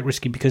 was quite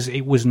risky because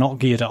it was not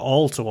geared at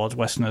all towards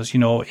Westerners.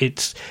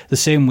 It's the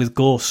same with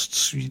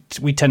ghosts.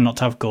 We tend not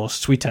to have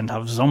ghosts. We tend to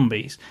have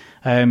zombies.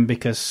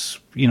 Because,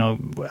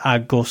 are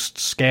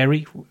ghosts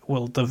scary?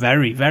 Well, they're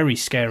very, very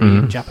scary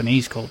in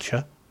Japanese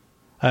culture.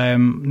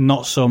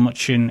 Not so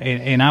much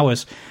in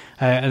ours.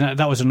 And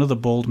that was another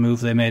bold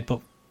move they made.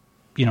 But,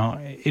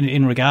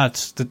 in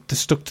regards, they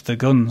stuck to the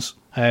guns.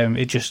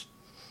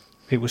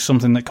 It was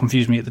something that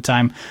confused me at the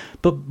time.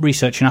 But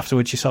researching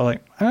afterwards, you saw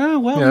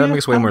that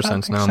makes way more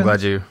sense now. I'm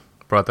glad you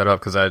brought that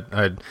up because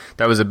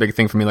that was a big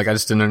thing for me. Like, I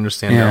just didn't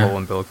understand that whole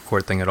umbilical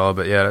cord thing at all.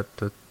 But yeah,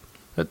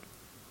 that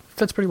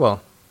fits pretty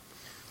well.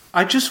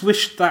 I just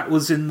wish that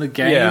was in the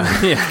game.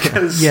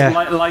 Because,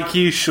 like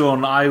you,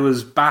 Sean, I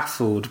was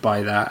baffled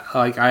by that.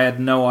 Like, I had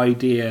no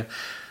idea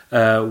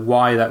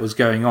why that was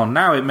going on.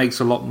 Now it makes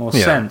a lot more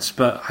sense,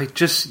 but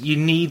you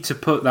need to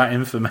put that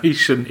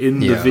information in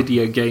the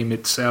video game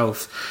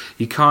itself.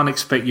 You can't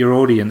expect your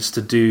audience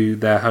to do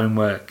their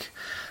homework.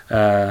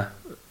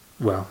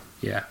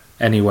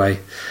 Anyway.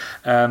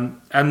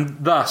 And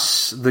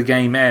thus, the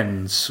game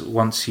ends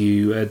once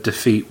you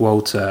defeat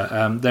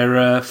Walter. There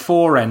are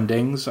 4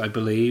 endings, I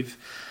believe.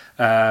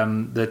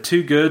 They're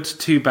 2 good,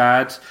 2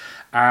 bad,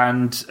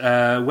 and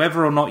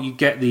whether or not you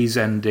get these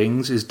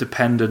endings is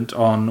dependent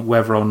on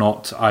whether or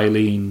not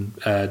Eileen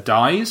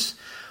dies.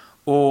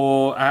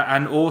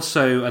 And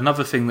also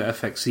another thing that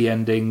affects the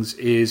endings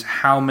is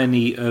how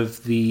many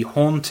of the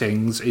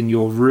hauntings in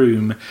your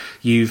room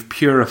you've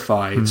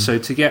purified. So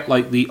to get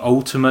like the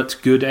ultimate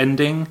good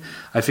ending,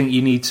 I think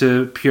you need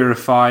to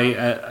purify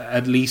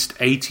at least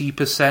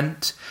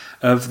 80%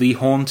 of the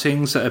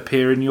hauntings that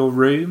appear in your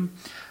room.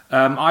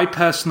 I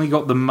personally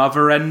got the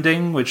mother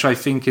ending, which I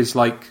think is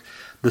like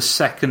the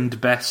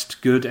second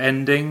best good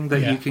ending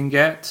that you can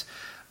get.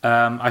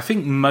 I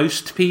think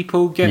most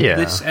people get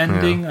this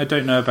ending. I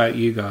don't know about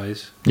you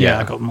guys. Yeah,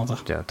 I got Mother.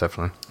 Yeah,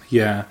 definitely.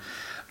 Yeah.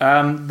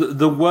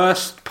 The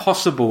worst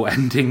possible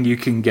ending you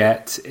can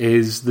get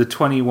is the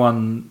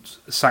 21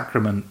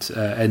 Sacrament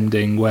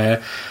ending,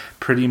 where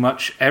pretty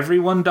much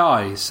everyone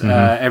dies.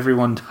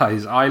 Everyone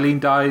dies. Eileen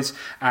dies,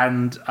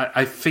 and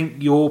I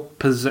think you're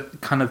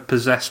kind of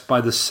possessed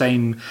by the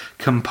same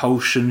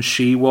compulsion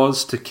she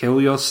was to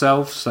kill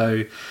yourself,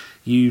 so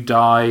you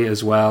die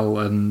as well,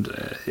 and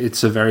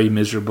it's a very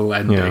miserable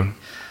ending.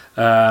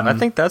 I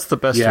think that's the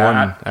best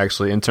one,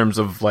 actually, in terms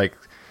of like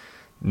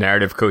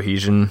narrative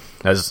cohesion,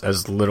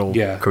 as little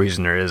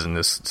cohesion there is in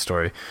this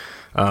story.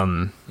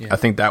 I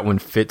think that one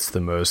fits the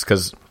most,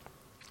 because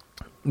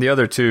the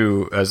other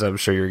two, as I'm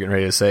sure you're getting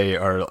ready to say,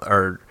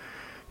 are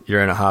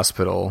you're in a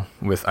hospital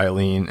with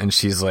Eileen, and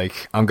she's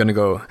like, I'm going to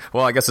go,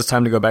 well, I guess it's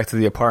time to go back to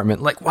the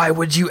apartment. Like, why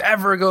would you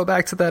ever go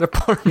back to that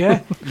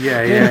apartment?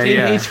 Yeah.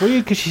 It's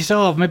weird, because she's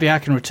maybe I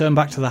can return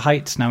back to the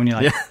Heights now, and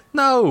you're like,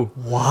 no.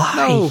 Why?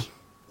 No.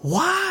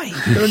 Why?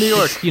 Go to New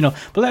York.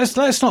 But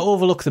let's not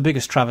overlook the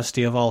biggest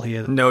travesty of all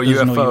here. No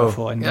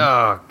UFO.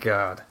 Oh,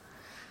 God.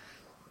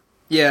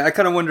 Yeah, I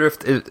kind of wonder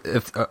if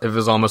it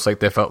was almost like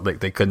they felt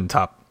like they couldn't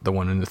top the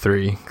 1 and the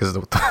 3, because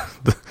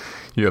the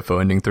UFO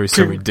ending 3 is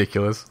so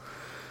ridiculous.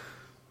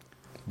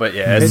 But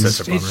yeah, it's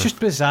such a bummer. It's just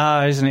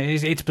bizarre, isn't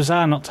it? It's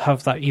bizarre not to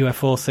have that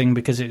UFO thing,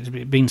 because it's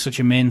been such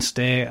a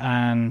mainstay,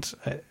 and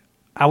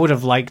I would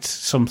have liked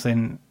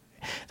something.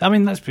 I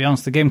mean, let's be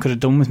honest, the game could have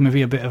done with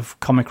maybe a bit of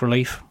comic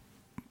relief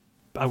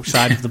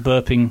outside of the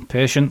burping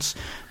patients.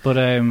 But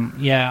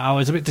I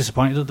was a bit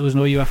disappointed that there was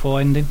no UFO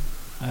ending.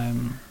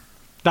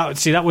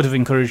 That would have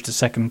encouraged a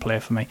second play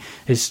for me,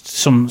 is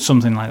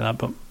something like that,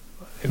 but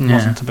it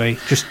wasn't to be.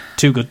 Just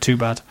too good, too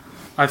bad.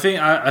 I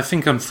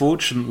think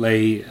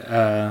unfortunately,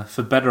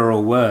 for better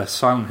or worse,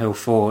 Silent Hill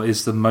 4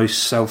 is the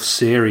most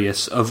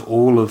self-serious of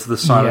all of the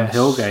Silent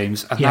Hill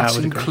games, and that's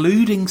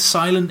including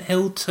Silent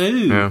Hill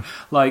 2. Yeah.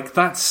 Like,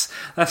 that's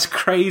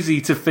crazy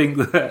to think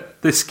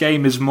that this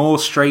game is more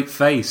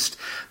straight-faced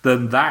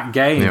than that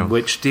game,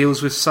 which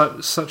deals with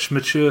such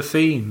mature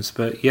themes.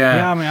 But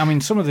I mean,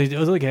 some of the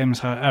other games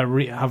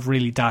have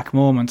really dark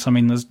moments. I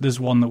mean, there's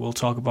one that we'll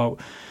talk about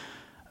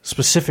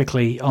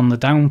specifically on the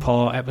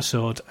Downpour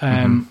episode,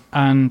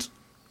 and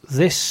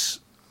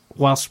this,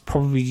 whilst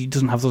probably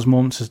doesn't have those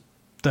moments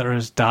that are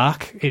as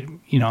dark, it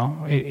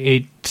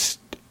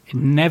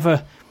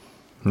never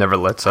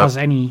lets has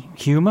any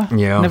humour.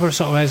 Never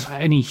sort of has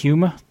any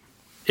humour.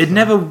 It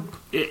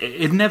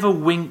never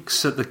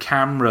winks at the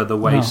camera the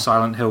way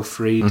Silent Hill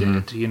 3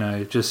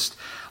 did. Just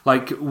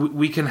like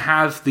we can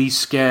have these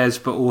scares,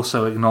 but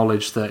also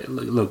acknowledge that,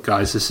 look,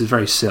 guys, this is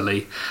very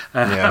silly.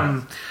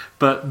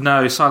 But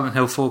no, Silent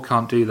Hill 4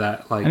 can't do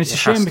that. Like, and it's a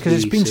shame, because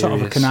it's been sort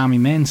of a Konami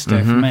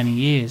mainstay for many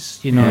years.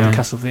 The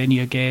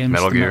Castlevania games,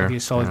 Metal the Metal Gear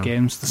Solid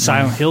games, the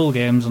Silent Hill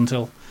games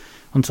until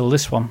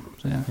this one.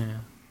 So,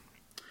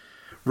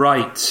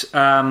 Right.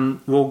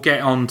 We'll get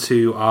on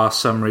to our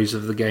summaries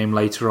of the game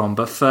later on.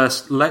 But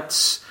first,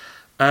 let's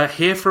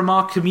hear from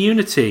our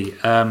community.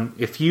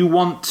 If you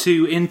want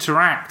to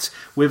interact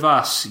with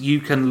us, you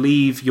can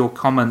leave your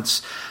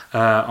comments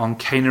on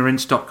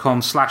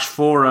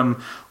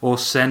caneandrinse.com/forum or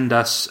send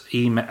us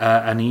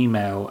an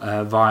email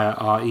via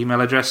our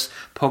email address,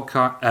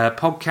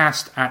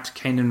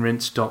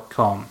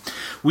 podcast@caneandrinse.com.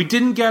 We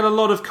didn't get a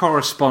lot of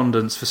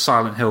correspondence for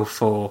Silent Hill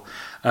 4.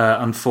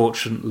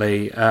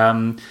 Unfortunately,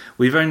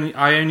 we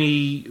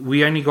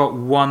only got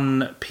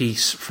one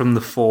piece from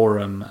the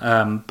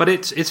forum, but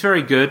it's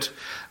very good.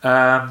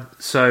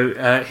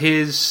 So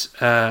here's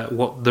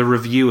what the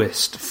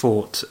reviewist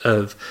thought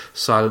of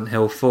Silent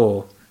Hill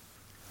 4.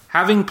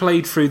 Having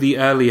played through the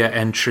earlier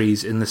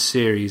entries in the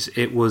series,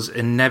 it was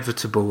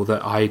inevitable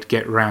that I'd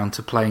get round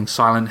to playing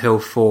Silent Hill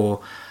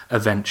 4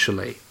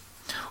 eventually.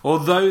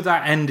 Although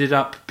that ended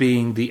up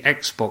being the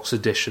Xbox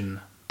edition,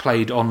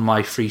 played on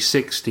my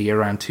 360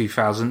 around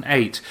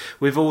 2008,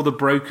 with all the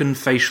broken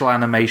facial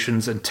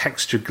animations and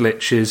texture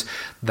glitches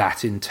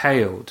that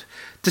entailed.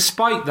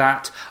 Despite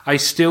that, I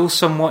still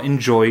somewhat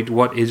enjoyed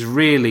what is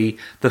really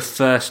the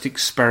first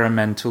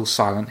experimental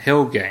Silent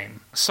Hill game.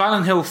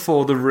 Silent Hill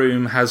 4 The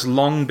Room has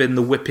long been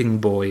the whipping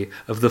boy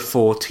of the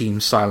 4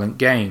 Team Silent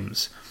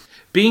games.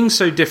 Being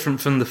so different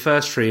from the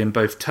first 3 in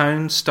both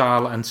tone,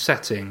 style and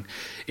setting,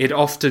 it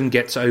often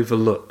gets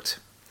overlooked.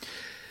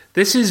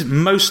 This is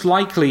most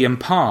likely in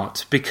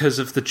part because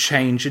of the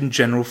change in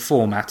general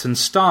format and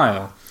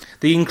style.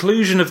 The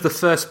inclusion of the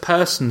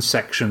first-person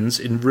sections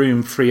in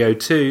Room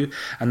 302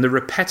 and the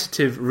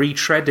repetitive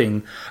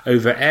retreading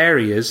over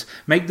areas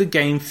make the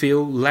game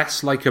feel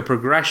less like a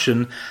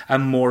progression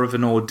and more of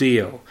an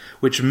ordeal,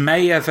 which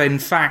may have in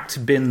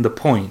fact been the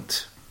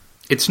point.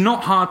 It's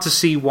not hard to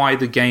see why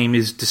the game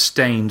is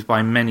disdained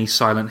by many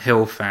Silent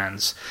Hill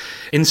fans.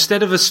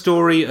 Instead of a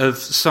story of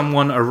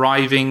someone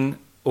arriving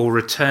or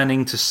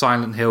returning to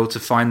Silent Hill to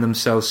find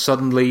themselves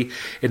suddenly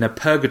in a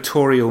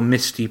purgatorial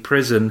misty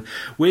prison,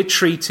 we're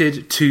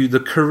treated to the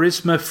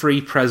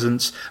charisma-free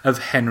presence of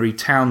Henry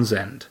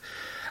Townsend.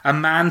 A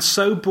man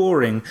so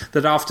boring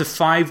that after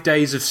 5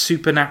 days of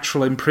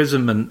supernatural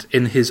imprisonment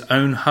in his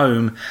own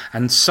home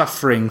and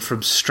suffering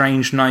from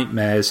strange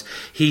nightmares,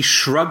 he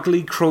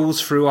shrugly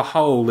crawls through a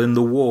hole in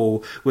the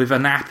wall with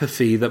an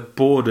apathy that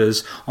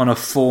borders on a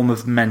form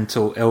of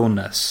mental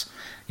illness.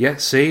 Yeah,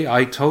 see,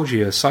 I told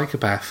you, a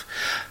psychopath.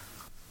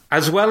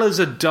 As well as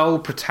a dull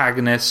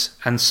protagonist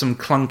and some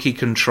clunky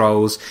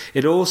controls,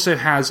 it also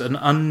has an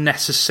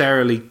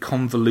unnecessarily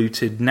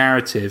convoluted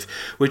narrative,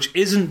 which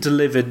isn't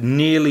delivered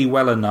nearly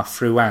well enough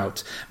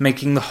throughout,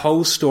 making the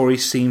whole story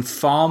seem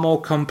far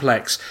more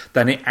complex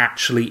than it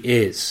actually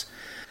is.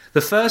 The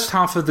first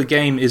half of the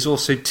game is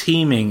also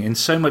teeming in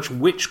so much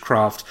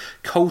witchcraft,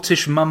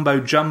 cultish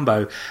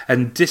mumbo-jumbo,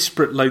 and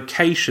disparate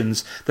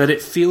locations that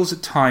it feels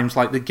at times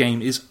like the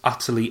game is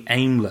utterly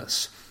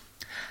aimless.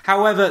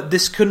 However,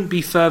 this couldn't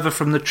be further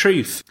from the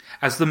truth,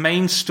 as the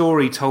main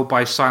story told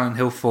by Silent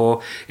Hill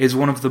 4 is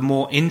one of the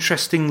more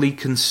interestingly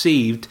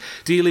conceived,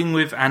 dealing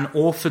with an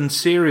orphan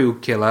serial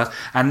killer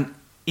and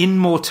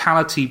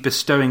immortality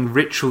bestowing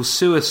ritual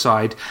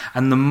suicide,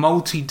 and the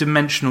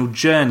multi-dimensional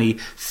journey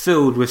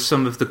filled with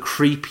some of the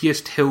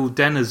creepiest hill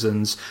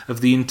denizens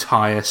of the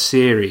entire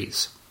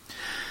series.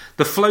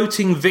 The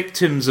floating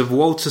victims of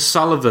Walter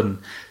Sullivan,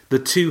 the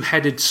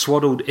two-headed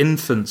swaddled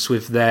infants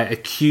with their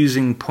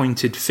accusing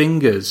pointed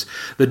fingers,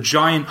 the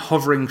giant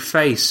hovering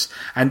face,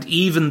 and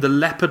even the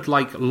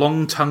leopard-like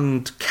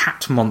long-tongued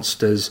cat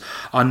monsters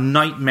are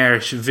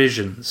nightmarish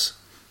visions,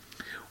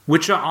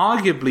 which are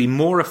arguably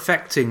more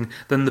affecting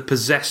than the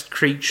possessed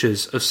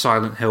creatures of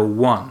Silent Hill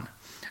 1,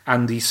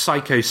 and the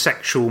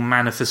psychosexual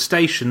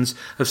manifestations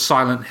of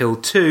Silent Hill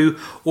 2,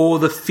 or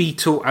the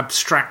fetal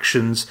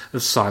abstractions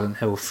of Silent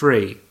Hill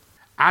 3.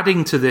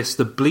 Adding to this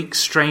the bleak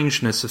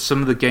strangeness of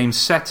some of the game's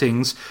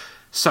settings,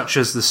 such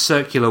as the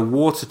circular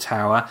water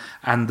tower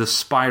and the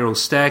spiral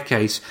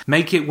staircase,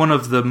 make it one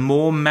of the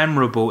more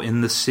memorable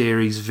in the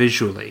series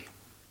visually.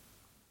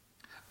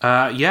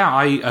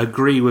 I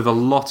agree with a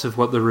lot of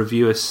what the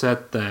reviewer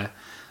said there,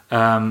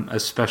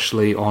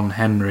 especially on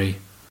Henry.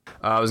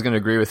 I was going to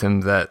agree with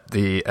him that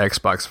the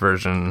Xbox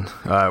version,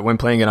 when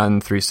playing it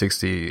on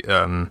 360,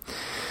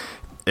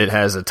 it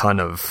has a ton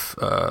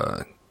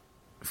of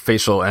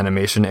facial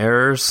animation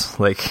errors.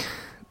 Like,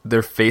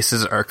 their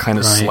faces are kind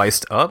of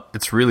sliced up.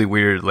 It's really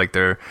weird. Like,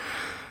 their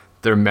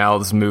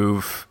mouths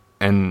move,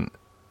 and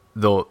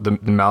the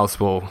mouths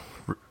will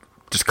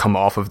just come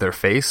off of their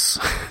face.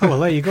 Oh, well,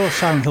 there you go,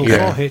 Silent Hill 4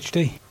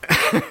 HD.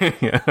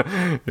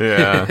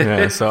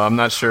 yeah. So I'm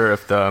not sure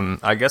if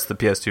I guess the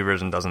PS2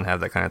 version doesn't have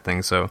that kind of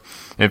thing. So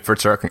if we're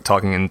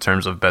talking in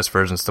terms of best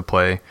versions to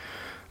play,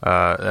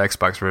 the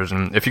Xbox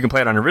version, if you can play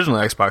it on original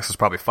Xbox, it's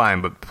probably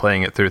fine, but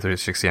playing it through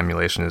 360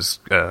 emulation is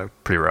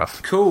pretty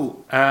rough.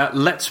 Cool.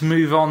 Let's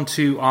move on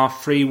to our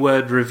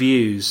 3-word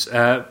reviews.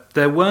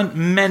 There weren't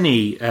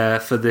many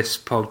for this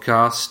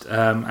podcast,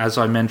 as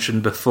I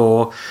mentioned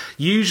before.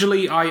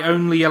 Usually I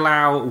only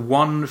allow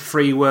 1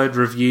 3-word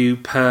review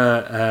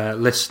per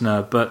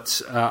listener,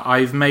 but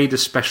I've made a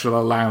special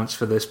allowance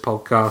for this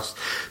podcast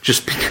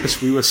just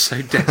because we were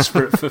so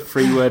desperate for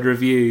 3-word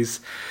reviews.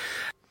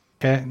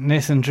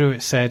 Nathan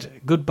Druitt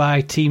said,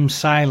 "Goodbye, Team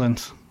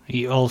Silent."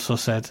 He also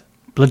said,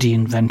 "Bloody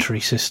inventory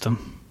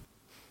system."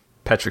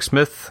 Patrick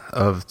Smith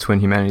of Twin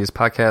Humanities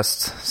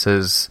Podcast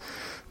says,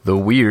 "The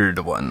weird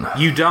one."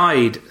 You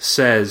Died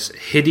says,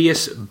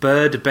 "Hideous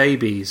bird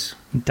babies."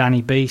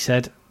 Danny B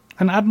said,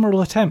 "An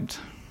admirable attempt."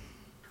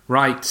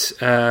 Right,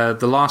 the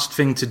last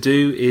thing to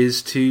do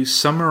is to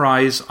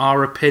summarise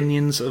our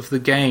opinions of the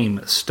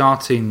game,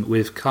 starting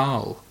with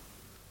Carl.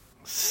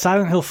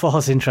 Silent Hill 4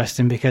 is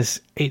interesting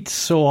because it's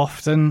so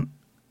often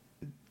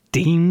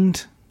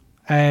deemed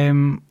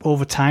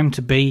over time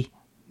to be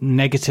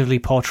negatively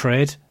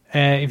portrayed.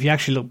 If you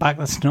actually look back,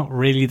 that's not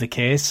really the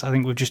case. I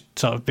think we've just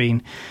sort of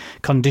been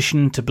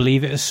conditioned to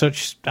believe it as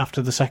such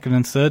after the second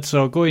and third.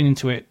 So going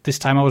into it this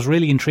time, I was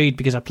really intrigued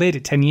because I played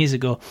it 10 years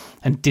ago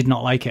and did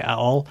not like it at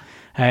all.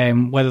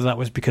 Whether that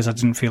was because I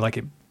didn't feel like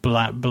it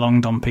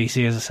belonged on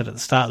PC, as I said at the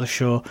start of the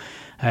show,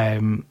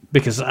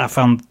 because I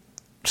found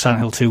Silent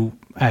Hill 2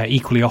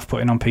 equally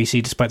off-putting on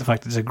PC, despite the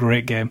fact that it's a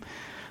great game.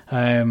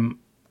 And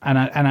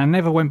I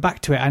never went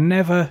back to it. I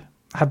never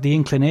had the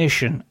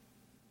inclination,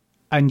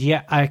 and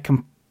yet I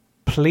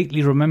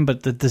completely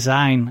remembered the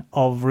design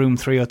of Room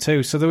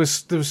 302. So there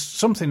was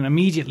something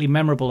immediately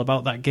memorable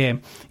about that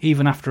game,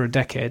 even after a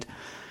decade.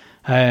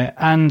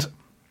 And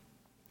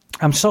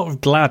I'm sort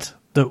of glad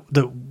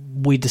that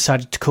we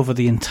decided to cover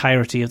the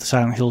entirety of the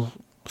Silent Hill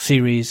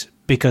series,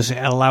 because it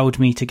allowed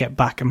me to get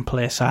back and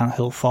play Silent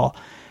Hill 4.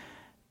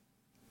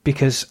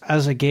 Because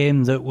as a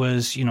game that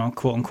was,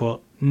 quote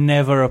unquote,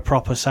 never a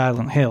proper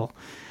Silent Hill,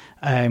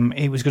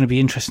 it was going to be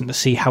interesting to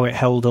see how it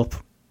held up,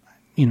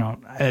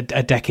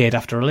 a decade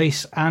after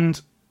release. And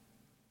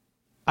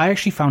I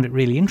actually found it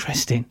really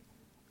interesting.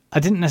 I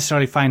didn't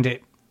necessarily find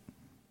it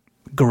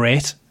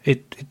great.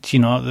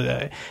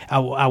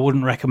 I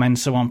wouldn't recommend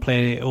someone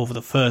play it over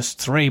the first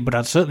three, but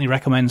I'd certainly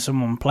recommend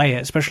someone play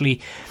it, especially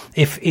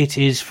if it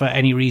is for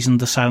any reason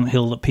the Silent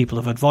Hill that people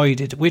have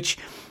avoided, which,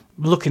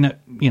 looking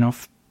at,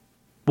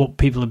 what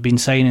people have been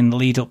saying in the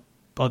lead up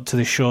to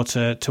this show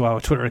to our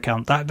Twitter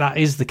account, that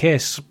is the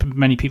case.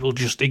 Many people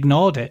just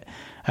ignored it.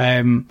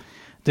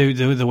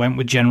 They went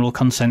with general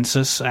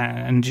consensus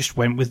and just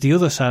went with the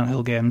other Silent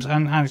Hill games,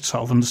 and I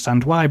sort of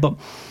understand why, but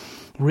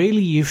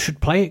really you should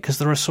play it because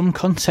there are some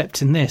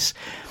concepts in this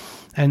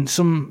and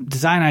some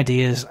design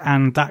ideas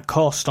and that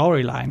core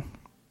storyline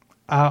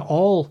are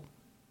all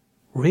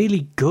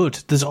really good.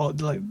 There's,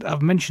 like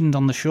I've mentioned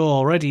on the show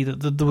already,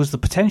 that there was the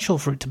potential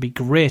for it to be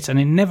great, and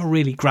it never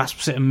really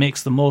grasps it and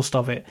makes the most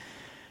of it.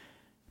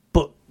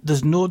 But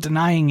there's no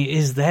denying it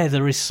is there.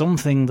 There is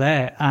something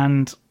there,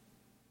 and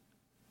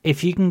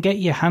if you can get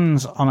your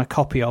hands on a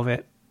copy of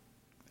it,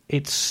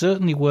 it's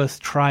certainly worth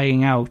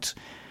trying out,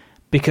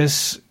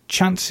 because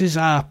chances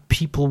are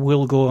people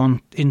will go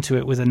on into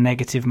it with a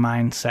negative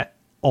mindset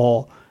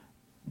or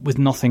with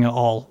nothing at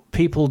all.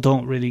 People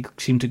don't really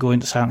seem to go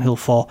into Silent Hill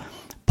 4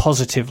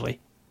 positively,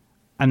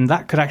 and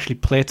that could actually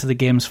play to the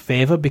game's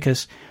favour,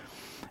 because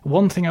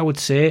one thing I would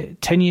say,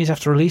 10 years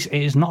after release,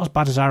 it is not as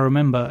bad as I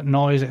remember,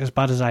 nor is it as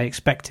bad as I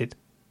expected.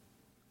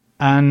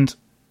 And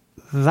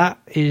that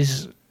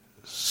is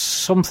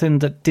something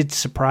that did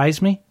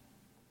surprise me.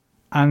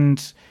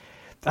 And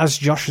as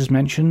Josh has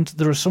mentioned,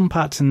 there are some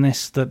parts in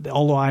this that,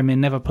 although I may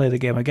never play the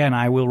game again,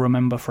 I will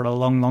remember for a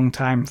long, long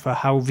time for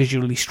how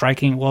visually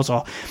striking it was,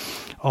 or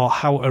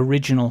how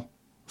original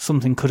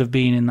something could have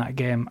been in that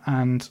game.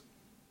 And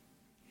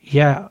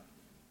yeah,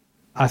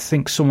 I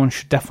think someone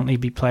should definitely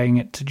be playing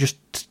it to just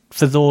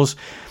for those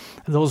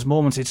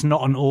moments. It's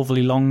not an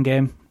overly long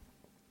game.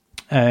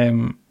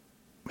 You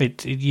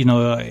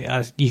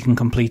can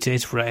complete it.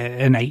 It's for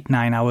an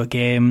 8-9 hour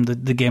game.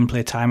 The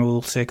gameplay time, I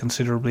will say,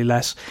 considerably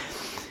less.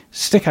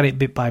 Stick at it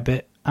bit by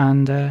bit,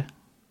 and give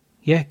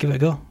it a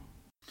go.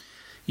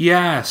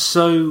 Yeah,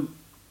 so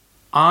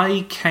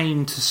I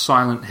came to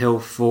Silent Hill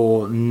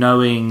 4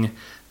 knowing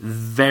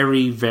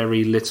very,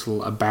 very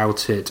little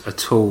about it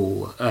at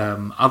all,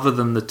 other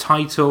than the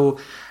title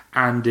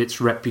and its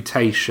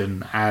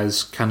reputation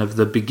as kind of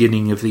the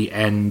beginning of the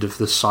end of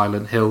the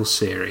Silent Hill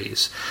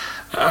series.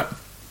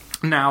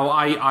 Now,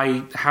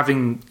 I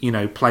having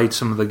played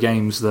some of the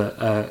games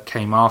that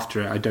came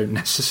after it, I don't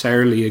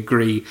necessarily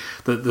agree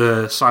that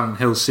the Silent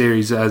Hill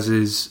series as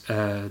is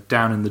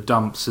down in the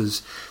dumps,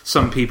 as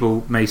some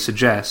people may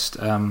suggest.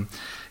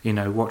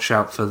 Watch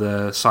out for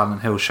the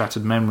Silent Hill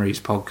Shattered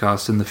Memories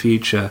podcast in the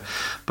future.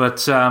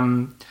 But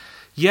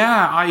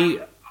I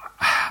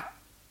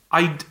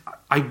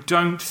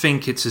don't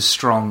think it's as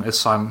strong as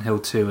Silent Hill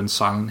 2 and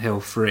Silent Hill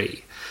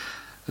 3.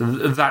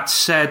 That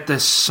said,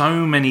 there's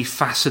so many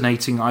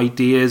fascinating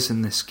ideas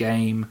in this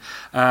game.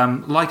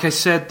 Like I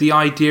said, the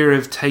idea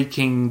of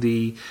taking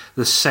the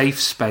safe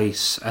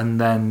space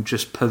and then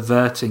just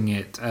perverting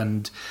it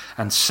and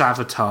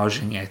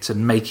sabotaging it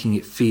and making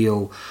it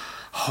feel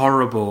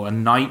horrible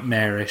and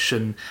nightmarish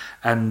and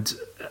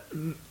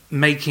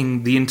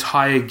making the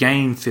entire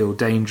game feel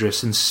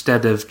dangerous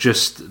instead of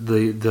just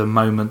the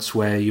moments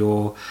where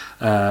you're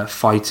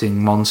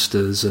fighting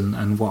monsters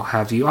and what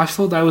have you. I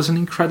thought that was an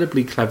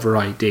incredibly clever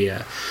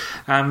idea.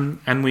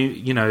 And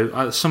we,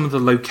 some of the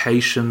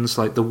locations,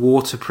 like the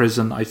water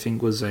prison, I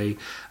think was a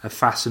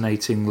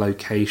fascinating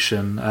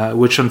location,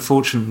 which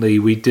unfortunately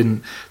we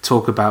didn't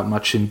talk about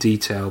much in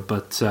detail.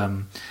 But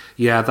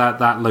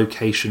that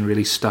location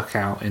really stuck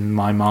out in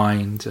my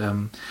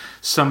mind.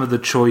 Some of the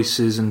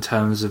choices in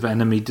terms of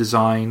enemy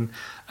design,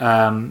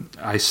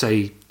 I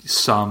say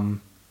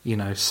some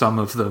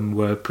of them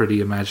were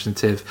pretty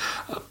imaginative,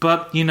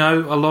 but a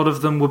lot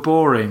of them were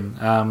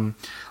boring.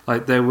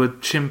 Like there were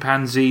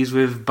chimpanzees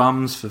with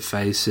bums for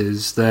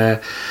faces.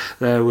 There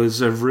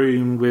was a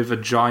room with a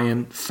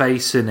giant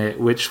face in it,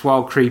 which,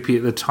 while creepy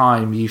at the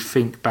time, you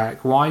think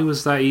back, why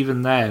was that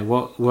even there?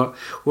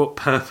 What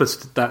purpose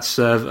did that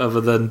serve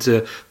other than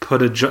to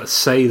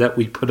say that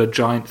we put a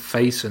giant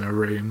face in a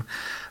room?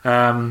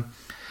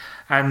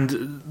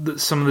 And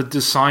some of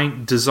the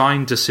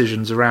design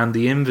decisions around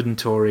the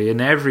inventory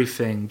and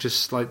everything,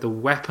 just like the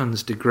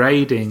weapons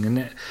degrading, and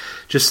it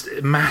just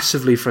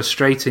massively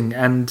frustrating.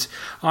 And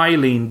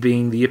Eileen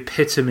being the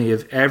epitome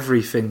of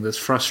everything that's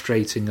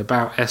frustrating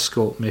about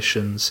escort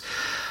missions.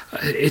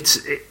 This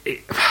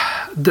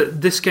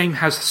game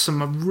has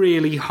some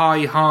really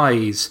high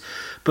highs,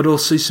 but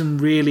also some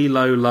really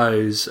low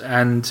lows.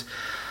 And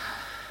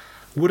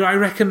would I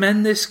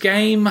recommend this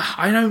game?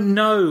 I don't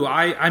know.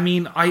 I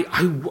mean,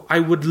 I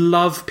would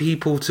love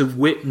people to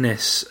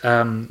witness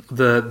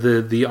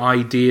the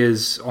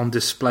ideas on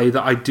display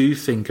that I do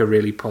think are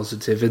really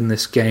positive in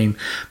this game.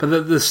 But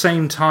at the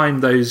same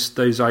time,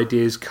 those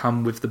ideas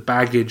come with the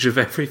baggage of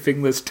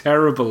everything that's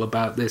terrible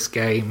about this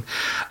game.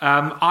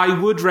 I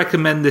would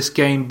recommend this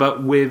game,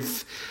 but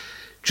with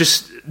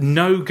just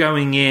know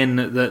going in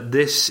that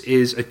this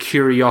is a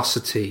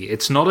curiosity.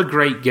 It's not a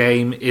great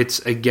game. It's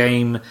a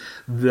game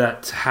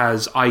that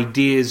has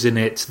ideas in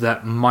it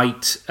that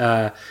might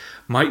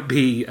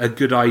be a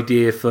good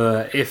idea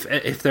for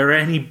if there are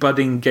any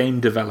budding game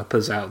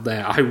developers out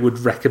there. I would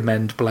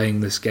recommend playing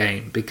this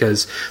game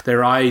because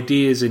there are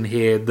ideas in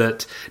here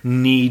that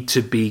need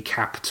to be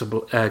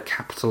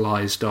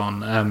capitalized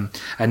on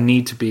and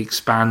need to be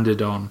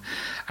expanded on.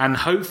 And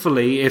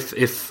hopefully,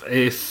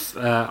 if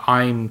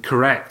I'm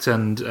correct,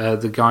 and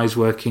the guys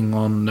working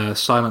on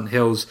Silent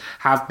Hills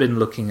have been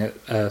looking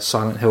at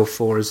Silent Hill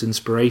 4 as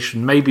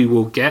inspiration, maybe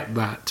we'll get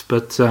that.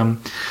 But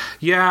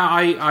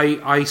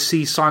I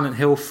see Silent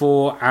Hill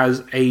 4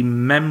 as a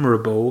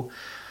memorable,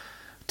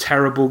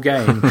 terrible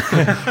game,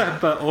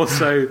 but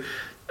also.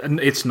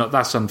 It's not.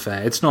 That's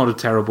unfair. It's not a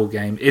terrible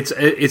game. It's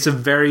a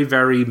very,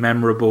 very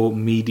memorable,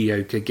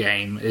 mediocre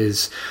game.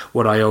 Is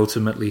what I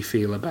ultimately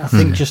feel about. I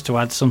think just to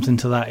add something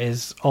to that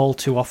is all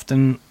too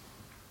often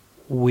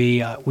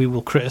we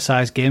will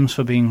criticize games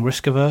for being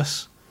risk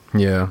averse.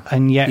 Yeah,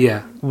 and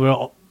yet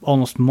we're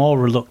almost more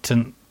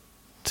reluctant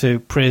to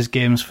praise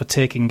games for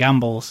taking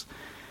gambles.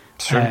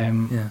 Sure.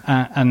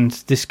 And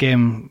this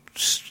game,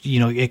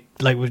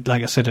 like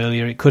I said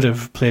earlier, it could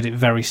have played it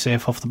very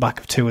safe off the back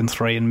of 2 and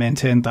 3 and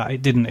maintained that.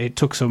 It didn't. It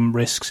took some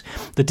risks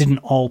that didn't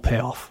all pay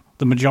off.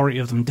 The majority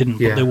of them didn't,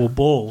 but they were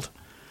bold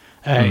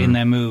in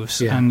their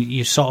moves, and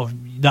you sort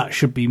of that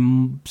should be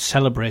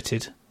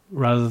celebrated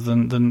rather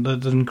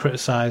than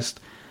criticised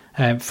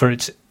for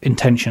its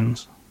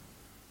intentions.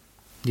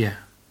 Yeah.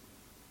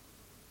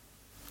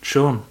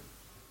 Sean.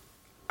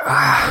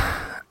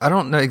 I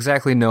don't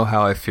exactly know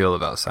how I feel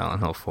about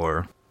Silent Hill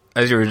 4.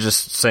 As you were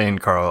just saying,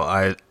 Carl,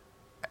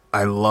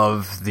 I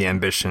love the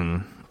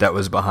ambition that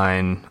was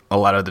behind a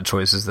lot of the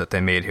choices that they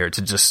made here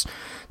to just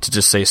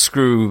say,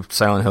 screw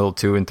Silent Hill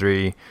 2 and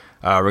 3,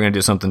 we're going to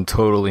do something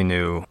totally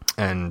new,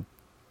 and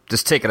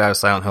just take it out of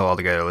Silent Hill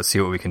altogether, let's see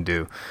what we can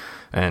do,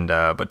 and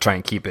but try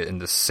and keep it in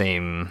the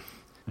same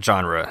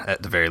genre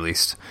at the very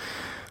least.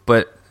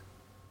 But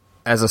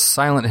as a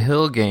Silent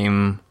Hill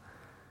game,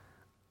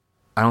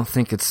 I don't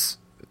think it's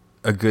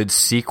a good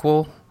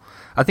sequel.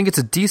 I think it's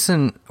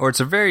it's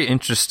a very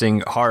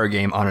interesting horror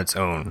game on its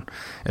own.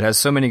 It has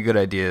so many good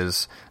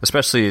ideas,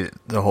 especially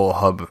the whole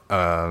hub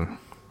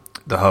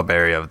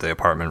area of the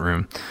apartment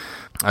room.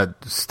 I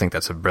just think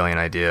that's a brilliant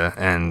idea.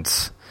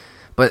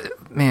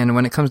 But man,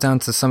 when it comes down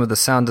to some of the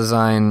sound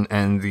design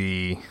and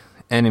the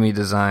enemy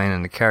design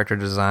and the character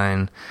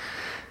design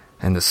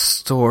and the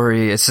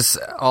story, it's just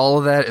all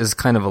of that is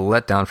kind of a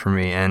letdown for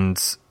me.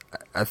 And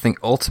I think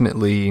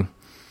ultimately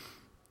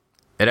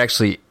it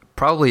actually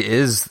probably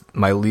is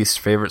my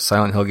least favorite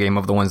Silent Hill game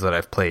of the ones that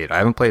I've played. I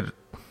haven't played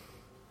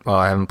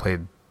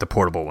the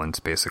portable ones,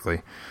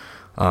 basically.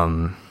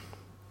 But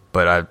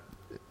I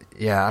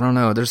don't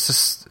know.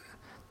 There's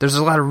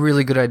a lot of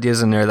really good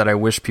ideas in there that I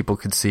wish people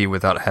could see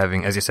without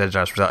having, as you said,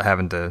 Josh, without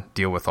having to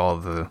deal with all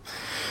the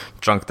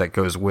junk that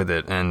goes with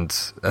it. And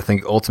I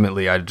think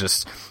ultimately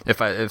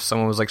if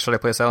someone was like, should I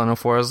play Silent Hill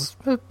 4? I was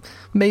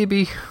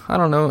maybe, I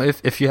don't know,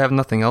 if you have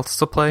nothing else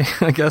to play,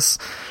 I guess.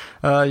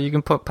 You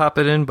can pop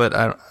it in, but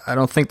I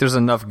don't think there's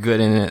enough good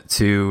in it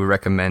to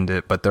recommend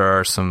it. But there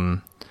are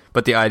some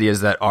but the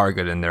ideas that are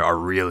good in there are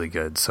really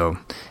good. So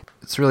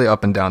it's really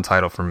up and down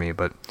title for me.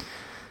 But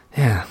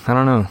yeah, I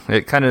don't know.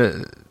 It kind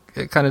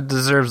of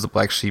deserves the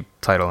Black Sheep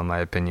title in my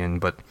opinion,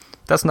 but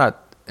that's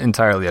not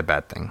entirely a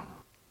bad thing.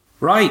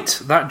 Right,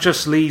 that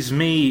just leaves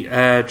me,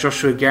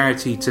 Joshua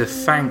Garrity, to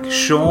thank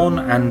Sean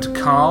and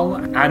Carl,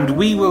 and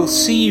we will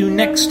see you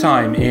next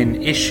time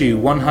in issue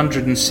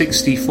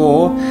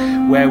 164,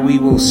 where we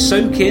will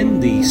soak in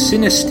the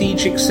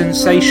synesthetic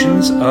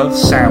sensations of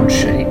sound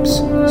shapes.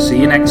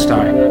 See you next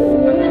time.